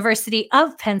the University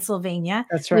of Pennsylvania,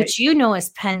 which you know as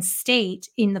Penn State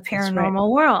in the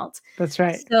paranormal world. That's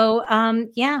right. So,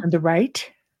 yeah. And The Right?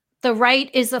 The Right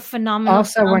is a phenomenal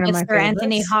also film one of with my Sir favorites.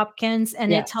 Anthony Hopkins,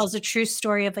 and it tells a true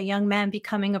story of a young man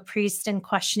becoming a priest and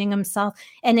questioning himself.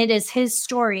 And it is his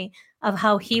story of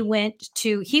how he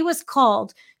was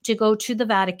called to go to the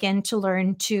Vatican to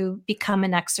learn to become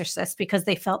an exorcist because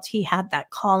they felt he had that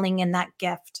calling and that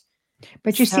gift.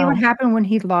 But you see what happened when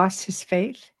he lost his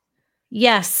faith?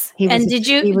 Yes. And did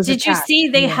you see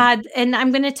they had, and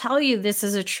I'm going to tell you, this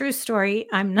is a true story.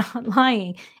 I'm not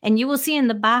lying. And you will see in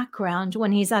the background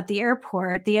when he's at the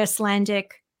airport, the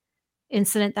Icelandic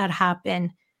incident that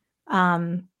happened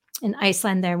in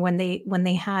Iceland there when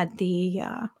they had the,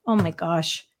 oh my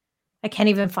gosh, I can't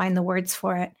even find the words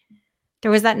for it.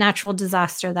 There was that natural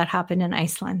disaster that happened in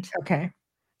Iceland. Okay.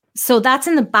 So that's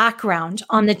in the background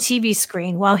on the TV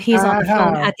screen while he's on the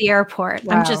phone at the airport.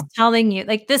 Wow. I'm just telling you,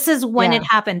 like, this is when it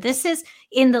happened. This is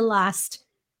in the last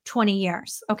 20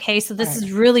 years. Okay. So this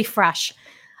is really fresh.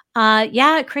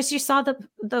 Chris, you saw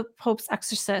the Pope's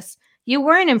Exorcist. You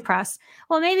weren't impressed.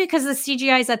 Well, maybe because the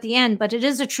CGI is at the end, but it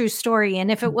is a true story.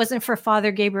 And if it wasn't for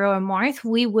Father Gabriel Amorth,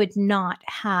 we would not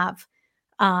have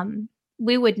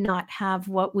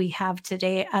what we have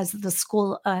today as the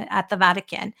school at the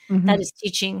Vatican that is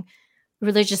teaching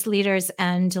religious leaders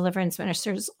and deliverance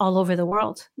ministers all over the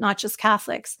world, not just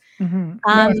Catholics.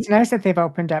 It's nice that they've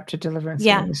opened up to deliverance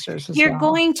ministers as You're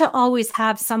going to always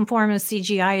have some form of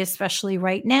CGI, especially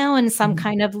right now, and some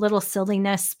kind of little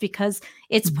silliness because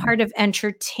it's part of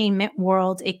entertainment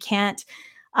world. It can't.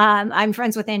 I'm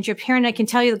friends with Andrea Perrin. I can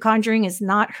tell you The Conjuring is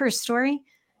not her story.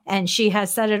 And she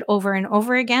has said it over and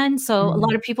over again. So a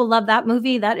lot of people love that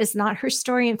movie. That is not her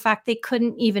story. In fact, they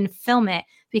couldn't even film it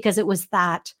because it was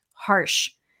that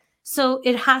harsh. So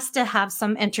it has to have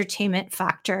some entertainment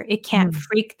factor. It can't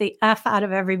freak the F out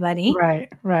of everybody.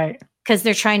 Right. Because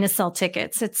they're trying to sell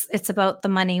tickets. It's about the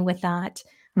money with that.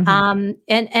 And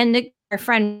our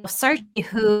friend Sarchi,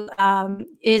 who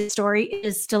his story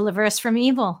is Deliver Us from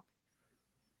Evil.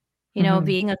 You know,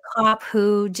 being a cop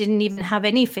who didn't even have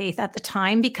any faith at the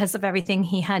time because of everything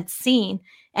he had seen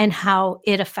and how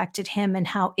it affected him and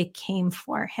how it came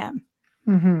for him.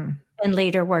 And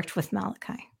later worked with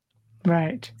Malachi.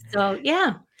 Right. So,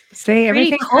 yeah. See,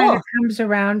 everything kind of comes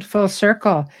around full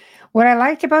circle. What I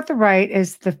liked about The Right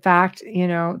is the fact, you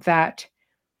know, that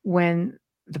when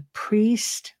the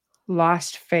priest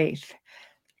lost faith,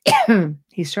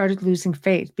 he started losing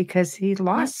faith because he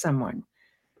lost someone.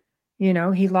 You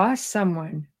know, he lost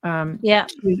someone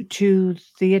to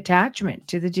the attachment,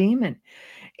 to the demon.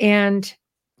 And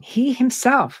he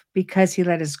himself, because he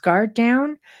let his guard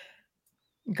down,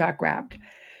 got grabbed.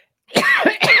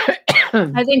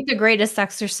 I think the greatest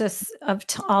exorcists of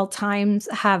all times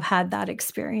have had that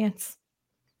experience.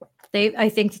 I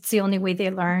think it's the only way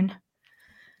they learn.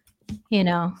 You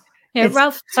know,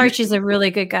 Ralph Sarchi's a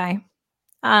really good guy.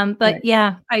 But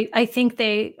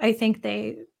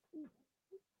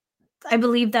I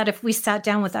believe that if we sat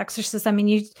down with exorcists, I mean,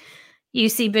 you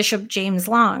see Bishop James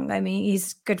Long. I mean,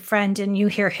 he's a good friend, and you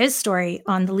hear his story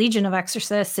on the Legion of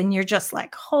Exorcists, and you're just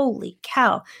like, holy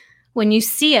cow. When you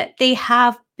see it, they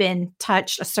have been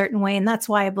touched a certain way. And that's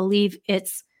why I believe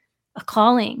it's a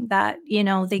calling that, you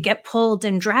know, they get pulled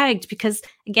and dragged because,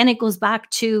 again, it goes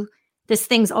back to this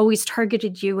thing's always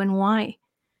targeted you and why.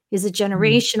 Is it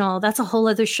generational? That's a whole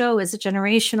other show. Is it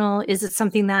generational? Is it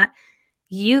something that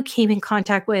you came in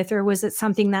contact with, or was it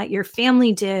something that your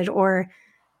family did or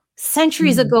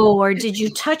centuries ago, or did you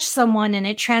touch someone and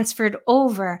it transferred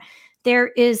over? There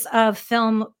is a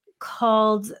film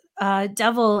called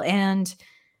Devil, and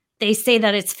they say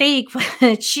that it's fake,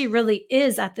 but she really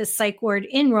is at this psych ward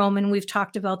in Rome, and we've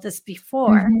talked about this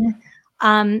before.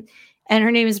 And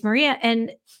her name is Maria,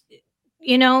 and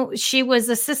you know, she was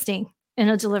assisting in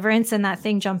a deliverance, and that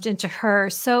thing jumped into her.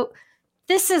 So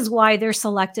this is why they're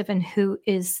selective in who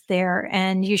is there.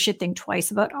 And you should think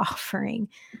twice about offering,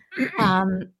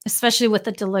 especially with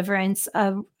the deliverance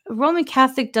of Roman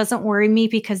Catholic doesn't worry me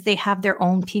because they have their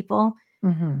own people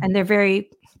and they're very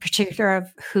particular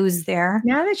of who's there.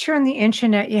 Now that you're on the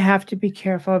internet, you have to be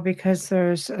careful because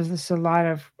there's a lot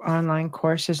of online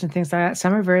courses and things like that.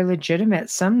 Some are very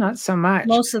legitimate, some not so much.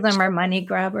 Most of them are money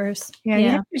grabbers. Yeah, you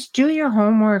have to just do your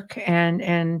homework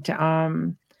and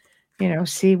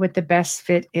see what the best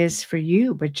fit is for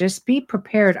you. But just be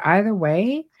prepared either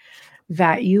way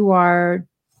that you are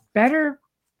better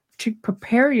to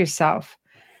prepare yourself,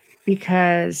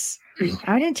 because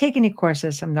I didn't take any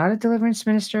courses. I'm not a deliverance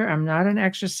minister. I'm not an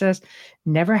exorcist.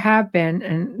 Never have been,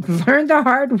 and learned the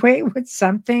hard way with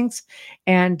some things.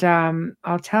 And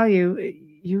I'll tell you,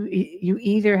 you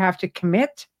either have to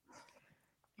commit.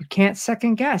 You can't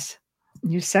second guess.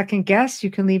 You second guess,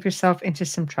 you can leave yourself into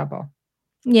some trouble.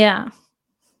 Yeah.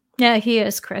 Yeah, he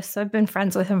is, Chris. I've been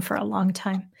friends with him for a long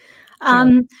time.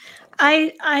 And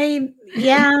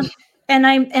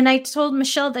I told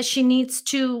Michelle that she needs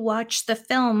to watch the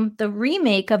film, the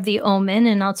remake of The Omen,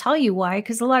 and I'll tell you why,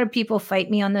 because a lot of people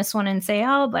fight me on this one and say,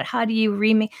 oh, but how do you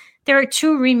remake? There are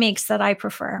two remakes that I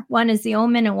prefer. One is The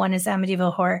Omen and one is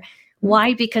Amityville Horror.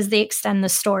 Why? Because they extend the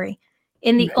story.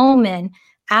 In The Omen,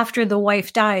 after the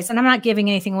wife dies, and I'm not giving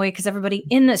anything away because everybody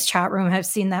in this chat room have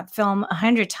seen that film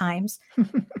 100 times,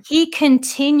 he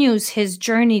continues his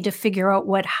journey to figure out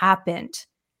what happened.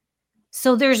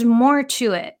 So there's more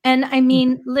to it. And I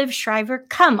mean, Liv Shriver,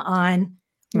 come on.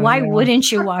 Why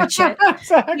wouldn't you watch it?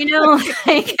 Exactly.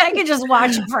 I could just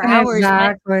watch it for hours.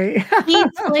 Exactly. He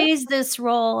plays this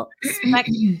role.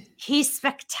 He's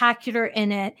spectacular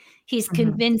in it. He's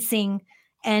convincing,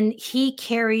 and he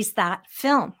carries that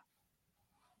film.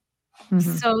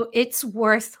 So it's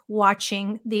worth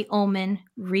watching the Omen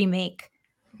remake.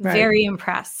 Right. Very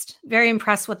impressed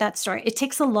with that story. It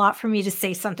takes a lot for me to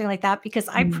say something like that because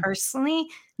I personally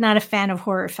not a fan of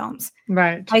horror films.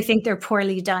 Right. I think they're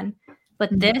poorly done. But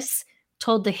this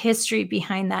told the history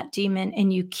behind that demon,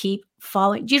 and you keep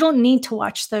following. You don't need to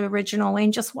watch the original,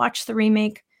 Wayne. Just watch the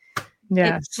remake.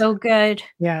 Yes. It's so good.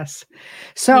 Yes.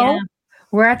 So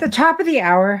we're at the top of the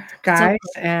hour, guys,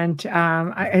 and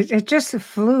it just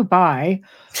flew by.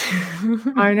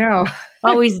 I know.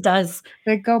 Always does.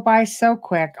 They go by so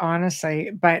quick,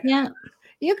 honestly. But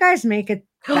you guys make it.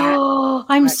 Oh,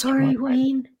 I'm sorry,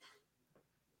 Wayne.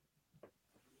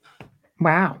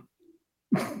 Wow.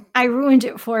 I ruined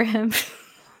it for him.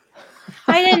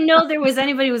 I didn't know there was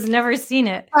anybody who's never seen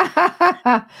it.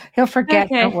 He'll forget.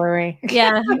 Okay. Don't worry.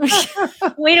 Yeah.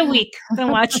 Wait a week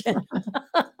and watch it.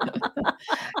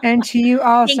 And to you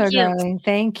also, darling.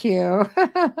 Thank you.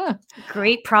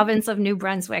 Great province of New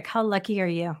Brunswick. How lucky are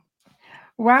you?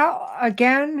 Well,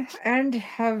 again, end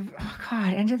of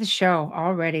the show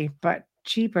already, but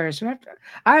jeepers.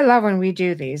 I love when we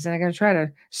do these, and I'm going to try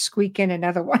to squeak in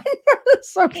another one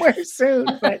somewhere soon.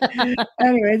 But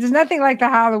anyway, there's nothing like the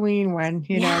Halloween one.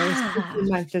 The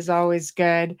month is always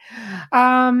good.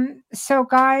 So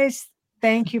guys,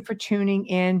 thank you for tuning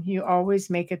in. You always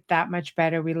make it that much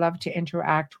better. We love to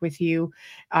interact with you.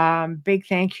 Big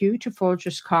thank you to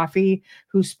Folgers Coffee,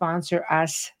 who sponsor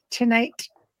us tonight.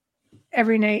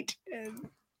 Every night.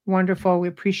 Wonderful. We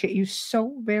appreciate you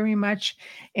so very much.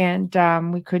 And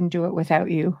we couldn't do it without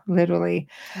you, literally.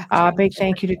 Big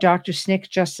thank you to Dr.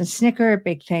 Justin Snicker.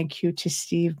 Big thank you to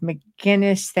Steve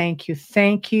McGinnis. Thank you.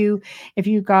 Thank you. If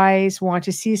you guys want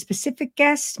to see a specific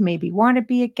guest, maybe want to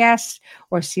be a guest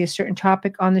or see a certain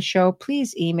topic on the show,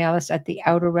 please email us at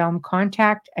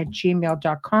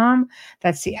theouterrealmcontact@gmail.com.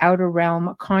 That's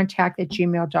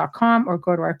theouterrealmcontact@gmail.com, or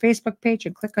go to our Facebook page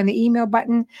and click on the email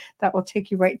button. That will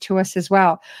take you right to us as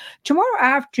well. Tomorrow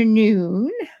afternoon,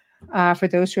 for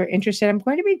those who are interested, I'm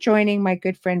going to be joining my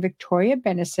good friend Victoria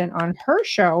Bennison on her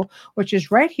show, which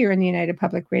is right here in the United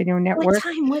Public Radio Network.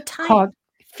 What time? Called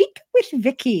Fika with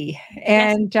Vicky.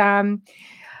 And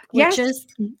is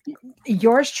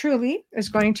yours truly is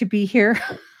going to be here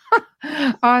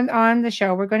on the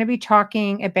show. We're going to be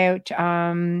talking about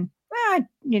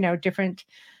different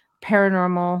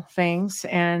paranormal things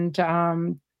and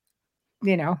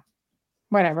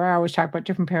whatever. I always talk about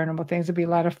different paranormal things. It'll be a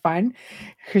lot of fun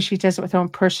because she does it with her own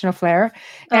personal flair.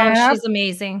 And she's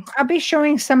amazing. I'll be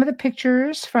showing some of the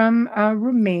pictures from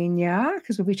Romania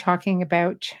because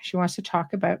she wants to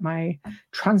talk about my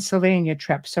Transylvania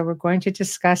trip. So we're going to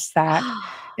discuss that.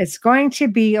 It's going to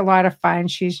be a lot of fun.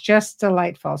 She's just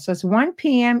delightful. So it's 1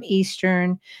 p.m.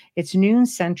 Eastern. It's noon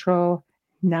Central.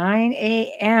 9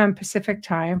 a.m. Pacific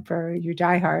time for you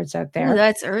diehards out there. Oh,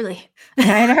 that's early.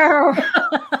 I know.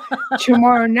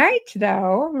 Tomorrow night,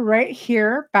 though, right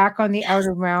here, back on the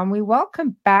Outer Realm, we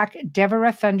welcome back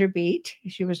Deborah Thunderbeat.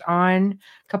 She was on a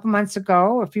couple months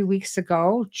ago, a few weeks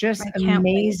ago. Just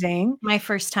amazing. My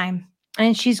first time.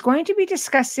 And she's going to be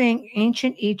discussing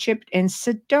ancient Egypt and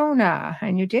Sedona.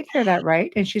 And you did hear that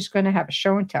right. And she's going to have a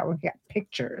show and tell. We got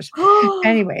pictures.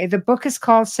 Anyway, the book is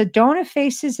called Sedona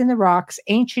Faces in the Rocks,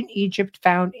 Ancient Egypt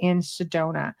Found in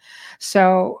Sedona.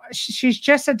 So she's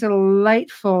just a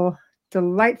delightful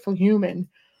human,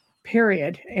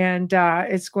 period. And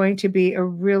it's going to be a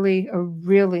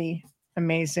really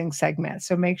amazing segment.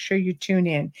 So make sure you tune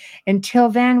in. Until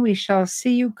then, we shall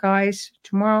see you guys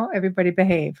tomorrow. Everybody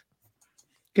behave.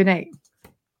 Good night.